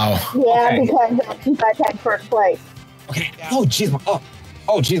 Ka-chow. Yeah, Okay. because you guys had first place. Okay. Oh jeez,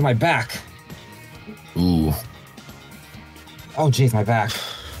 my back. Ooh. Oh jeez, my back.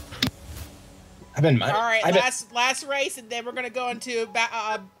 All right, last race, and then we're gonna go into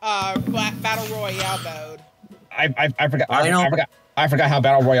battle royale mode. I forgot how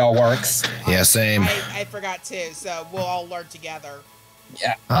battle royale works. Yeah, same. I forgot too, so we'll all learn together.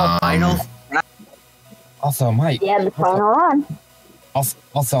 Yeah. Final. Also, my the final run.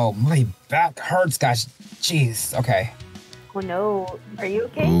 Also, my back hurts. Gosh, jeez. Okay. Oh no, are you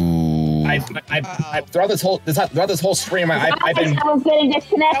okay? Ooh. I throughout this whole stream, I've been. Someone's getting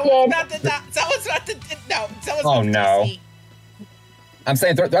disconnected. Someone's not the no. Someone's Oh not no. DC. I'm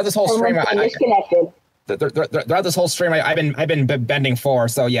saying throughout this whole stream, Disconnected. throughout this whole stream, I've been bending forward.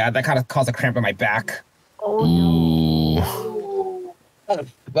 So yeah, that kind of caused a cramp in my back. Oh no.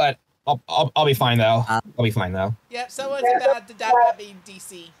 But I'll be fine though. I'll be fine though. Yep, someone's about to die by being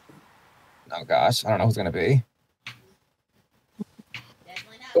DC. Oh gosh, I don't know who's gonna be.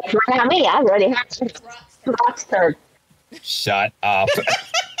 It's not me. I already have Rockstar. Shut up.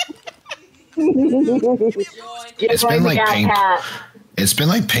 It's been like it's been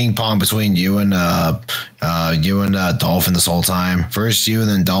like ping pong between you and Dolphin this whole time. First you and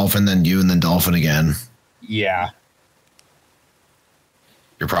then Dolphin, then you and then Dolphin again. Yeah.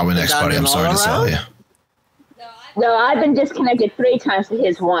 You're probably next, buddy. I'm sorry to tell you. No, I've been disconnected 3 times to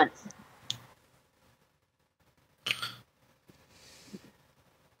his once.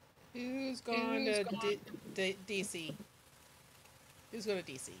 Who's going to DC? Who's going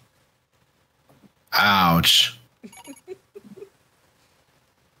to DC? Ouch.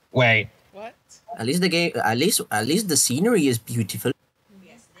 Wait. What? At least the game. At least the scenery is beautiful.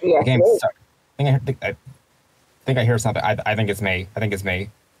 Yeah. Game start. I think I hear something. I think it's me. I think it's me.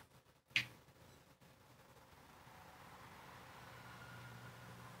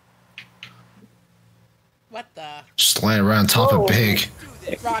 What the? Just laying around top of big.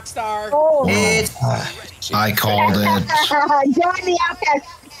 Rockstar. I called it.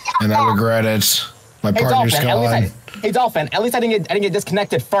 And I regret it. My partner's gone. Hey Dolphin, at least I didn't get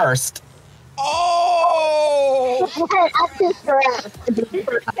disconnected first. Oh!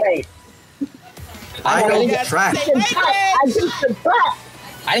 I don't get track.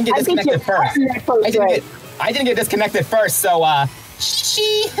 I didn't get disconnected first. I didn't get disconnected first, so Yeah,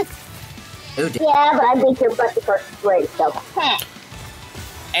 but I beat your butt the first place, so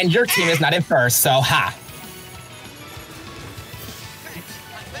and your team is not in first, so ha.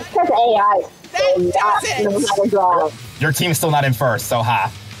 It's because AI knows how to draw. Your team's still not in first, so ha.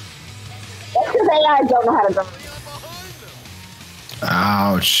 That's because AI don't know how to draw.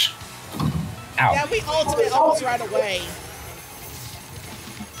 Ouch. Ow. Yeah, we ultimate almost right away.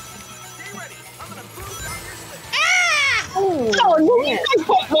 Ah! Oh, you just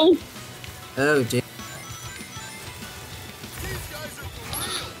hit me. Oh dear.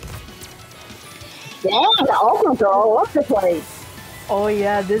 Damn, the ultimates are all over the place. Oh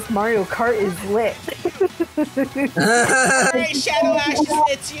yeah, this Mario Kart is lit. Alright, Shadow Ashes,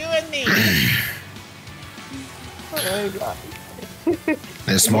 it's you and me. Oh my god.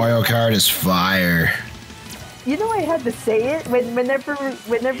 This Mario Kart is fire. You know I had to say it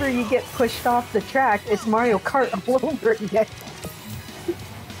whenever you get pushed off the track, it's Mario Kart all over again.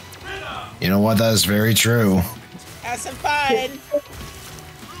 You know what? That is very true. Have some fun.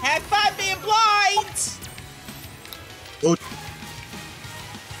 Have fun being blind. Oh.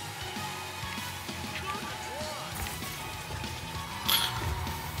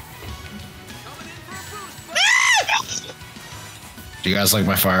 Do you guys like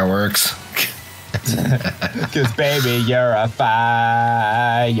my fireworks? Cause baby, you're a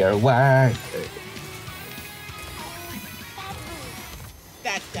firework.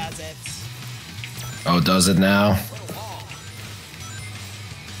 does it. Oh, does it now?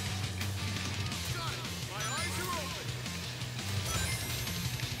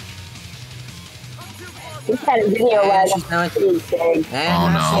 He's had a video And lag. she's now at-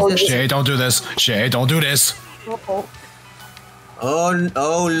 Oh no. Shay, don't do this. Shay, don't do this. Oh,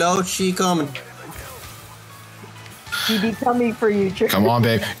 Lochi coming. He be coming for you, Trigger. Come on,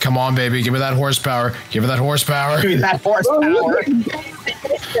 babe. Come on, baby. Give me that horsepower. Give me that horsepower. Give me that horsepower. Give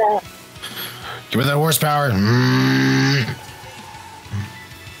me that horsepower.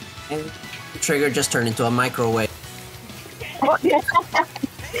 And Trigger just turned into a microwave.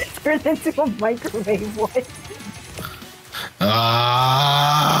 Turned into a microwave. What?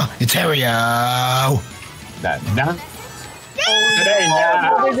 Ontario. Nah. Today,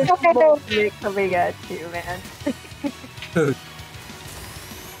 now. There's a bullshit coming at you, man.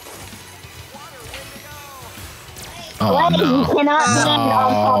 Oh no. You cannot land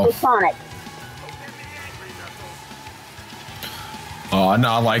on top of Sonic. Oh,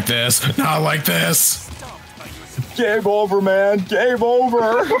 not like this. Not like this. Game over, man. Game over.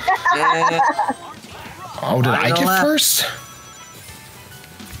 Oh, did I get first?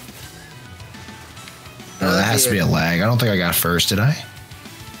 No, that has to be a lag. I don't think I got first, did I?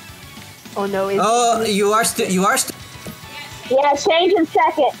 Oh no! Oh, you are still. Yeah, change in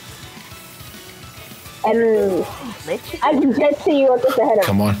second. And I can just see you just ahead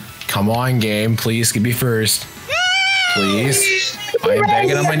of me. Come on, game. Please give me first. Please. I am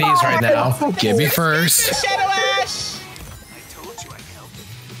begging on my knees right now. Give me first. Shadow Ash.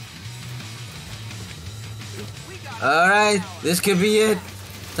 All right, this could be it.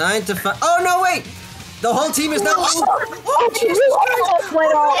 Time to find. Oh no! Wait. The whole team is now. Oh, Jesus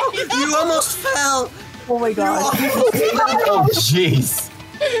Christ! You almost fell. Oh my god! Oh jeez.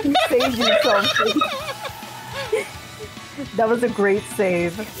 You saved yourself. That was a great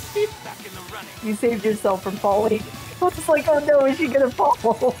save. You saved yourself from falling. I was like, oh no, is she gonna fall? I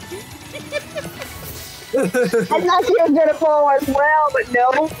thought she was gonna fall as well, but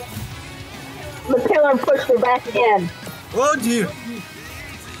no. The pillar pushed her back again. Oh dear.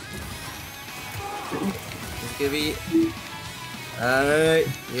 This could be. All right,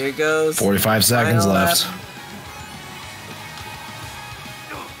 here goes. 45 seconds Final left.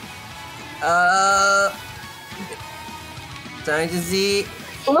 lap. Time to see.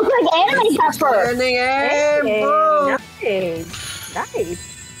 Looks like anime pepper. Standing Hey, boom. nice.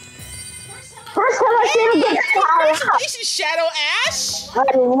 First time I see him get fired up. Congratulations, Shadow Ash. I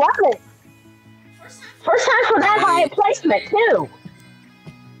love it. First time for that high placement too.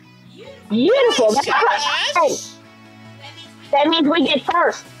 Beautiful. That's right. That means we get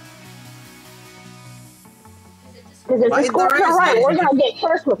first. Because if the scores are right, we're gonna get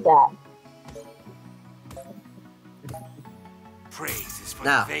first with that. Praise is for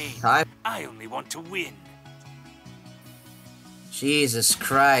Now, the vain. time. I only want to win. Jesus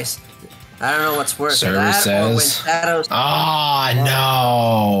Christ. I don't know what's worse. Server that or when says. Shadows. Ah,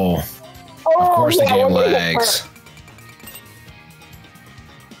 no. Oh, Of course the yeah, game we're gonna get lags. first.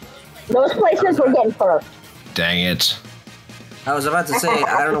 Those places we're getting first. Dang it. I was about to say,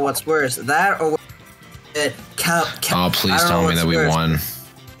 I don't know what's worse. That or Oh, please tell me that we won.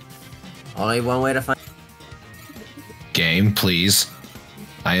 Only one way to find. Game, please.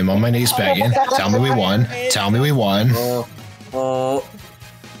 I am on my knees begging. Tell me we won. Tell me we won.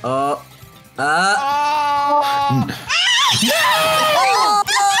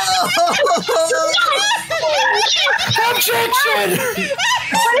 Objection!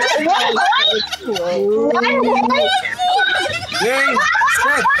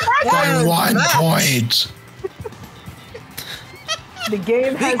 By 1 point. The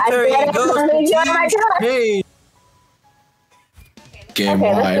game has Victory goes to Team Shane. Game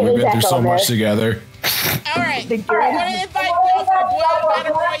Okay, let's wide. get We've been through Zach so on much this. together. All right. We're gonna invite Bill for Boiled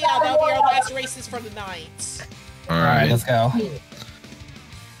Battle Royale. That'll be our last races for the night. All right. Let's go.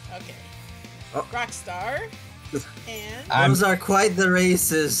 Okay. Rockstar. And Those are quite the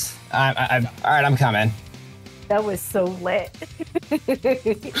races. All right, I'm coming. That was so lit.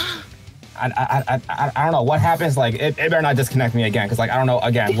 I don't know what happens. Like, it better not disconnect me again, because like I don't know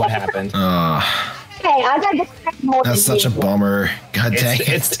again what happened. Hey, I got to more. That's such a bummer. God dang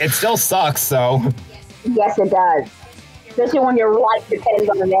it. It still sucks. So. Yes, it does. Especially when your life depends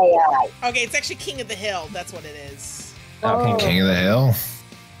on an AI. okay, it's actually King of the Hill. That's what it is. Oh, King of the Hill.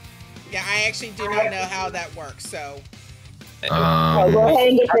 Yeah, I actually do not know how that works. So. So go ahead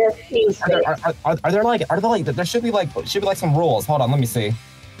and get your team space. Are there like there should be like some rules. Hold on, let me see.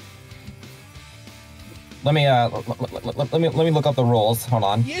 Let me look up the rules. Hold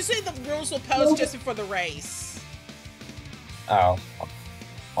on. Usually the rules will post just before the race. Oh.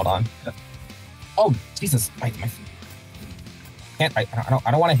 Hold on. Oh Jesus! I can't. I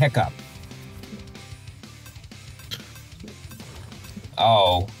don't want to hiccup.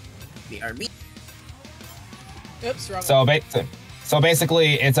 Oh. Oops, wrong So one. so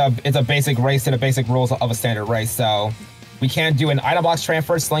basically, it's a basic race to the basic rules of a standard race. So we can't do an item box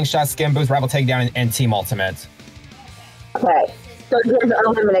transfer, slingshot, skim boost, rival takedown, and team ultimate. Okay, so it does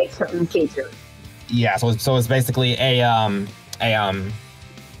eliminate certain features. Yeah, so it's basically a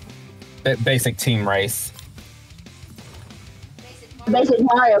basic team race. Basic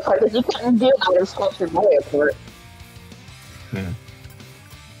Mario Kart, because you couldn't do item swaps in Mario Kart.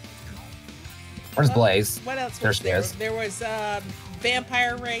 Where's Blaze? What else There was she there? is. There was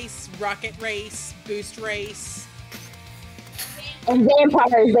Vampire Race, Rocket Race, Boost Race. And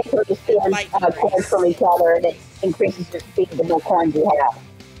vampires basically steal coins from each other, and it increases your speed the more coins you have.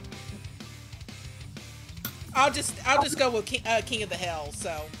 I'll just go with King of the Hill.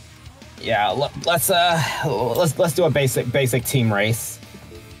 So. Yeah, let's do a basic team race.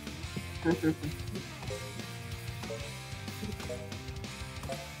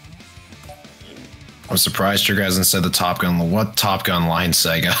 I'm surprised you guys instead of Top Gun. What Top Gun line,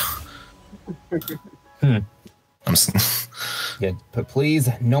 Sega? Yeah, but please,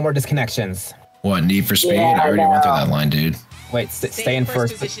 no more disconnections. What, Need for Speed? Yeah, I already went through that line, dude. Wait, stay in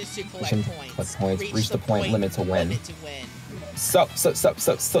first position to collect points. Reach the point limit to win. So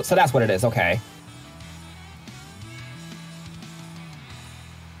that's what it is. Okay.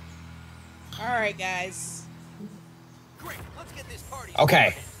 All right, guys.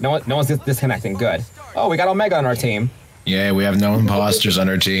 Okay. No one's disconnecting. Good. Oh, we got Omega on our team. Yeah, we have no imposters on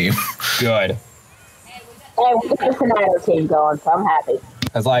our team. Good. Hey, we got the Fernando team going, so I'm happy.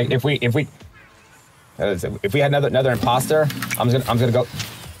 Cause like if we had another imposter, I'm gonna go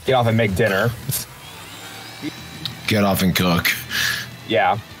get off and make dinner. Get off and cook.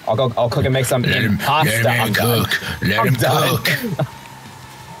 Yeah, I'll cook and make some pasta. Let him cook. Let him cook.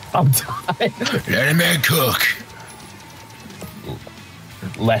 I'm done. Let him man cook.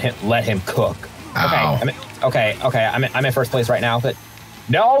 Let him cook. Ow. Okay. I'm in first place right now, but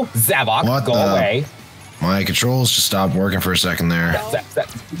no, Zavok, What go away. My controls just stopped working for a second there.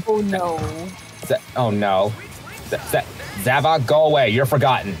 Oh no. Oh no. Zavok, go away. You're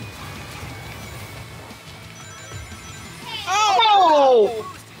forgotten. Oh!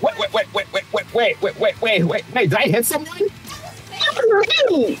 Wait. Hey, did I hit someone?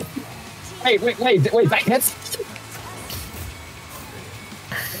 Wait, did I hit?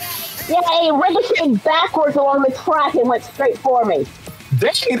 Yeah, it ricocheted backwards along the track and went straight for me.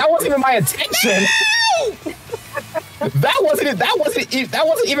 Dang, that wasn't even my intention. That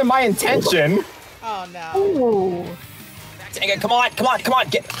wasn't even my intention. Oh no. Ooh. Dang it, come on,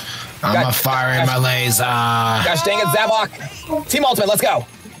 get. I'm a fire in my laser. Gosh dang it, Zavok. Team Ultimate, let's go.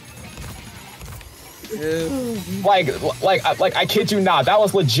 Like, I kid you not, that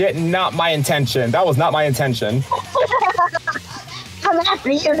was legit not my intention. That was not my intention. I'm after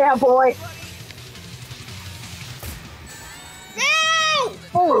you now, boy. No!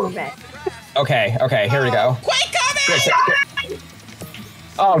 Oh man. Okay, here we go. Quake coming!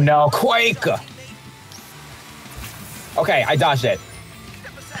 Oh no, Quake! Okay, I dodged it.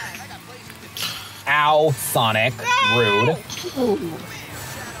 Ow, Sonic. No! Rude.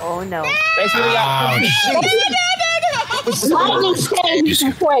 Oh no. Basically, You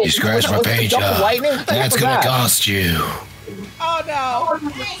scratched my page up. That's gonna cost you. Oh no.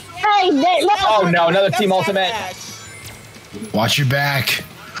 Hey, oh no, another Team Ultimate. Watch your back.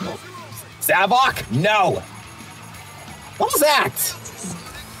 Zavok, no. What was that?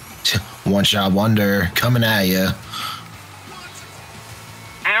 One shot wonder coming at you.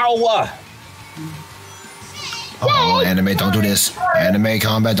 Ow. Oh, anime, don't do this. Anime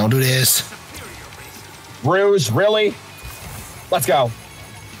combat, don't do this. Rouge, really? Let's go.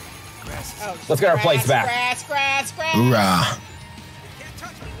 Oh, Let's get our place back. Grass. Hoorah.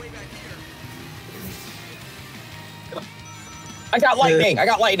 I got lightning.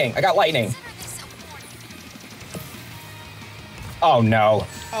 Oh no.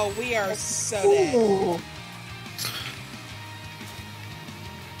 Oh, we are so dead.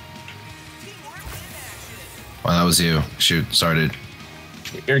 Well, that was you. Shoot, started.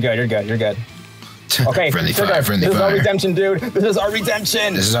 You're good. Okay, friendly fire. This is our redemption, dude. This is our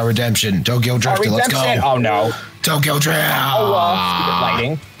redemption. Tokyo Drift, let's go. Oh no. Tokyo Drift. Oh, stupid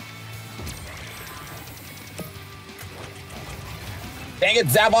lighting. Dang it,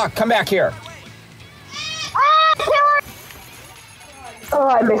 Zavok, come back here. Oh,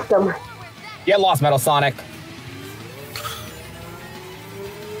 I missed him. Get lost, Metal Sonic.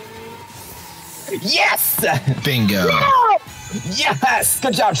 Yes! Bingo. Yes!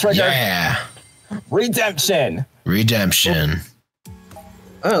 Good job, Trigger. Yeah. Redemption. Redemption.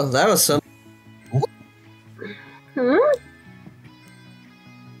 Oh, that was some.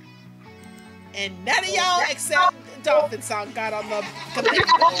 And none of y'all except Dolphin Song got on the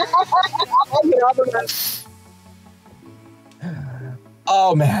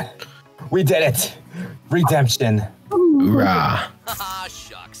Oh man, we did it! Redemption. Hoorah. Ah,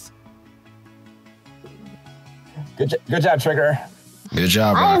 shucks. Good job, Trigger. Good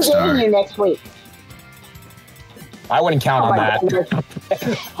job, I'm getting Rockstar. you next week. I wouldn't count on that. Look at that.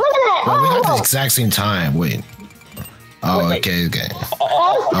 Well, we got the exact same time. Wait. Oh, okay.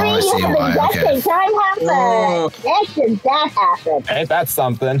 All three I see have why, the exact okay. same time happen. That should that happen. Ain't that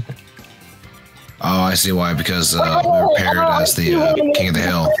something? Oh, I see why. Because we're paired as the King of the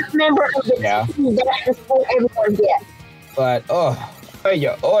Hill. Member of the Yeah. team, that's the sport everyone gets. But oi,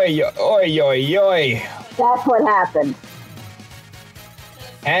 oi, oi, oi. That's what happened.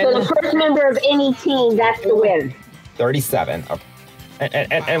 So And the first member of any team, that's the win. 37. Okay.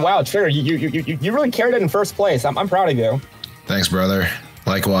 And wow, Trigger, you really carried it in first place. I'm proud of you. Thanks, brother.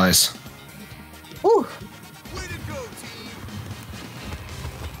 Likewise. Whew.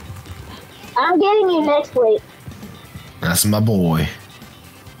 I'm getting you next week. That's my boy.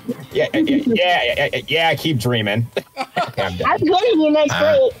 Yeah, keep dreaming. Okay, I'm done. I'm getting you next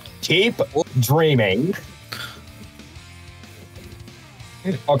week. Keep dreaming.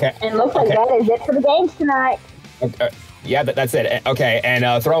 Okay. And looks like that is it for the games tonight. Okay. Yeah, that's it. Okay, and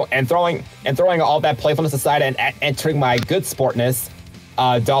throwing all that playfulness aside and entering my good sportness,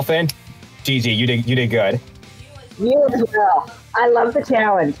 Dolphin, GG, you did good. You as well. I love the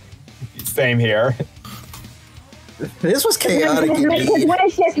challenge. Same here. This was chaotic. Because when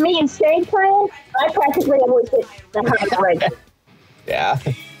it's just me and Shane playing, I practically always hit the high rank. Yeah.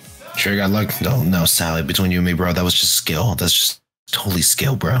 Sure, got luck. No, Sally. Between you and me, bro, that was just skill. That's just totally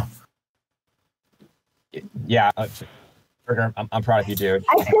skill, bro. Yeah. Trigger, I'm proud of you, dude.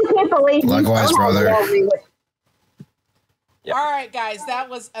 I still can't believe you. Likewise, brother. Yep. All right, guys, that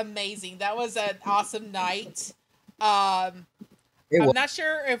was amazing. That was an awesome night. I'm not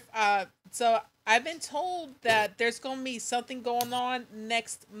sure if so I've been told that there's going to be something going on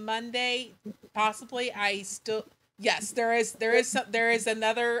next Monday, possibly. Yes, there is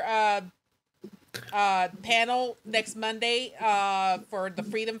another panel next Monday for the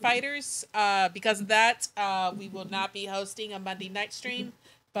Freedom Fighters. Because of that, we will not be hosting a Monday night stream,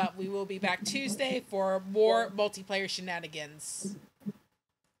 but we will be back Tuesday for more multiplayer shenanigans.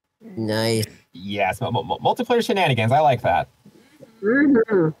 Nice. Yes, multiplayer shenanigans. I like that.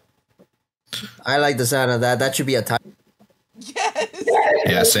 Mm-hmm. I like the sound of that. That should be a title. Yes.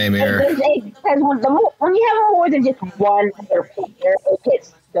 Yeah, same here. Because when you have more than just one other player, it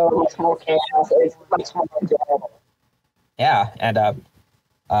gets so much more chaos. It's much more enjoyable. Yeah, and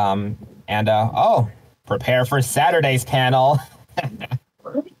prepare for Saturday's panel.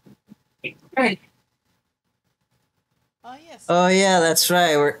 Oh yes. Oh yeah, that's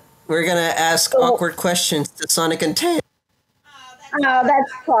right. We're gonna ask awkward questions to Sonic and Tails. No,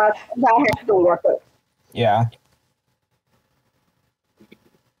 that's plus. That has to work it. Yeah.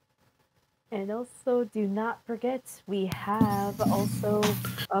 And also, do not forget, we have also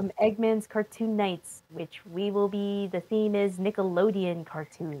Eggman's Cartoon Nights, which the theme is Nickelodeon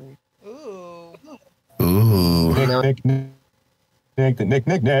cartoon. Ooh. Ooh. Nickelodeon.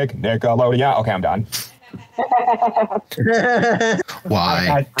 Okay, I'm done.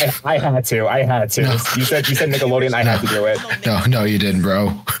 Why? I had to. No. You said Nickelodeon. I had to do it. No, you didn't,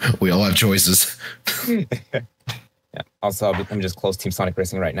 bro. We all have choices. Yeah. Also, I'm just close Team Sonic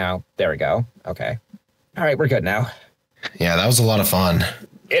Racing right now. There we go. Okay. All right, we're good now. Yeah, that was a lot of fun.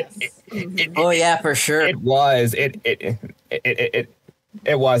 Oh yeah, for sure. It was. It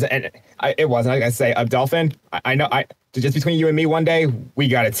was, and it was. And like I say, Dolphin. I know. Just between you and me, one day we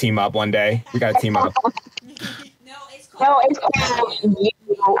got to team up. One day we got to team up. No, it's called you, me,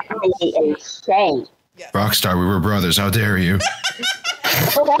 and Shane. Rockstar, we were brothers. How dare you?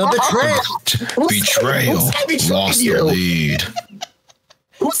 Betrayal. Lost the lead.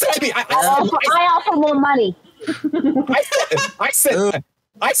 Who said me? I offer more money. I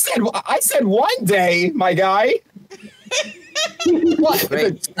said one day, my guy. What? Right,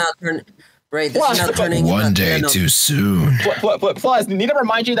 it's not turning. Right, this is not turning. One day too soon. Plus, need to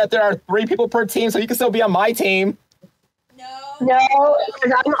remind you that there are 3 people per team, so you can still be on my team. No,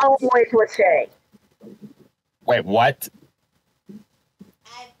 because I'm always with Shay. Wait, what?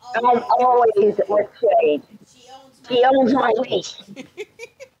 I'm always with Shay. She owns my leash.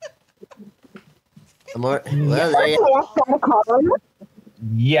 Well,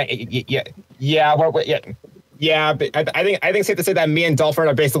 Yeah. Yeah, but I think it's safe to say that me and Dolphin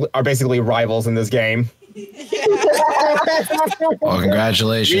are basically rivals in this game. Well,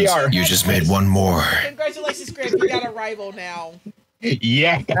 congratulations. We are. You just made one more. Congratulations, Griff. You got a rival now.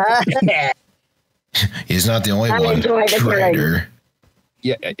 Yeah. He's not the only one. Traitor.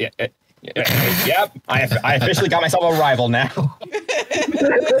 Yeah. Yep. I officially got myself a rival now.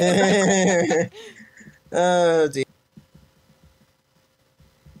 Oh, dear.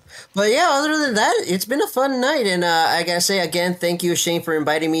 But yeah, other than that, it's been a fun night, and I gotta say again, thank you, Shane, for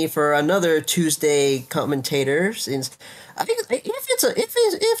inviting me for another Tuesday commentator. Since I think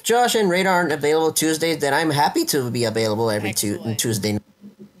if Josh and Radar aren't available Tuesdays, then I'm happy to be available every Tuesday.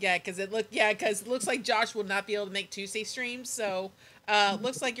 Yeah, because it looks like Josh will not be able to make Tuesday streams, so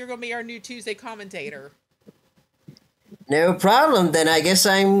looks like you're gonna be our new Tuesday commentator. No problem. Then I guess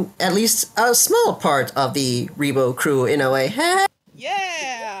I'm at least a small part of the Revo crew in a way.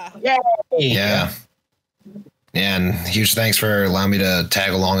 Yeah. Yeah. And huge thanks for allowing me to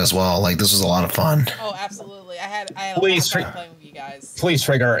tag along as well. Like, this was a lot of fun. Oh, absolutely. I had a lot of fun playing with you guys. Please,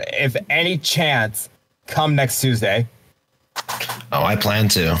 Trigger, if any chance, come next Tuesday. Oh, I plan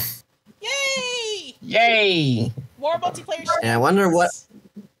to. Yay! More multiplayer.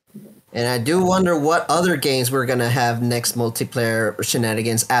 And I do wonder what other games we're gonna have next multiplayer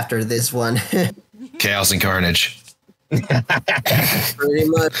shenanigans after this one. Chaos and Carnage. Pretty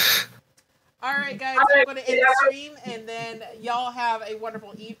much. All right, guys, I'm going to end the stream, and then y'all have a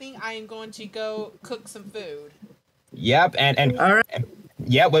wonderful evening. I am going to go cook some food. Yep, and all right.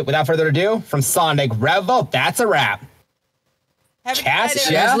 Yeah, without further ado, from Sonic Revo, that's a wrap. Catch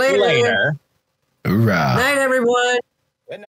ya later. Hoorah. Night, everyone.